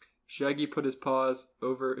 Shaggy put his paws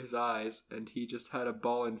over his eyes, and he just had a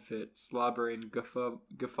bawling fit, slobbering,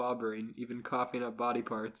 guffabbering, even coughing up body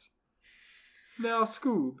parts. Now,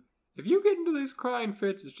 Scoob, if you get into these crying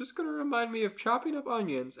fits, it's just gonna remind me of chopping up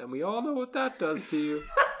onions, and we all know what that does to you.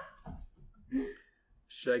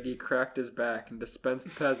 Shaggy cracked his back and dispensed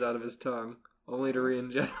Pez out of his tongue, only to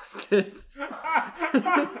re-ingest it.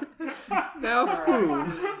 Now,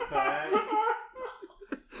 Scoob.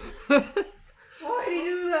 Why'd he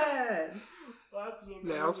do that? That's an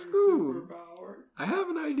Now, amazing Scoob, superpower. I have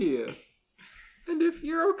an idea. And if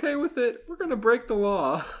you're okay with it, we're gonna break the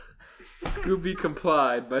law. Scooby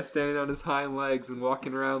complied by standing on his hind legs and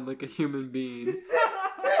walking around like a human being.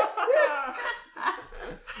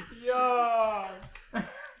 Yeah.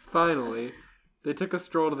 Finally, they took a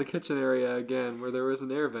stroll to the kitchen area again where there was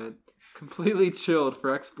an air vent, completely chilled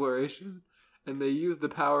for exploration, and they used the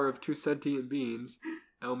power of 2 sentient beings,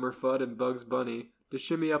 Elmer Fudd and Bugs Bunny, to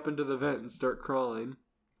shimmy up into the vent and start crawling.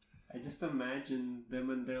 I just imagine them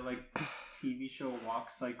in their like TV show walk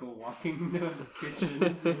cycle walking down the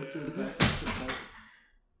kitchen.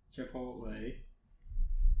 Chipotle.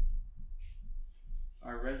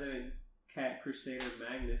 Our resident cat crusader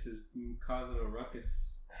Magnus is causing a ruckus.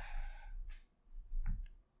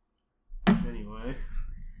 Anyway.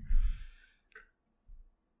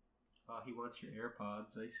 Oh, he wants your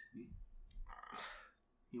AirPods, I see.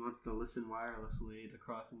 He wants to listen wirelessly to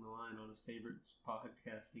Crossing the Line on his favorite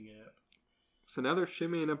podcasting app. So now they're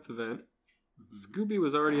shimmying up the vent. Scooby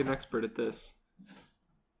was already an expert at this,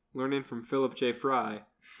 learning from Philip J. Fry,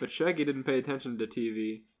 but Shaggy didn't pay attention to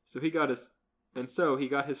TV, so he got his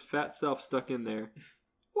fat self stuck in there.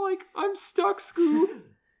 Like, I'm stuck, Scoob!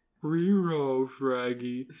 Rero,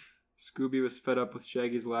 Shaggy. Scooby was fed up with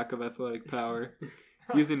Shaggy's lack of athletic power.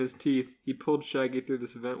 Using his teeth, he pulled Shaggy through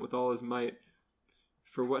this vent with all his might,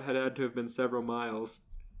 for what had to have been several miles,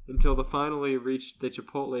 until they finally reached the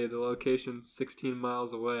Chipotle, the location 16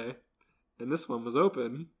 miles away. And this one was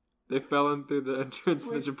open. They fell in through the entrance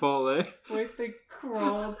of the Chipotle. Wait, they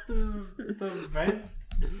crawled through the vent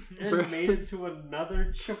and made it to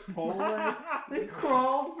another Chipotle. They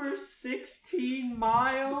crawled for 16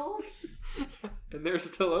 miles. And they're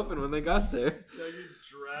still open when they got there.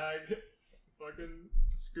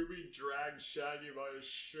 Scooby dragged Shaggy by his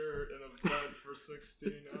shirt in a bed for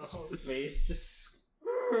 16 hours. Face just...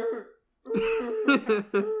 I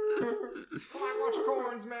watch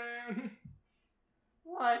corns, man.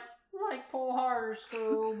 Like pull harder,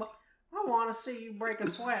 Scoob. I want to see you break a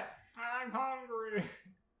sweat. I'm hungry.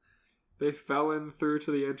 They fell in through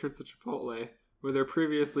to the entrance of Chipotle, where their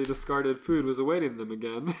previously discarded food was awaiting them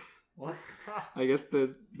again. What? I guess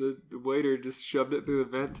the waiter just shoved it through the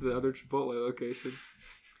vent to the other Chipotle location.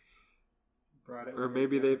 Or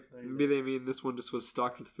maybe they mean this one just was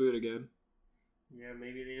stocked with food again. Yeah,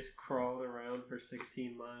 maybe they just crawled around for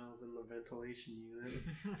 16 miles in the ventilation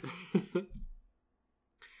unit.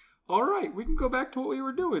 Alright, we can go back to what we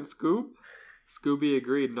were doing, Scoob. Scooby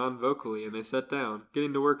agreed non-vocally, and they sat down,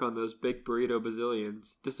 getting to work on those baked burrito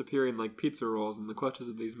bazillions, disappearing like pizza rolls in the clutches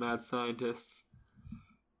of these mad scientists.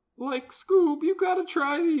 Like, Scoob, you gotta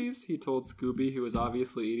try these, he told Scooby, who was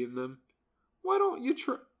obviously eating them. Why don't you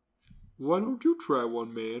try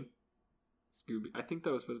one, man? Scooby, I think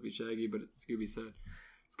that was supposed to be Shaggy, but it's Scooby said.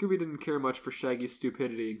 Scooby didn't care much for Shaggy's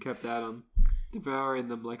stupidity and kept at him, devouring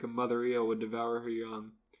them like a mother eel would devour her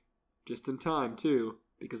young. Just in time, too,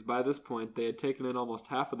 because by this point they had taken in almost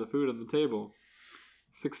half of the food on the table.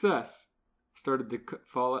 Success started to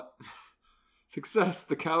fall out. Success,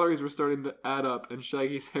 the calories were starting to add up and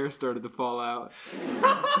Shaggy's hair started to fall out.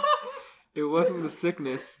 It wasn't the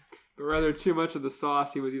sickness, but rather too much of the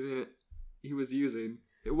sauce he was using.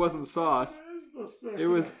 It wasn't sauce. It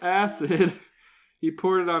was acid. He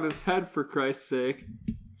poured it on his head, for Christ's sake.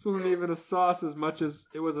 This wasn't even a sauce as much as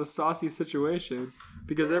it was a saucy situation,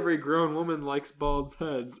 because every grown woman likes bald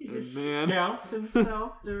heads. He and man, scalped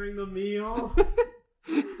himself during the meal.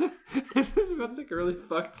 This is about to take a really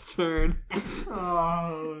fucked turn.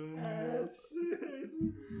 Oh, no.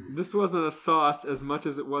 This wasn't a sauce as much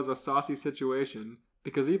as it was a saucy situation,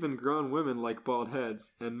 because even grown women like bald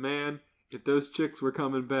heads, and man, if those chicks were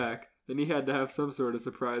coming back, then he had to have some sort of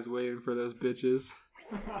surprise waiting for those bitches.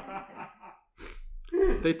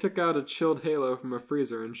 They took out a chilled halo from a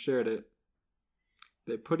freezer and shared it.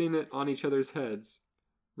 They putting it on each other's heads,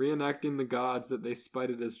 reenacting the gods that they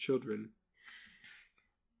spited as children.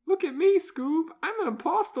 Look at me, Scoob! I'm an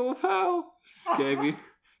apostle of hell!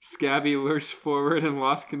 Scabby lurched forward and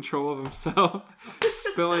lost control of himself,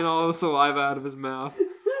 spilling all the saliva out of his mouth.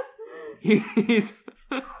 He's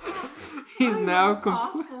now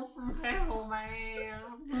apostle from hell, man.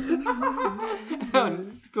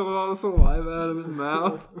 Spilling all the saliva out of his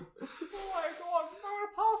mouth. Oh my God, I'm an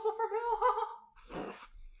apostle from hell!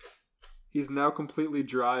 He's now completely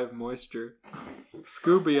dry of moisture.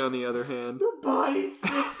 Scooby, on the other hand... The body's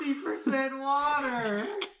 60% water!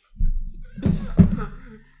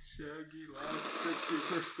 Shaggy lost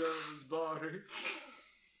 60% of his body.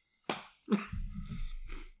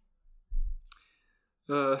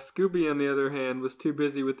 Scooby, on the other hand, was too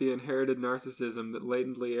busy with the inherited narcissism that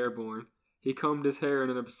latently airborne. He combed his hair in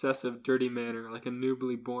an obsessive, dirty manner, like a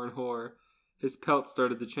newly born whore. His pelt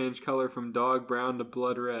started to change color from dog brown to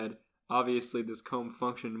blood red. Obviously, this comb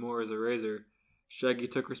functioned more as a razor. Shaggy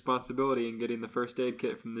took responsibility in getting the first aid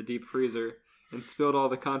kit from the deep freezer, and spilled all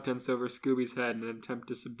the contents over Scooby's head in an attempt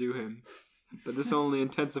to subdue him. But this only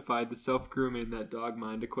intensified the self-grooming that dog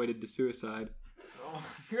mind equated to suicide. Oh,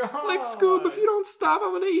 God. Like, Scoob, if you don't stop,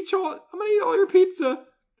 I'm gonna eat all your pizza!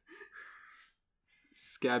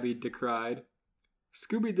 Scabby decried.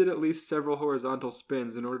 Scooby did at least several horizontal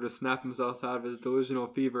spins in order to snap himself out of his delusional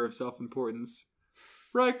fever of self-importance.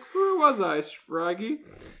 Right, where was I, Scraggy?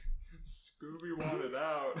 Scooby wanted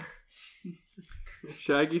out. Jesus Christ.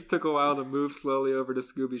 Shaggy's took a while to move slowly over to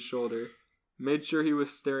Scooby's shoulder, made sure he was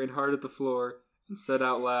staring hard at the floor, and said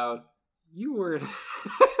out loud, You were in...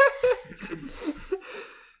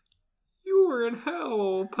 You were in hell,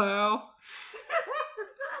 old pal.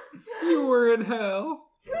 You were in hell.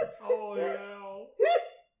 Oh, hell.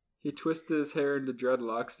 He twisted his hair into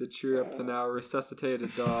dreadlocks to cheer up the now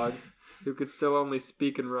resuscitated dog, who could still only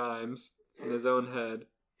speak in rhymes, in his own head.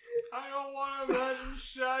 I don't want to imagine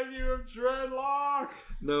Shaggy with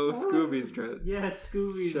dreadlocks. No, Scooby's dread. Yeah,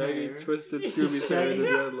 Scooby's Shaggy hair. twisted Scooby's hair into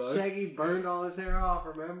dreadlocks. Shaggy burned all his hair off,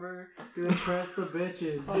 remember? To impress the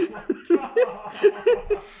bitches.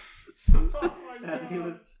 Oh my As he God.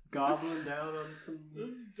 was gobbling down on some...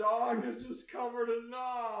 This dog is just covered in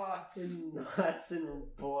knots. in nuts and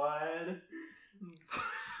blood.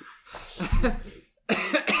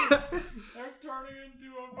 They're turning into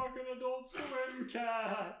a fucking Adult Swim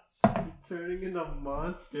cat. Turning into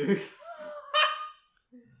monsters.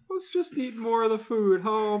 Let's just eat more of the food,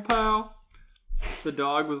 huh, pal? The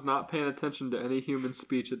dog was not paying attention to any human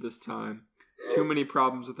speech at this time. Too many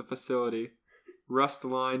problems with the facility. Rust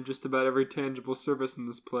lined just about every tangible surface in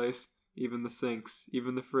this place, even the sinks,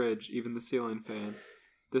 even the fridge, even the ceiling fan.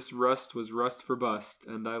 This rust was rust for bust,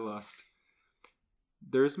 and I lust.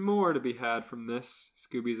 There's more to be had from this,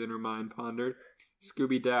 Scooby's inner mind pondered.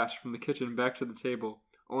 Scooby dashed from the kitchen back to the table,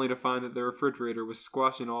 only to find that the refrigerator was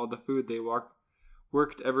squashing all the food they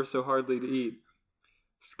worked ever so hardly to eat.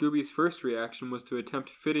 Scooby's first reaction was to attempt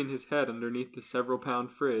fitting his head underneath the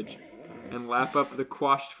several-pound fridge and lap up the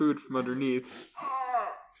quashed food from underneath.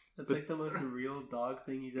 That's like the most real dog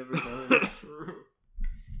thing he's ever done. True.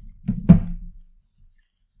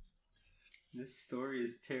 This story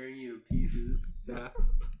is tearing you to pieces. Yeah,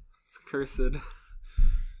 it's cursed.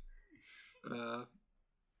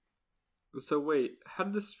 So wait, how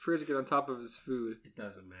did this fridge get on top of his food? It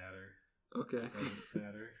doesn't matter. Okay. It doesn't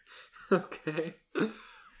matter. Okay.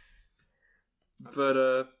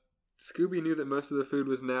 But, Scooby knew that most of the food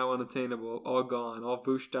was now unattainable, all gone, all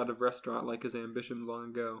vooshed out of restaurant like his ambitions long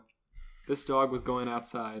ago. This dog was going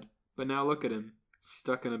outside, but now look at him,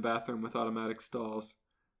 stuck in a bathroom with automatic stalls.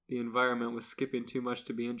 The environment was skipping too much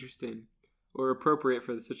to be interesting, or appropriate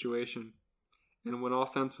for the situation. And when all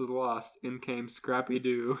sense was lost, in came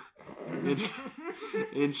Scrappy-Doo,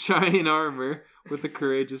 in shining armor, with a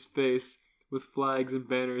courageous face, with flags and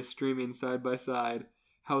banners streaming side by side,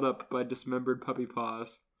 held up by dismembered puppy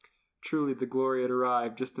paws. Truly the glory had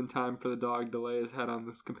arrived just in time for the dog to lay his head on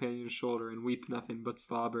his companion's shoulder and weep nothing but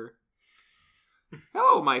slobber.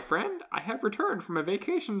 "Hello, my friend. I have returned from a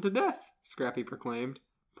vacation to death," Scrappy proclaimed,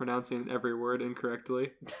 pronouncing every word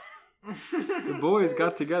incorrectly. The boys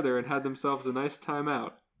got together and had themselves a nice time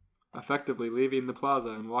out, effectively leaving the plaza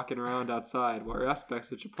and walking around outside where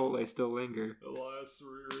aspects of Chipotle still linger. Elias,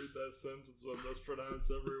 reread that sentence but mispronounce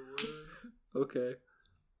every word. Okay.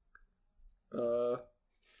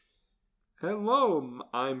 Hello,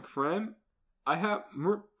 I'm Frem. I have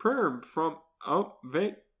returned from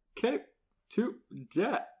vacate to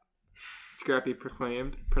death, Scrappy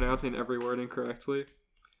proclaimed, pronouncing every word incorrectly.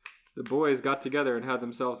 The boys got together and had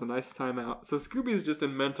themselves a nice time out. So Scooby's just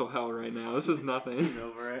in mental hell right now. This is nothing. He's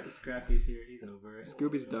over it. Scrappy's here. He's over it.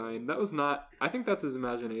 Scooby's dying. That was not... I think that's his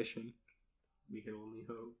imagination. We can only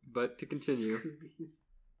hope. But to continue... Scooby's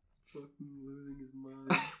fucking losing his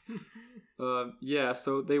mind. Yeah,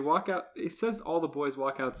 so they walk out... It says all the boys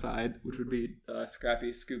walk outside, which would be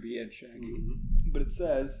Scrappy, Scooby, and Shaggy. Mm-hmm. But it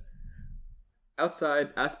says...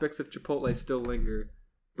 Outside, aspects of Chipotle still linger.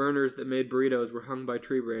 Burners that made burritos were hung by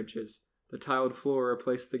tree branches. The tiled floor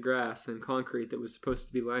replaced the grass and concrete that was supposed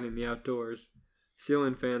to be lining the outdoors.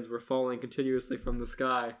 Ceiling fans were falling continuously from the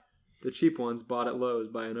sky. The cheap ones bought at Lowe's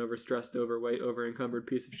by an overstressed, overweight, overencumbered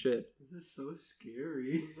piece of shit. This is so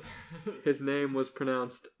scary. His name was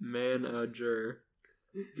pronounced Manager.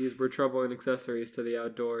 These were troubling accessories to the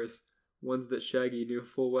outdoors, ones that Shaggy knew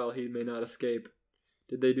full well he may not escape.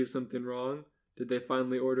 Did they do something wrong? Did they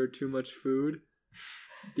finally order too much food?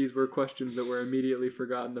 These were questions that were immediately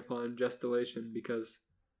forgotten upon gestation because,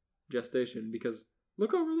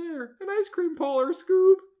 look over there, an ice cream parlor,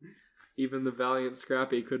 Scoob! Even the valiant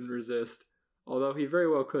Scrappy couldn't resist, although he very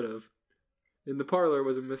well could have. In the parlor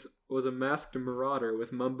was a masked marauder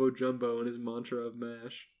with mumbo-jumbo and his mantra of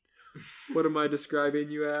MASH. What am I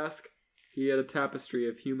describing, you ask? He had a tapestry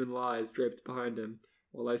of human lies draped behind him,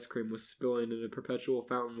 while ice cream was spilling in a perpetual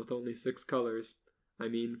fountain with only 6 colors. I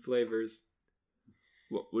mean flavors.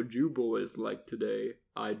 What would you boys like today?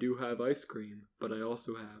 I do have ice cream, but I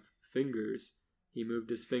also have fingers. He moved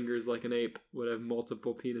his fingers like an ape would have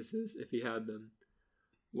multiple penises if he had them.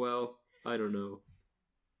 Well, I don't know.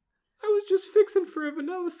 I was just fixing for a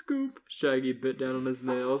vanilla scoop. Shaggy bit down on his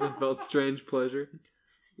nails and felt strange pleasure.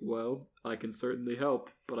 Well, I can certainly help,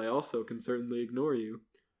 but I also can certainly ignore you.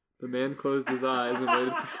 The man closed his eyes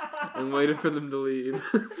and waited for them to leave.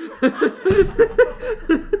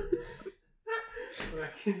 I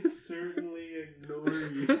can certainly ignore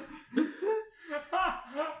you. That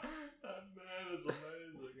man is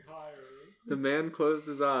amazing. Hire. The man closed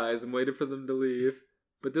his eyes and waited for them to leave.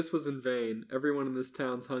 But this was in vain. Everyone in this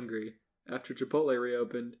town's hungry. After Chipotle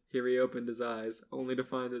reopened, he reopened his eyes, only to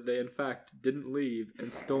find that they in fact didn't leave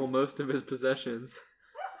and stole most of his possessions.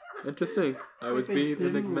 And to think I was being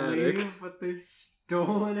enigmatic. Leave, but they've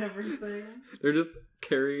stolen everything. They're just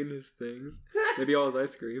carrying his things. Maybe all his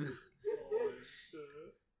ice cream. Holy shit.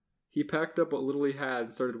 He packed up what little he had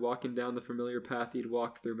and started walking down the familiar path he'd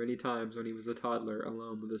walked through many times when he was a toddler,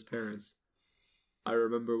 alone with his parents. I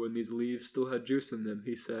remember when these leaves still had juice in them,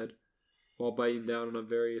 he said, while biting down on a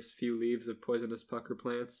various few leaves of poisonous pucker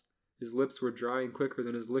plants. His lips were drying quicker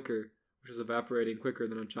than his liquor, which was evaporating quicker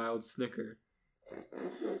than a child's snicker.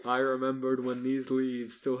 I remembered when these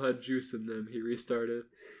leaves still had juice in them, he restarted,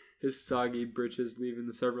 his soggy breeches leaving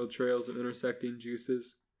the several trails of intersecting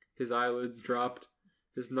juices. His eyelids dropped,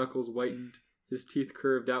 his knuckles whitened, his teeth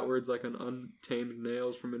curved outwards like an untamed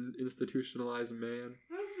nails from an institutionalized man.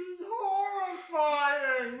 This is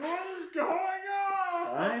horrifying! What is going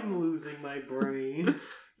on? I'm losing my brain.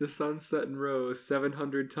 The sun set and rose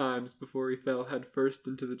 700 times before he fell headfirst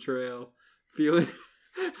into the trail, feeling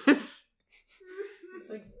this. It's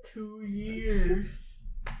like 2 years.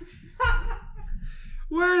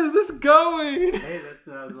 Where is this going? Hey, that's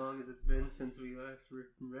as long as it's been since we last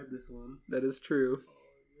read this one. That is true.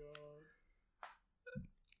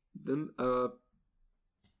 Then,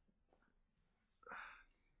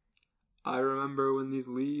 I remember when these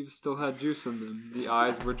leaves still had juice in them, the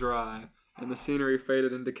eyes were dry, and the scenery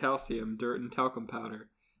faded into calcium, dirt, and talcum powder.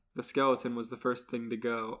 The skeleton was the first thing to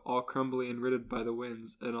go, all crumbly and ritted by the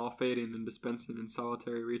winds, and all fading and dispensing in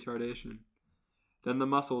solitary retardation. Then the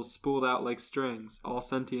muscles spooled out like strings, all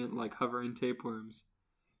sentient like hovering tapeworms.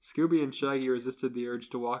 Scooby and Shaggy resisted the urge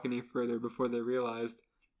to walk any further before they realized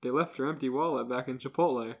they left their empty wallet back in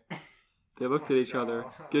Chipotle. They looked at each other,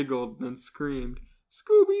 giggled, then screamed,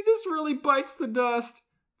 "Scooby, this really bites the dust!"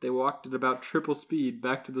 They walked at about triple speed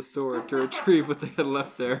back to the store to retrieve what they had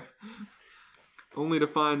left there, only to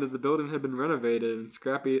find that the building had been renovated and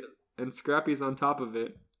Scrappy's on top of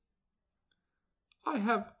it. "I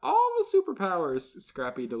have all the superpowers,"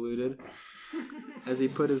 Scrappy deluded, as he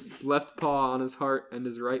put his left paw on his heart and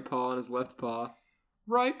his right paw on his left paw.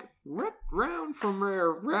 "Right round from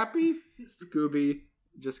rare, Rappy." Scooby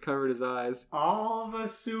just covered his eyes. All the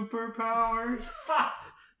superpowers.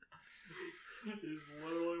 He's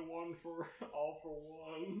literally all for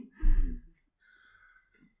one.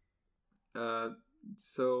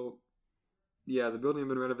 So, yeah, the building had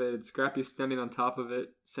been renovated. Scrappy's standing on top of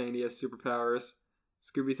it, saying he has superpowers.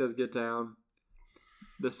 Scooby says, "Get down."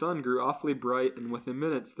 The sun grew awfully bright, and within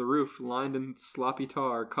minutes the roof, lined in sloppy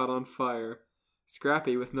tar, caught on fire.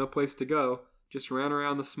 Scrappy, with no place to go, just ran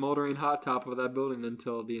around the smoldering hot top of that building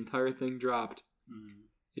until the entire thing dropped.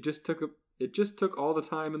 It just took all the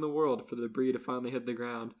time in the world for the debris to finally hit the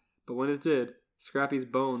ground, but when it did, Scrappy's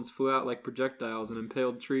bones flew out like projectiles and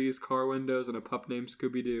impaled trees, car windows, and a pup named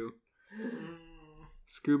Scooby-Doo.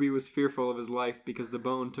 Scooby was fearful of his life because the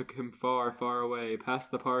bone took him far, far away,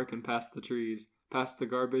 past the park and past the trees, past the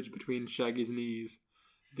garbage between Shaggy's knees,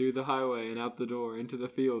 through the highway and out the door, into the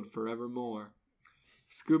field forevermore.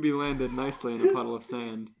 Scooby landed nicely in a puddle of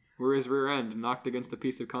sand, where his rear end knocked against a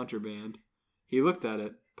piece of contraband. He looked at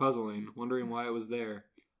it, puzzling, wondering why it was there,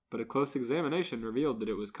 but a close examination revealed that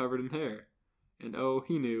it was covered in hair. And oh,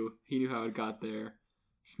 he knew how it got there.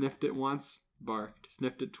 Sniffed it once, barfed,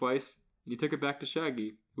 sniffed it twice, and he took it back to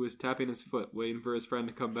Shaggy, who was tapping his foot, waiting for his friend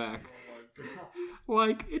to come back.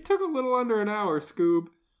 "Like, it took a little under an hour, Scoob.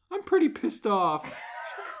 I'm pretty pissed off."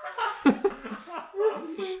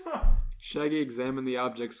 Shaggy examined the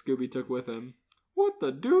object Scooby took with him. "What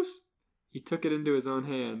the deuce?" He took it into his own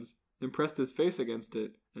hands, then pressed his face against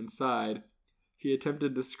it, and sighed. He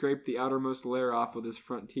attempted to scrape the outermost layer off with his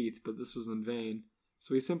front teeth, but this was in vain,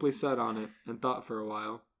 so he simply sat on it and thought for a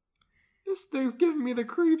while. "This thing's giving me the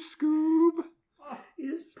creeps, Scoob."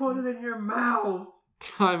 You just put it in your mouth.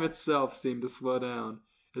 Time itself seemed to slow down,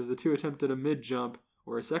 as the two attempted a mid-jump,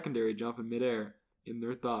 or a secondary jump in midair, in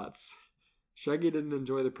their thoughts. Shaggy didn't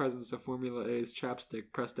enjoy the presence of Formula A's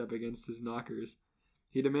chapstick pressed up against his knockers.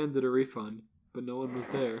 He demanded a refund, but no one was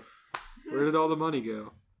there. Where did all the money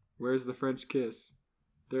go? Where's the French kiss?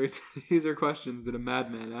 These are questions that a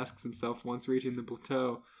madman asks himself once reaching the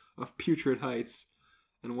plateau of putrid heights,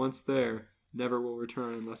 and once there, never will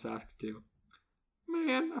return unless asked to.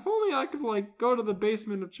 "Man, if only I could, go to the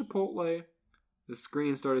basement of Chipotle." The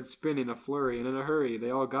screen started spinning a flurry, and in a hurry,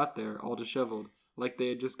 they all got there, all disheveled, like they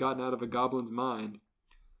had just gotten out of a goblin's mind.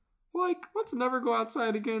 "Let's never go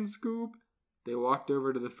outside again, Scoob." They walked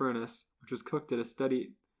over to the furnace, which was cooking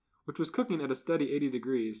at a steady 80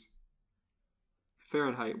 degrees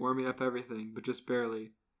Fahrenheit, warming up everything, but just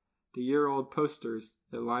barely. The year-old posters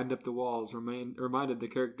that lined up the walls reminded the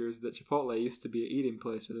characters that Chipotle used to be an eating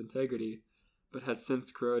place with integrity, but had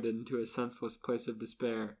since corroded into a senseless place of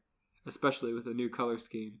despair, especially with a new color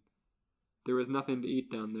scheme. There was nothing to eat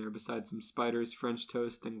down there besides some spiders, French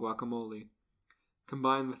toast, and guacamole.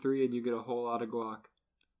 Combine the three and you get a whole lot of guac.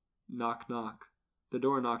 Knock, knock. The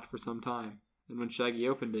door knocked for some time, and when Shaggy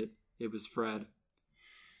opened it, it was Fred.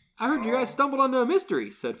 "I heard you guys stumbled onto a mystery,"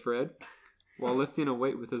 said Fred, while lifting a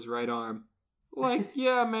weight with his right arm.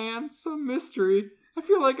 "Yeah, man, some mystery. I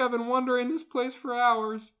feel like I've been wandering this place for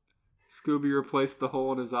hours." Scooby replaced the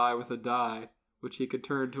hole in his eye with a die, which he could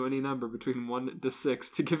turn to any number between 1 to 6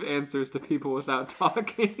 to give answers to people without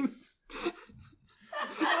talking.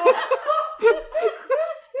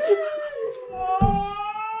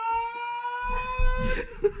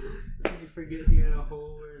 Did you forget he had a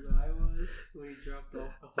hole where his eye was when he dropped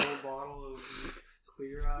off the whole bottle of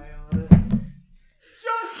clear eye on it?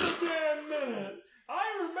 Just a damn minute! I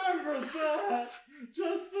remember that!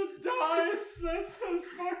 Just the dice that says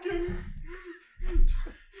fucking...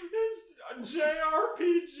 his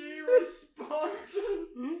JRPG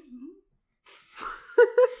responses.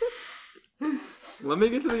 Let me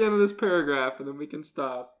get to the end of this paragraph and then we can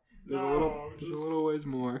stop. There's a little ways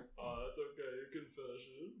more. Oh, that's okay. You can finish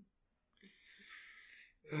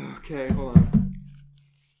it. Okay, hold on.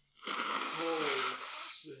 Holy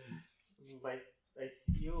shit. I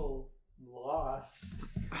feel lost.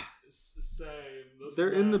 It's the same.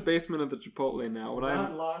 They're in the basement of the Chipotle now.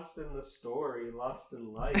 Not lost in the story, lost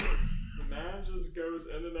in life. The man just goes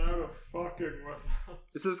in and out of fucking with us.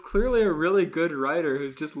 This is clearly a really good writer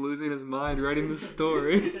who's just losing his mind writing this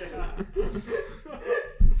story.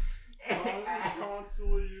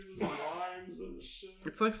 Constantly uses rhymes and shit.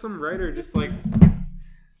 It's like some writer just like...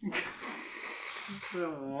 The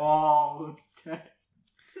wall of text.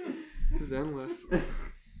 This is endless. Oh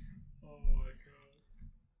my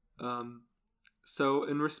god. So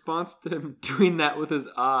in response to him doing that with his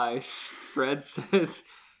eye, Fred says,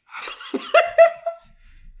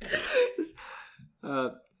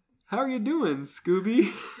 how are you doing,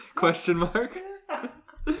 Scooby? Question mark.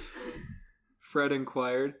 Fred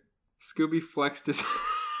inquired. Scooby flexed his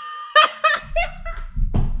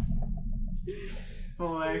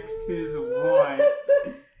Flexed his what?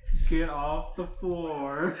 Get off the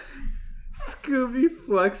floor. Scooby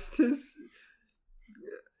flexed his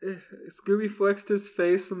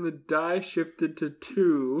face and the die shifted to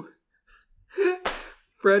 2.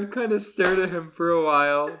 Fred kind of stared at him for a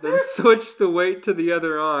while, then switched the weight to the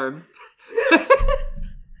other arm.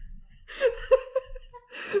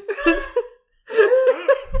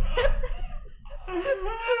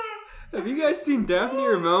 Have you guys seen Daphne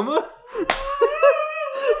or Momo?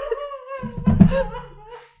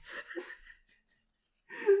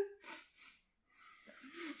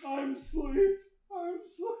 I'm sleep.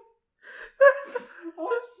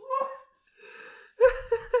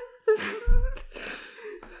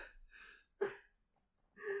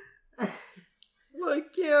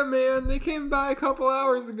 Like, yeah, man, they came by a couple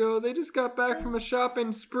hours ago. They just got back from a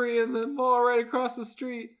shopping spree in the mall right across the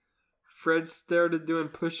street. Fred started doing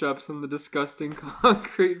push-ups on the disgusting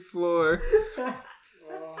concrete floor.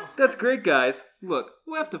 That's great, guys. Look,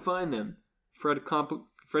 we'll have to find them. Fred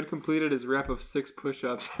completed his rep of 6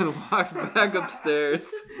 push-ups and walked back upstairs.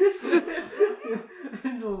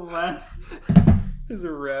 And left. His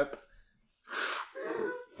rep.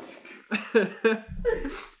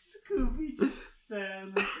 Scooby just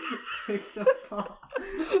sadly takes a paw,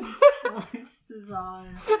 wipes his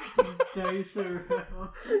eye, dice around,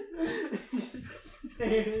 and just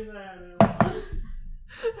stares at him.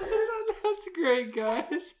 That's great,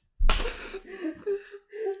 guys.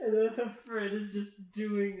 And then the Fred is just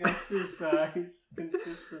doing exercise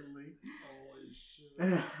consistently. Holy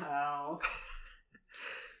shit. Ow.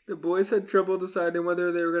 The boys had trouble deciding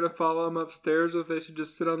whether they were going to follow him upstairs or if they should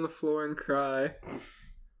just sit on the floor and cry.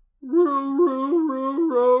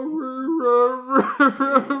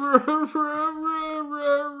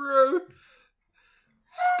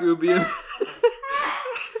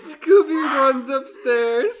 Scooby runs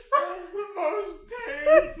upstairs. That's the most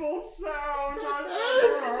painful sound I've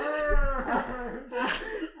ever heard.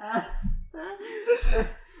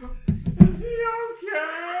 Is he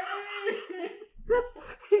okay?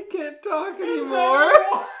 He can't talk anymore.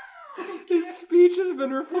 His speech has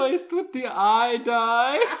been replaced with the eye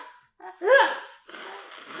die.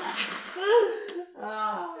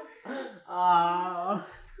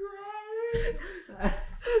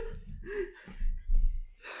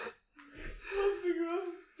 Listening to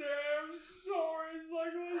this damn story is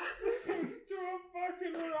like listening to a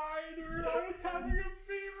fucking writer having a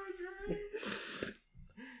fever dream.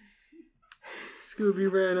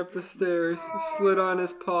 Scooby ran up the stairs, slid on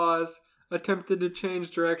his paws, attempted to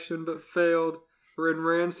change direction but failed, and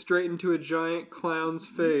ran straight into a giant clown's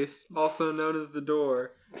face, also known as the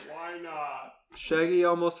door. Why not? Shaggy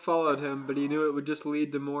almost followed him, but he knew it would just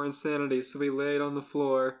lead to more insanity, so he laid on the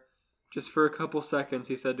floor. Just for a couple seconds,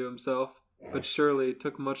 he said to himself, but surely it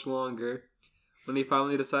took much longer. When he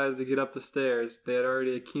finally decided to get up the stairs, they had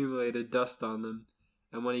already accumulated dust on them,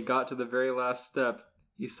 and when he got to the very last step,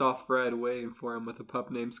 he saw Fred waiting for him with a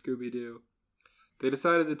pup named Scooby-Doo. They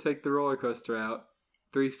decided to take the roller coaster out.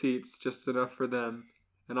 3 seats, just enough for them,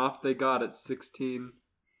 and off they go at 16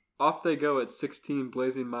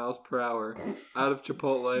 blazing miles per hour, out of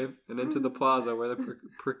Chipotle and into the plaza where the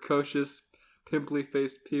precocious,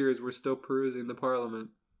 pimply-faced peers were still perusing the parliament.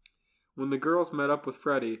 When the girls met up with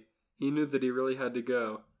Freddie, he knew that he really had to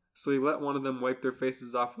go, so he let one of them wipe their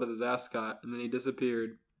faces off with his ascot, and then he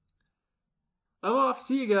disappeared. "I'm off,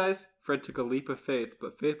 see you guys." Fred took a leap of faith,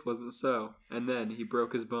 but faith wasn't so, and then he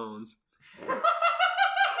broke his bones.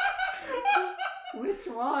 Which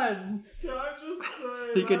ones? Can I just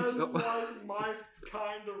say He can that's tell- like my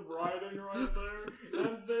kind of writing right there?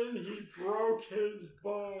 And then he broke his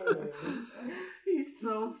bone. He's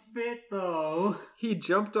so fit, though. He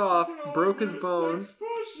jumped off, You know, broke his do bones, 6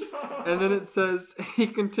 push-ups. and then it says he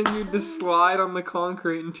continued to slide on the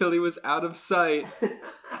concrete until he was out of sight.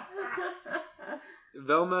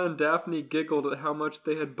 Velma and Daphne giggled at how much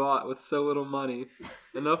they had bought with so little money.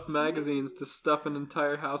 Enough magazines to stuff an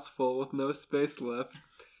entire house full with no space left.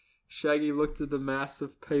 Shaggy looked at the mass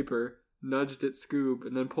of paper, nudged at Scoob,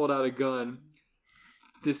 and then pulled out a gun.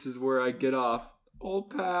 "This is where I get off. Old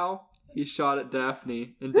pal." He shot at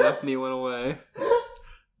Daphne, and Daphne went away.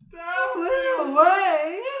 Went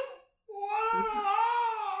away.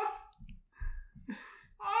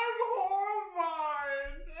 I'm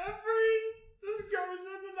horrified. This goes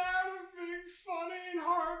in and out of being funny and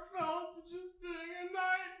heartfelt to just being a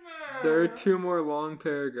nightmare. There are 2 more long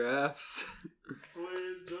paragraphs.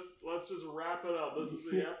 Please, let's just wrap it up. This is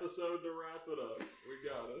the episode to wrap it up. We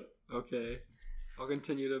got it. Okay. I'll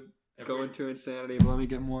continue to If go we- into insanity, but let me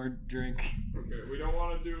get more drink. Okay, we don't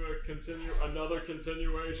want to do another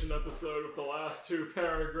continuation episode of the last 2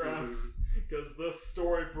 paragraphs because this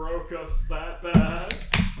story broke us that bad.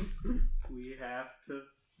 We have to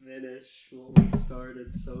finish what we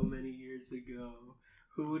started so many years ago.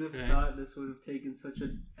 Who would have thought this would have taken such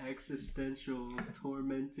an existential,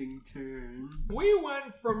 tormenting turn? We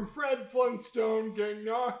went from Fred Flintstone getting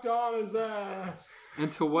knocked on his ass.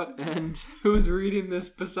 And to what end? Who's reading this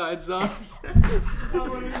besides us?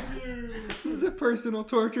 How many views? This is a personal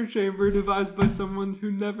torture chamber devised by someone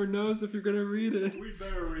who never knows if you're gonna read it. We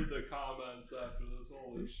better read the comments after this.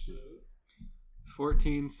 Holy shit.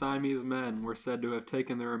 14 Siamese men were said to have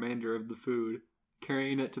taken the remainder of the food,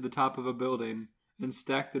 carrying it to the top of a building, and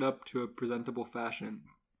stacked it up to a presentable fashion,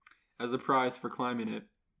 as a prize for climbing it.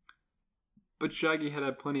 But Shaggy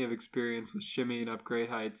had plenty of experience with shimmying up great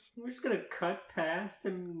heights. We're just gonna cut past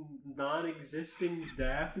him non-existing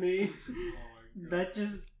Daphne. Oh my god. That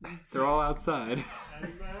just... They're all outside.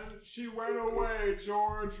 And then she went away,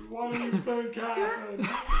 George. What do you think happened?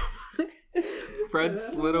 Fred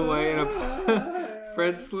slid away in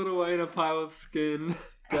a pile of skin.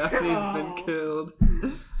 Daphne's been killed.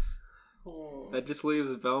 That just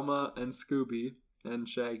leaves Velma and Scooby and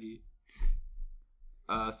Shaggy.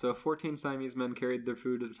 So 14 Siamese men carried their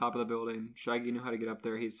food to the top of the building. Shaggy knew how to get up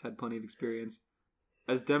there. He's had plenty of experience.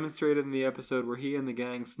 As demonstrated in the episode where he and the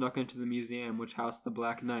gang snuck into the museum which housed the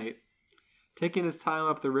Black Knight. Taking his time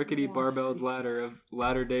up the rickety barbelled ladder of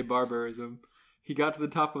latter-day barbarism, he got to the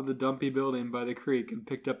top of the dumpy building by the creek and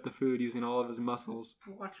picked up the food using all of his muscles.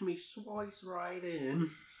 Watch me slice right in.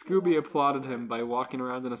 Scooby applauded him by walking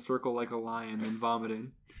around in a circle like a lion and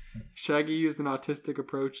vomiting. Shaggy used an autistic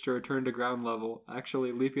approach to return to ground level,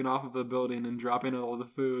 actually leaping off of the building and dropping all the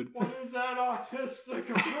food. What is that autistic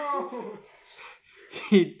approach?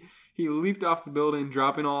 He leaped off the building,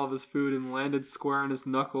 dropping all of his food, and landed square on his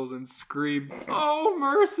knuckles and screamed, "Oh,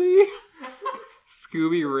 mercy!"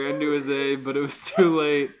 Scooby ran to his aid, but it was too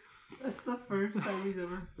late. That's the first time he's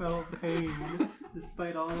ever felt pain,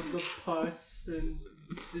 despite all of the pus and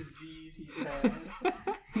disease he's had.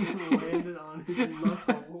 He landed on his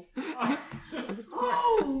knuckle.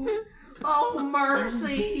 Oh,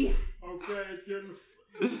 mercy! Okay, it's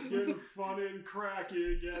getting funny and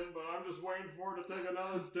cracky again, but I'm just waiting for it to take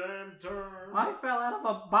another damn turn. I fell out of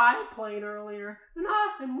a biplane earlier,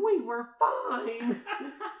 and we were fine.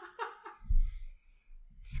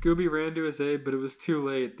 Scooby ran to his aid, but it was too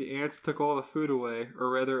late. The ants took all the food away, or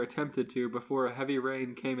rather attempted to, before a heavy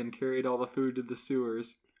rain came and carried all the food to the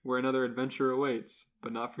sewers, where another adventure awaits,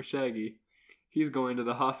 but not for Shaggy. He's going to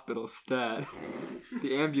the hospital stat.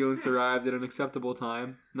 The ambulance arrived at an acceptable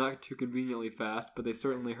time, not too conveniently fast, but they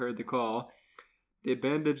certainly heard the call. They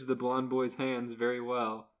bandaged the blonde boy's hands very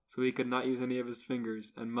well, so he could not use any of his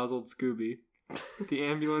fingers, and muzzled Scooby. The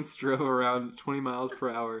ambulance drove around 20 miles per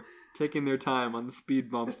hour, taking their time on the speed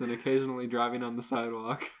bumps and occasionally driving on the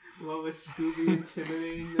sidewalk. What was Scooby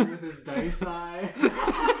intimidating them with his dice eye?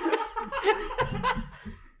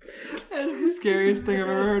 That's the scariest thing I've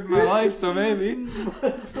ever heard in my life, so maybe.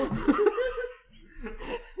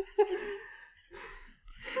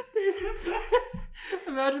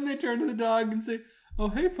 Imagine they turn to the dog and say, "Oh,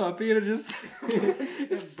 hey, puppy," and it just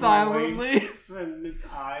silently. And its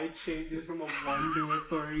eye changes from a 1 to a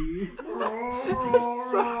 3.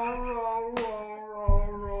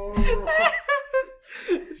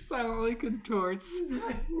 Silently contorts.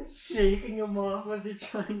 Shaking him off as they're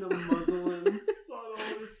trying to muzzle him.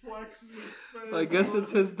 Subtly flexes his face. I guess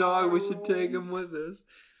it's his dog. We should take him with us.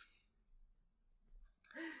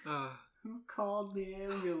 Who called the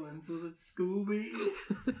ambulance? Was it Scooby?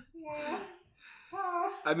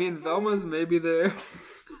 I mean, Velma's maybe there. How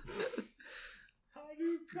do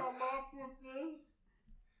you come up with this?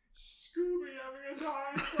 Scooby having a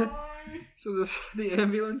die sign. So the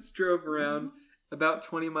ambulance drove around about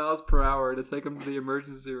 20 miles per hour to take him to the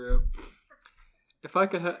emergency room. If I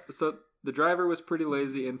could so the driver was pretty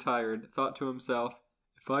lazy and tired, thought to himself,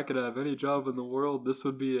 if I could have any job in the world, this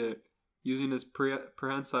would be it. Using his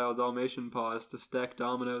prehensile Dalmatian paws to stack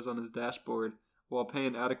dominoes on his dashboard while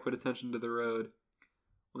paying adequate attention to the road.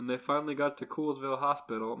 When they finally got to Coolsville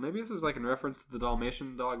Hospital, maybe this is like in reference to the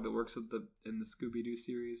Dalmatian dog that works with in the Scooby-Doo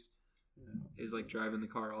series. Is like driving the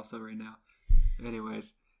car also right now.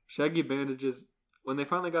 Anyways, when they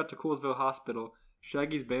finally got to Coolsville Hospital,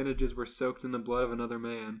 Shaggy's bandages were soaked in the blood of another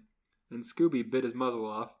man, and Scooby bit his muzzle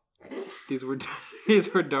off. These were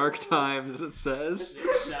dark times, it says.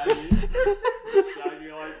 Shaggy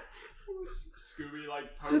like Scooby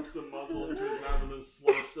like pokes the muzzle into his mouth and then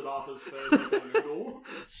slaps it off his face like a noodle.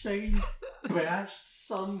 Shaggy bashed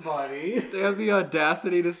somebody. They have the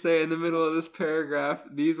audacity to say in the middle of this paragraph,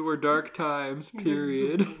 these were dark times,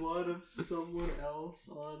 period. The blood of someone else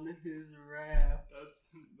on his raft.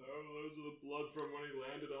 Those are the blood from when he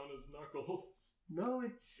landed on his knuckles. No,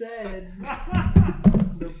 it said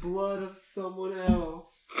the blood of someone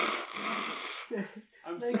else.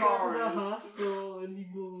 I'm They sorry. got to the hospital and he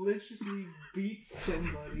maliciously beat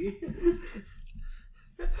somebody.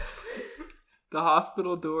 The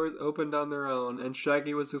hospital doors opened on their own, and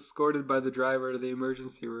Shaggy was escorted by the driver to the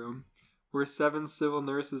emergency room, where 7 civil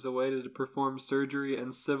nurses awaited to perform surgery,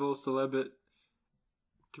 and civil celibate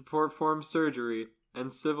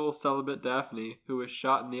Daphne, who was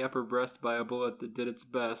shot in the upper breast by a bullet that did its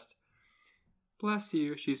best. "Bless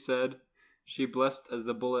you," she said. She blessed as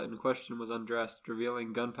the bullet in question was undressed,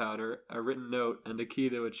 revealing gunpowder, a written note, and a key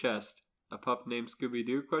to a chest. A pup named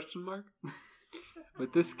Scooby-Doo?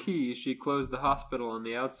 With this key, she closed the hospital on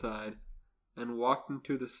the outside, and walked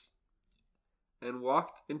into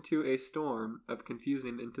a storm of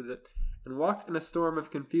confusion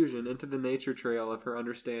into the nature trail of her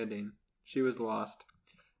understanding. She was lost.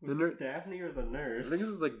 Was this Daphne or the nurse? I think this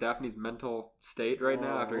is like Daphne's mental state right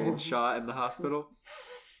now after getting shot in the hospital.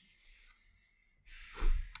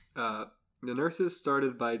 The nurses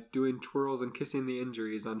started by doing twirls and kissing the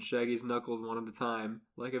injuries on Shaggy's knuckles one at a time,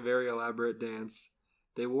 like a very elaborate dance.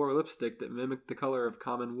 They wore lipstick that mimicked the color of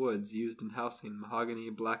common woods used in housing, mahogany,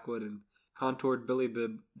 blackwood, and contoured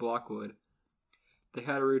billybib blockwood. They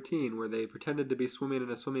had a routine where they pretended to be swimming in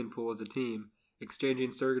a swimming pool as a team,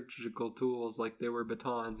 exchanging surgical tools like they were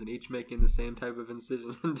batons, and each making the same type of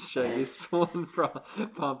incision into Shaggy's swollen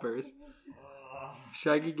pompers.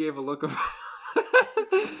 Shaggy gave a look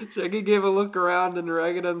around in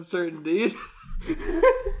ragged uncertainty.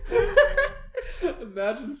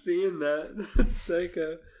 Imagine seeing that. That's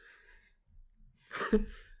psycho.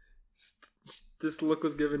 This look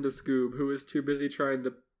was given to Scoob, who was too busy trying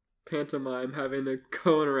to pantomime having a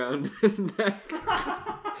cone around his neck.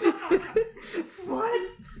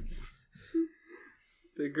 What?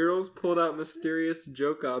 The girls pulled out mysterious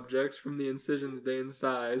joke objects from the incisions they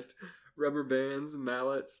incised: rubber bands,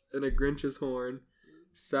 mallets, and a Grinch's horn,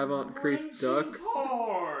 savant creased duck,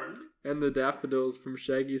 and the daffodils from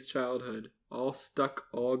Shaggy's childhood, all stuck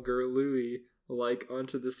all girly like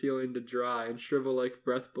onto the ceiling to dry and shrivel like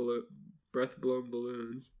breath-blown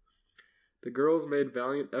balloons. The girls made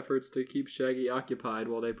valiant efforts to keep Shaggy occupied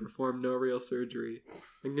while they performed no real surgery,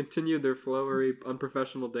 and continued their flowery,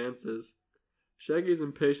 unprofessional dances. Shaggy's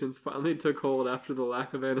impatience finally took hold after the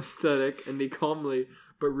lack of anesthetic, and he calmly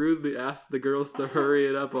but rudely asked the girls to hurry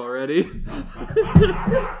it up already.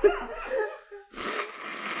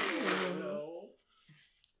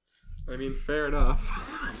 I mean, fair enough.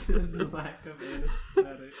 The lack of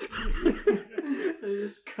anesthetic. They're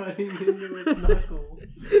just cutting into his knuckles.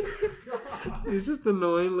 He's just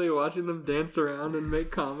annoyingly watching them dance around and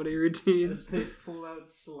make comedy routines. As they pull out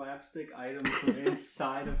slapstick items from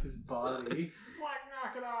inside of his body. Like,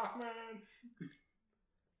 knock it off, man.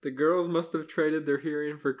 The girls must have traded their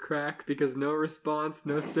hearing for crack, because no response,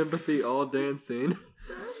 no sympathy, all dancing.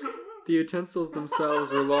 The utensils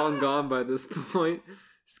themselves were long gone by this point.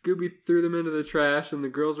 Scooby threw them into the trash, and the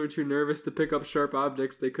girls were too nervous to pick up sharp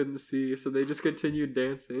objects they couldn't see, so they just continued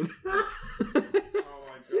dancing. Oh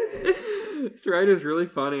my god. This writer's really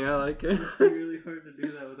funny. I like it. It's really hard to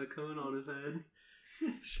do that with a cone on his head.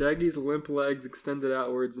 Shaggy's limp legs extended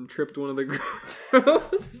outwards and tripped one of the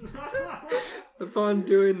girls. Upon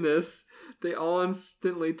doing this, they all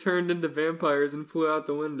instantly turned into vampires and flew out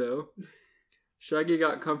the window. Shaggy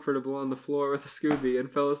got comfortable on the floor with Scooby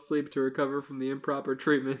and fell asleep to recover from the improper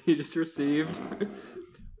treatment he just received.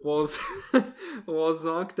 While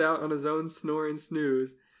zonked out on his own snoring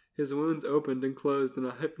snooze, his wounds opened and closed in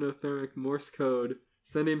a hypnothermic Morse code,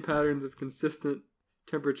 sending patterns of consistent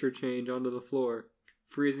temperature change onto the floor,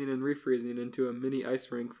 freezing and refreezing into a mini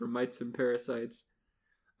ice rink for mites and parasites.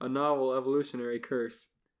 A novel evolutionary curse.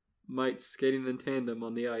 Mites skating in tandem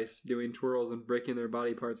on the ice, doing twirls and breaking their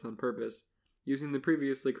body parts on purpose, using the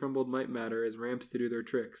previously crumbled mite matter as ramps to do their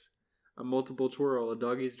tricks. A multiple twirl, a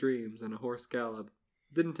doggy's dreams, and a horse gallop.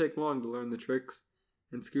 It didn't take long to learn the tricks,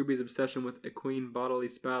 and Scooby's obsession with equine bodily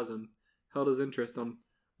spasms held his interest on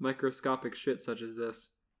microscopic shit such as this.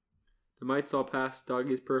 The mites all passed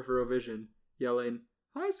Doggy's peripheral vision, yelling,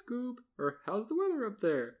 "Hi, Scoob," or "How's the weather up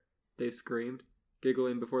there?" They screamed,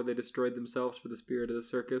 giggling before they destroyed themselves for the spirit of the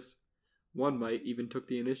circus. One mite even took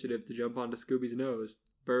the initiative to jump onto Scooby's nose,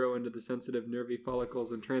 burrow into the sensitive nervy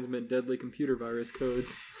follicles, and transmit deadly computer virus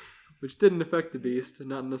codes, which didn't affect the beast,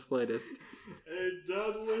 not in the slightest. A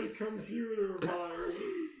deadly computer virus.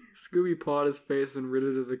 Scooby pawed his face and rid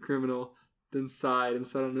it of the criminal, then sighed and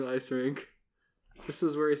sat on the ice rink. This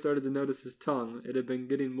was where he started to notice his tongue. It had been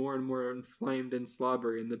getting more and more inflamed and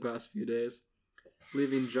slobbery in the past few days,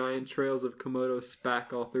 leaving giant trails of Komodo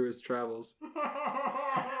spack all through his travels.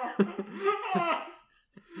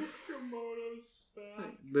 Komodo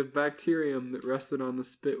spack. The bacterium that rested on the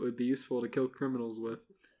spit would be useful to kill criminals with,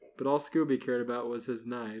 but all Scooby cared about was his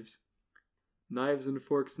knives. Knives and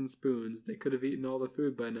forks and spoons. They could have eaten all the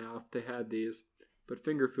food by now if they had these, but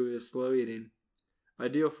finger food is slow eating.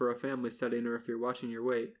 Ideal for a family setting or if you're watching your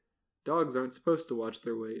weight. Dogs aren't supposed to watch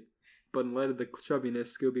their weight, but in light of the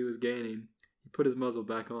chubbiness Scooby was gaining, he put his muzzle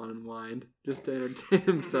back on and whined, just to entertain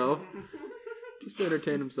himself.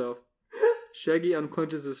 Shaggy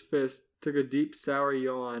unclenches his fist, took a deep, sour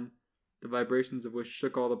yawn, the vibrations of which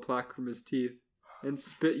shook all the plaque from his teeth, and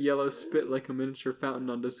spit yellow spit like a miniature fountain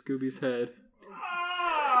onto Scooby's head.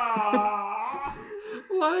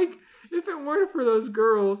 Like, if it weren't for those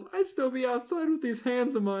girls, I'd still be outside with these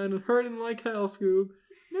hands of mine and hurting like hell, Scoob.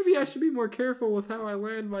 Maybe I should be more careful with how I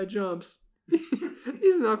land my jumps.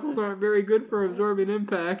 These knuckles aren't very good for absorbing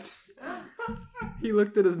impact. He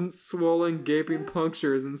looked at his swollen, gaping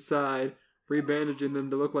punctures and sighed, rebandaging them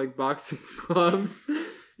to look like boxing gloves.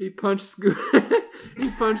 He punched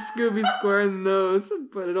Scooby square in the nose,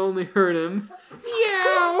 but it only hurt him.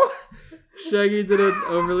 Yow! Shaggy did an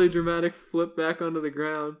overly dramatic flip back onto the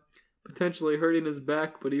ground, potentially hurting his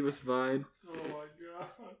back, but he was fine. Oh my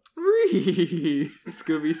god. Ree!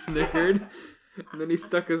 Scooby snickered, and then he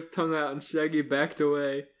stuck his tongue out and Shaggy backed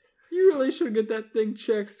away. You really should get that thing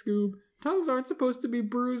checked, Scoob. Tongues aren't supposed to be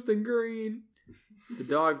bruised and green. The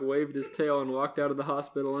dog waved his tail and walked out of the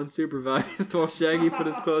hospital unsupervised while Shaggy put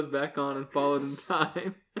his clothes back on and followed in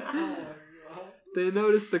time. Oh my god. They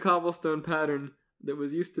noticed the cobblestone pattern that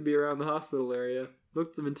was used to be around the hospital area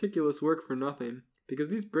looked meticulous work for nothing, because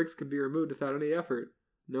these bricks could be removed without any effort.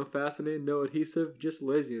 No fastening, no adhesive, just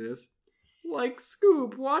laziness. Like,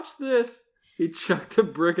 Scoob, watch this! He chucked a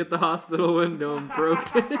brick at the hospital window and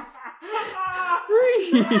broke it.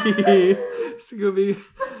 Scooby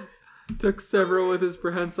took several with his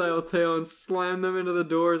prehensile tail and slammed them into the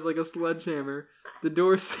doors like a sledgehammer. The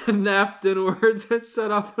doors snapped inwards and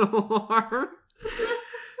set off an alarm.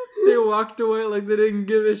 They walked away like they didn't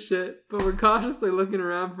give a shit, but were cautiously looking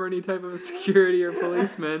around for any type of security or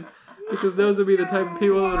policemen, because those would be the type of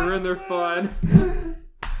people that would ruin their fun.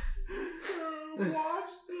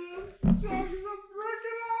 Watch this. Shaggy's a brick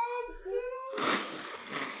in the hospital.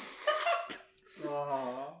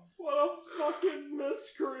 What a fucking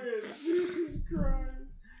miscreant. Jesus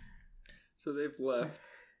Christ. So they've left.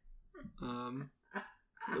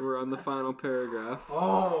 We're on the final paragraph.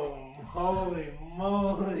 Oh, holy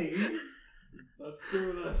moly. Let's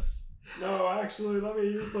do this. No, actually, let me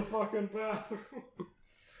use the fucking bathroom.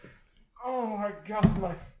 Oh my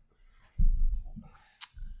god,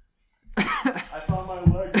 I thought my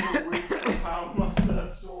legs were weak from how much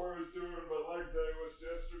that store was doing, but leg day was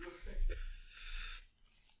yesterday.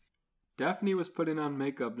 Daphne was putting on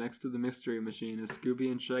makeup next to the mystery machine as Scooby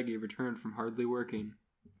and Shaggy returned from hardly working.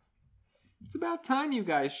 It's about time you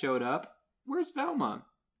guys showed up. Where's Velma?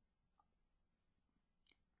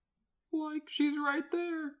 Like, she's right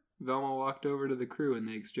there. Velma walked over to the crew and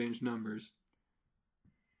they exchanged numbers.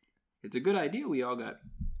 It's a good idea we all got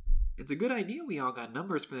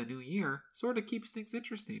numbers for the new year. Sort of keeps things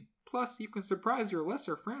interesting. Plus, you can surprise your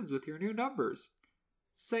lesser friends with your new numbers.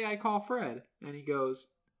 Say I call Fred, and he goes,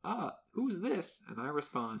 who's this? And I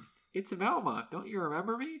respond, it's Velma, don't you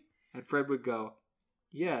remember me? And Fred would go,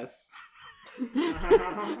 yes.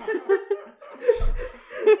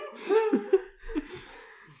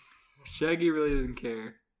 Shaggy really didn't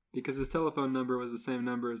care, because his telephone number was the same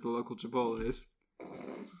number as the local Chipotle's.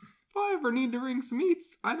 If I ever need to ring some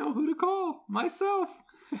eats, I know who to call. Myself.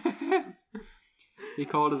 He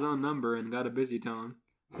called his own number and got a busy tone,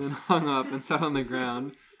 then hung up and sat on the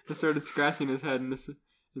ground and started scratching his head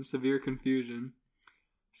in severe confusion.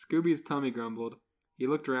 Scooby's tummy grumbled. He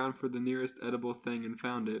looked around for the nearest edible thing and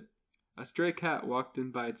found it. A stray cat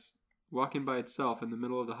walking by itself in the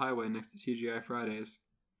middle of the highway next to TGI Fridays.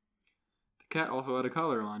 The cat also had a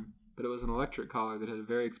collar on, but it was an electric collar that had a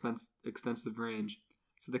very extensive range,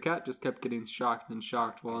 so the cat just kept getting shocked and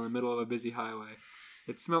shocked while in the middle of a busy highway.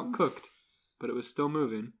 It smelt cooked, but it was still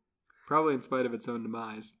moving, probably in spite of its own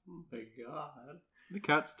demise. Oh my god. The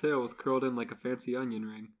cat's tail was curled in like a fancy onion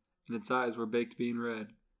ring, and its eyes were baked bean red.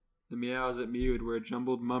 The meows it mewed were a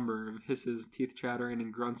jumbled mummer of hisses, teeth chattering,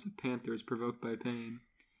 and grunts of panthers provoked by pain.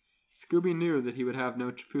 Scooby knew that he would have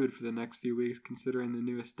no food for the next few weeks, considering the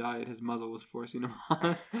newest diet his muzzle was forcing him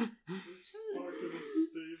on.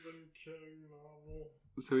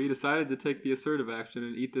 So he decided to take the assertive action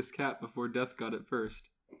and eat this cat before death got it first.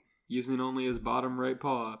 Using only his bottom right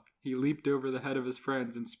paw, he leaped over the head of his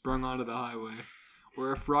friends and sprung onto the highway,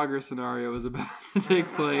 where a Frogger scenario was about to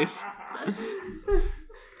take place.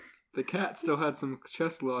 The cat still had some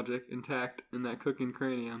chess logic intact in that cooking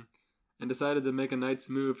cranium, and decided to make a night's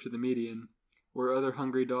move to the median, where other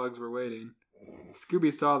hungry dogs were waiting.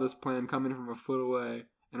 Scooby saw this plan coming from a foot away,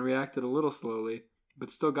 and reacted a little slowly, but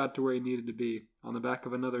still got to where he needed to be, on the back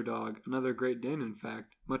of another dog, another Great Dane in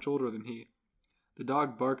fact, much older than he. The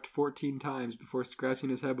dog barked 14 times before scratching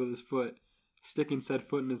his head with his foot, sticking said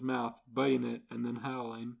foot in his mouth, biting it, and then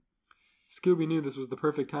howling. Scooby knew this was the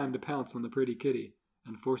perfect time to pounce on the pretty kitty,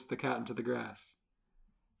 and forced the cat into the grass.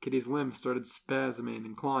 Kitty's limbs started spasming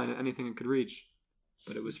and clawing at anything it could reach,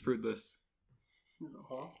 but it was fruitless. This is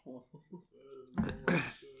awful.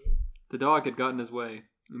 The dog had gotten his way,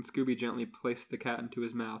 and Scooby gently placed the cat into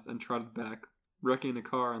his mouth and trotted back, wrecking a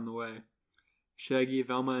car on the way. Shaggy,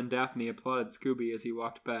 Velma, and Daphne applauded Scooby as he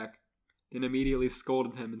walked back, then immediately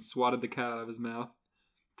scolded him and swatted the cat out of his mouth,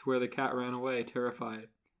 to where the cat ran away, terrified.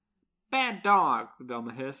 "Bad dog,"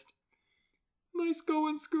 Velma hissed. "Nice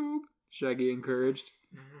going, Scoob," Shaggy encouraged.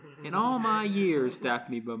 "In all my years,"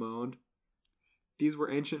 Daphne bemoaned. These were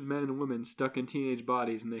ancient men and women stuck in teenage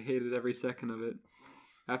bodies, and they hated every second of it.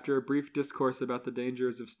 After a brief discourse about the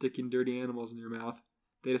dangers of sticking dirty animals in your mouth,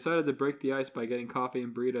 they decided to break the ice by getting coffee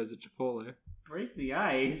and burritos at Chipotle. Break the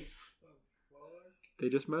ice? They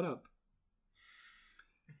just met up.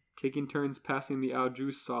 Taking turns passing the au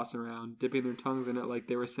juice sauce around, dipping their tongues in it like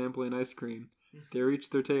they were sampling ice cream, they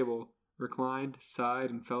reached their table, reclined,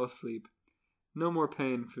 sighed, and fell asleep. No more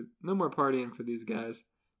partying for these guys.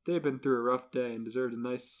 They had been through a rough day and deserved a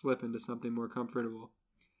nice slip into something more comfortable.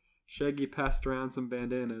 Shaggy passed around some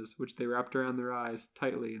bandanas, which they wrapped around their eyes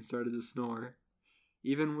tightly and started to snore.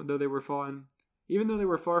 Even though they were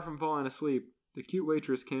far from falling asleep, the cute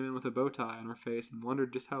waitress came in with a bow tie on her face and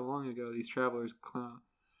wondered just how long ago did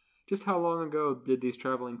these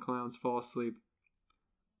traveling clowns fall asleep.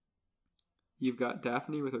 You've got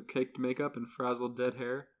Daphne with her caked makeup and frazzled dead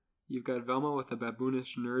hair. You've got Velma with the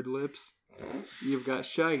baboonish nerd lips. You've got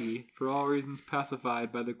Shaggy, for all reasons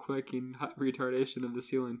pacified by the quaking retardation of the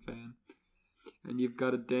ceiling fan. And you've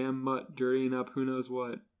got a damn mutt dirtying up who knows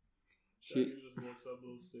what. Shaggy just looks up at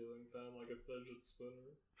the ceiling fan like a fidget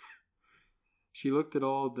spinner. She looked at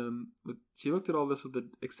all this with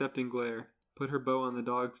an accepting glare, put her bow on the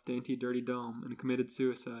dog's dainty dirty dome, and committed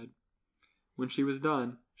suicide. When she was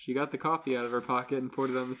done, she got the coffee out of her pocket and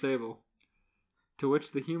poured it on the table. To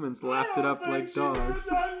which the humans lapped it up like dogs. She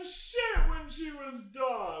done shit when she was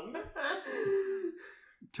done.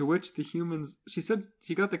 To which the humans... She said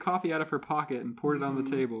she got the coffee out of her pocket and poured it on the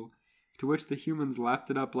table. To which the humans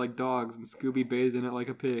lapped it up like dogs and Scooby bathed in it like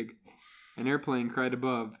a pig. An airplane cried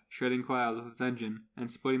above, shredding clouds with its engine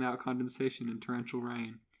and splitting out condensation in torrential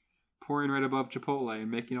rain, pouring right above Chipotle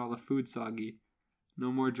and making all the food soggy.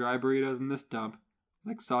 No more dry burritos in this dump,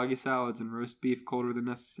 like soggy salads and roast beef colder than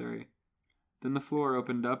necessary. Then the floor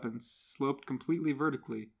opened up and sloped completely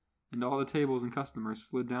vertically, and all the tables and customers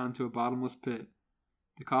slid down into a bottomless pit.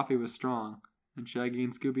 The coffee was strong, and Shaggy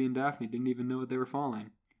and Scooby and Daphne didn't even know they were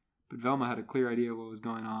falling. but Velma had a clear idea of what was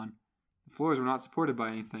going on. The floors were not supported by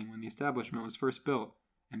anything when the establishment was first built,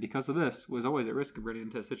 and because of this, was always at risk of running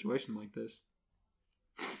into a situation like this.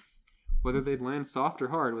 Whether they'd land soft or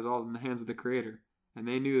hard was all in the hands of the Creator, and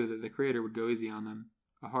they knew that the Creator would go easy on them.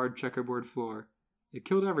 A hard checkerboard floor. It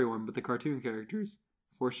killed everyone but the cartoon characters.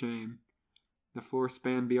 For shame. The floor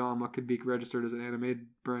spanned beyond what could be registered as an animated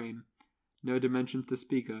brain. No dimensions to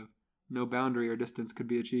speak of. No boundary or distance could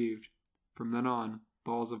be achieved. From then on,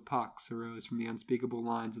 balls of pox arose from the unspeakable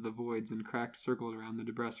lines of the voids and cracked circled around the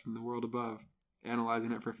debris from the world above,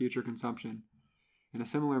 analyzing it for future consumption. In a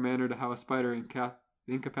similar manner to how a spider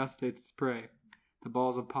incapacitates its prey, the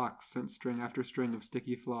balls of pox sent string after string of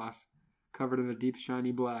sticky floss, covered in a deep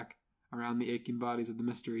shiny black, around the aching bodies of the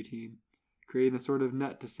mystery team, creating a sort of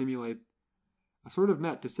net to situate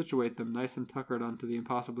them nice and tuckered onto the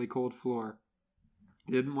impossibly cold floor.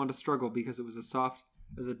 They didn't want to struggle because it was as soft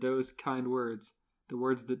as a doe's kind words, the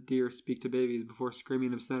words that deer speak to babies before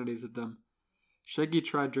screaming obscenities at them. Shaggy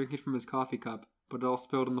tried drinking from his coffee cup, but it all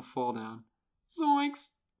spilled in the fall down. Zoinks!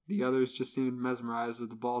 The others just seemed mesmerized as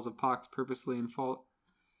the balls of pox purposely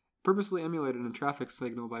emulated a traffic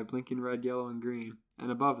signal by blinking red, yellow, and green,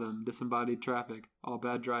 and above them, disembodied traffic, all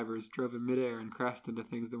bad drivers, drove in midair and crashed into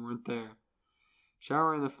things that weren't there.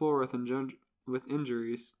 Showering the floor with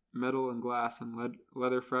injuries, metal and glass and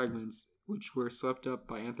leather fragments, which were swept up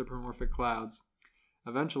by anthropomorphic clouds.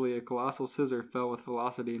 Eventually, a colossal scissor fell with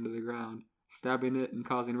velocity into the ground, stabbing it and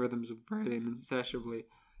causing rhythms of writhing insatiably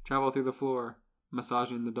travel through the floor,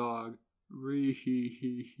 massaging the dog.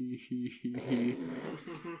 Ree-hee-hee-hee-hee-hee.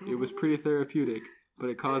 It was pretty therapeutic, but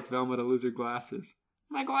it caused Velma to lose her glasses.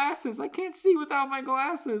 My glasses! I can't see without my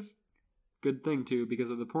glasses! Good thing, too, because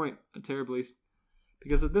at this point, a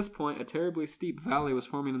terribly steep valley was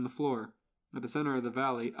forming in the floor. At the center of the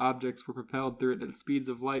valley, objects were propelled through it at speeds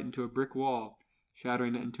of light into a brick wall,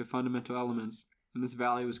 shattering it into fundamental elements, and this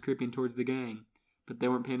valley was creeping towards the gang. But they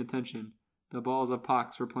weren't paying attention. The balls of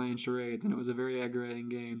pox were playing charades, and it was a very aggravating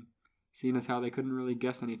game, seeing as how they couldn't really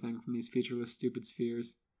guess anything from these featureless, stupid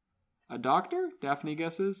spheres. A doctor? Daphne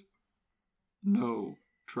guesses. No.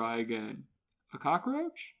 Try again. A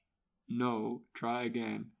cockroach? No. Try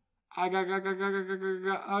again. A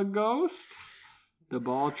ghost? The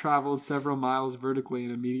ball traveled several miles vertically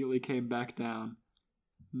and immediately came back down.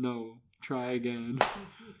 No. Try again.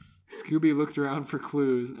 Scooby looked around for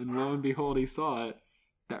clues, and lo and behold, he saw it.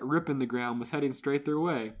 That rip in the ground was heading straight their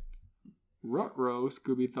way. Ruh-roh,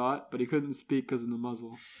 Scooby thought, but he couldn't speak because of the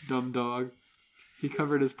muzzle. Dumb dog. He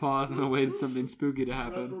covered his paws and awaited something spooky to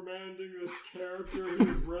happen. Reprimanding this character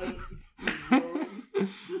who's red.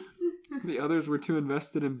 The others were too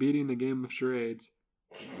invested in beating a game of charades.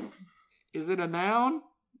 Is it a noun?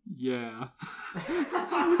 Yeah.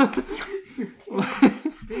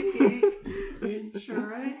 Speak in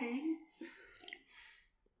charades.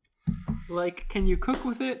 Like, can you cook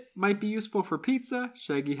with it? Might be useful for pizza,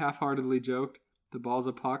 Shaggy half-heartedly joked. The balls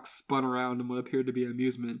of pox spun around in what appeared to be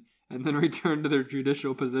amusement, and then returned to their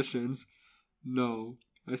judicial positions. No,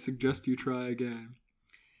 I suggest you try again.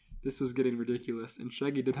 This was getting ridiculous, and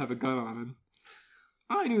Shaggy did have a gun on him.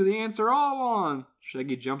 I knew the answer all along!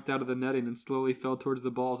 Shaggy jumped out of the netting and slowly fell towards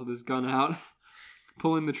the balls with his gun out,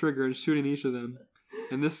 pulling the trigger and shooting each of them.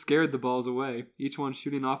 And this scared the balls away, each one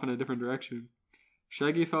shooting off in a different direction.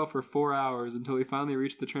 Shaggy fell for 4 hours until he finally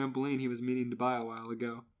reached the trampoline he was meaning to buy a while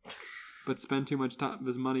ago, but spent too much time of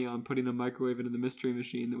his money on putting a microwave into the mystery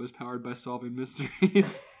machine that was powered by solving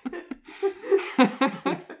mysteries.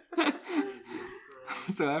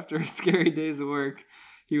 So after a scary day's of work,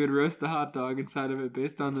 he would roast a hot dog inside of it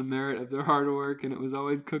based on the merit of their hard work, and it was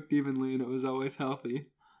always cooked evenly and it was always healthy.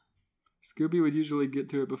 Scooby would usually get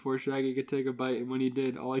to it before Shaggy could take a bite, and when he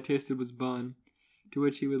did, all he tasted was bun. To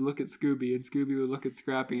which he would look at Scooby, and Scooby would look at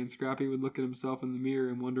Scrappy, and Scrappy would look at himself in the mirror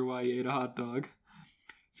and wonder why he ate a hot dog.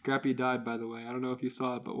 Scrappy died, by the way. I don't know if you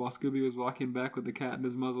saw it, but while Scooby was walking back with the cat in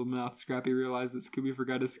his muzzled mouth, Scrappy realized that Scooby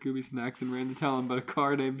forgot his Scooby snacks and ran to tell him, but a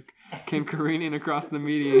car came careening across the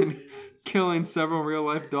median, killing several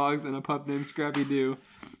real-life dogs and a pup named Scrappy-Doo,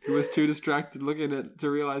 who was too distracted looking at to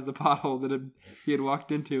realize the pothole that he had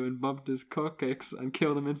walked into and bumped his coccyx and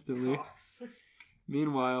killed him instantly.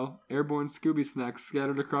 Meanwhile, airborne Scooby snacks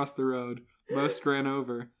scattered across the road. Most ran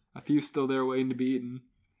over, a few still there waiting to be eaten.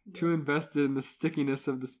 Too invested in the stickiness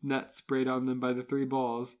of the net sprayed on them by the 3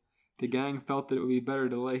 balls, the gang felt that it would be better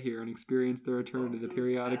to lay here and experience their return to the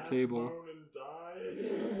periodic table.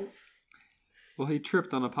 Well, he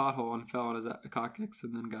tripped on a pothole and fell on his coccyx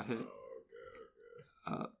and then got hit.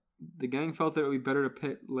 The gang felt that it would be better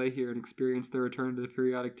to lay here and experience their return to the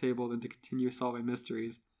periodic table than to continue solving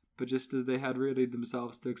mysteries, but just as they had readied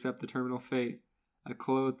themselves to accept the terminal fate, A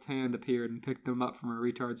clothed hand appeared and picked them up from a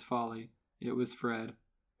retard's folly. It was Fred.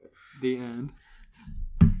 The end.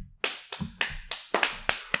 I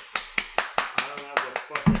don't have the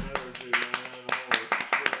fucking energy, man. Holy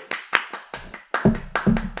shit.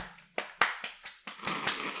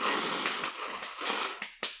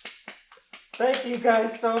 Thank you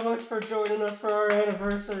guys so much for joining us for our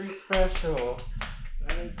anniversary special.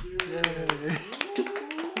 Thank you.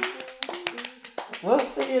 We'll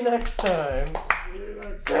see you next time.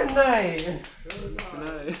 Good night. Good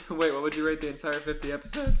night. Wait, what would you rate the entire 50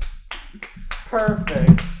 episodes?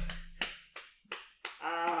 Perfect.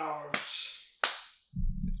 Ouch.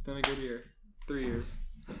 It's been a good year. 3 years.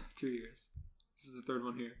 2 years. This is the third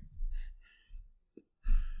one here.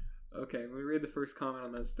 Okay, let me read the first comment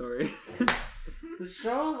on that story. The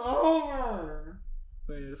show's over.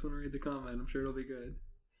 Wait, I just want to read the comment. I'm sure it'll be good.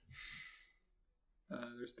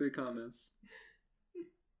 There's 3 comments.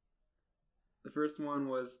 The first one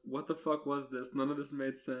was, what the fuck was this? None of this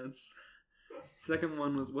made sense. Second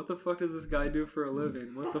one was, what the fuck does this guy do for a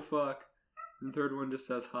living? What the fuck? And the third one just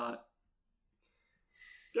says hot.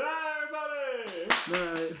 Good night,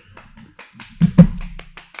 everybody. Night.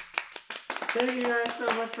 Thank you guys so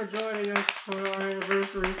much for joining us for our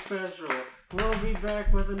anniversary special. We'll be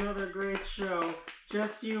back with another great show.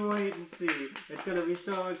 Just you wait and see. It's gonna be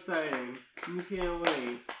so exciting. You can't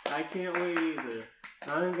wait. I can't wait either.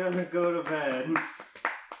 I'm gonna go to bed.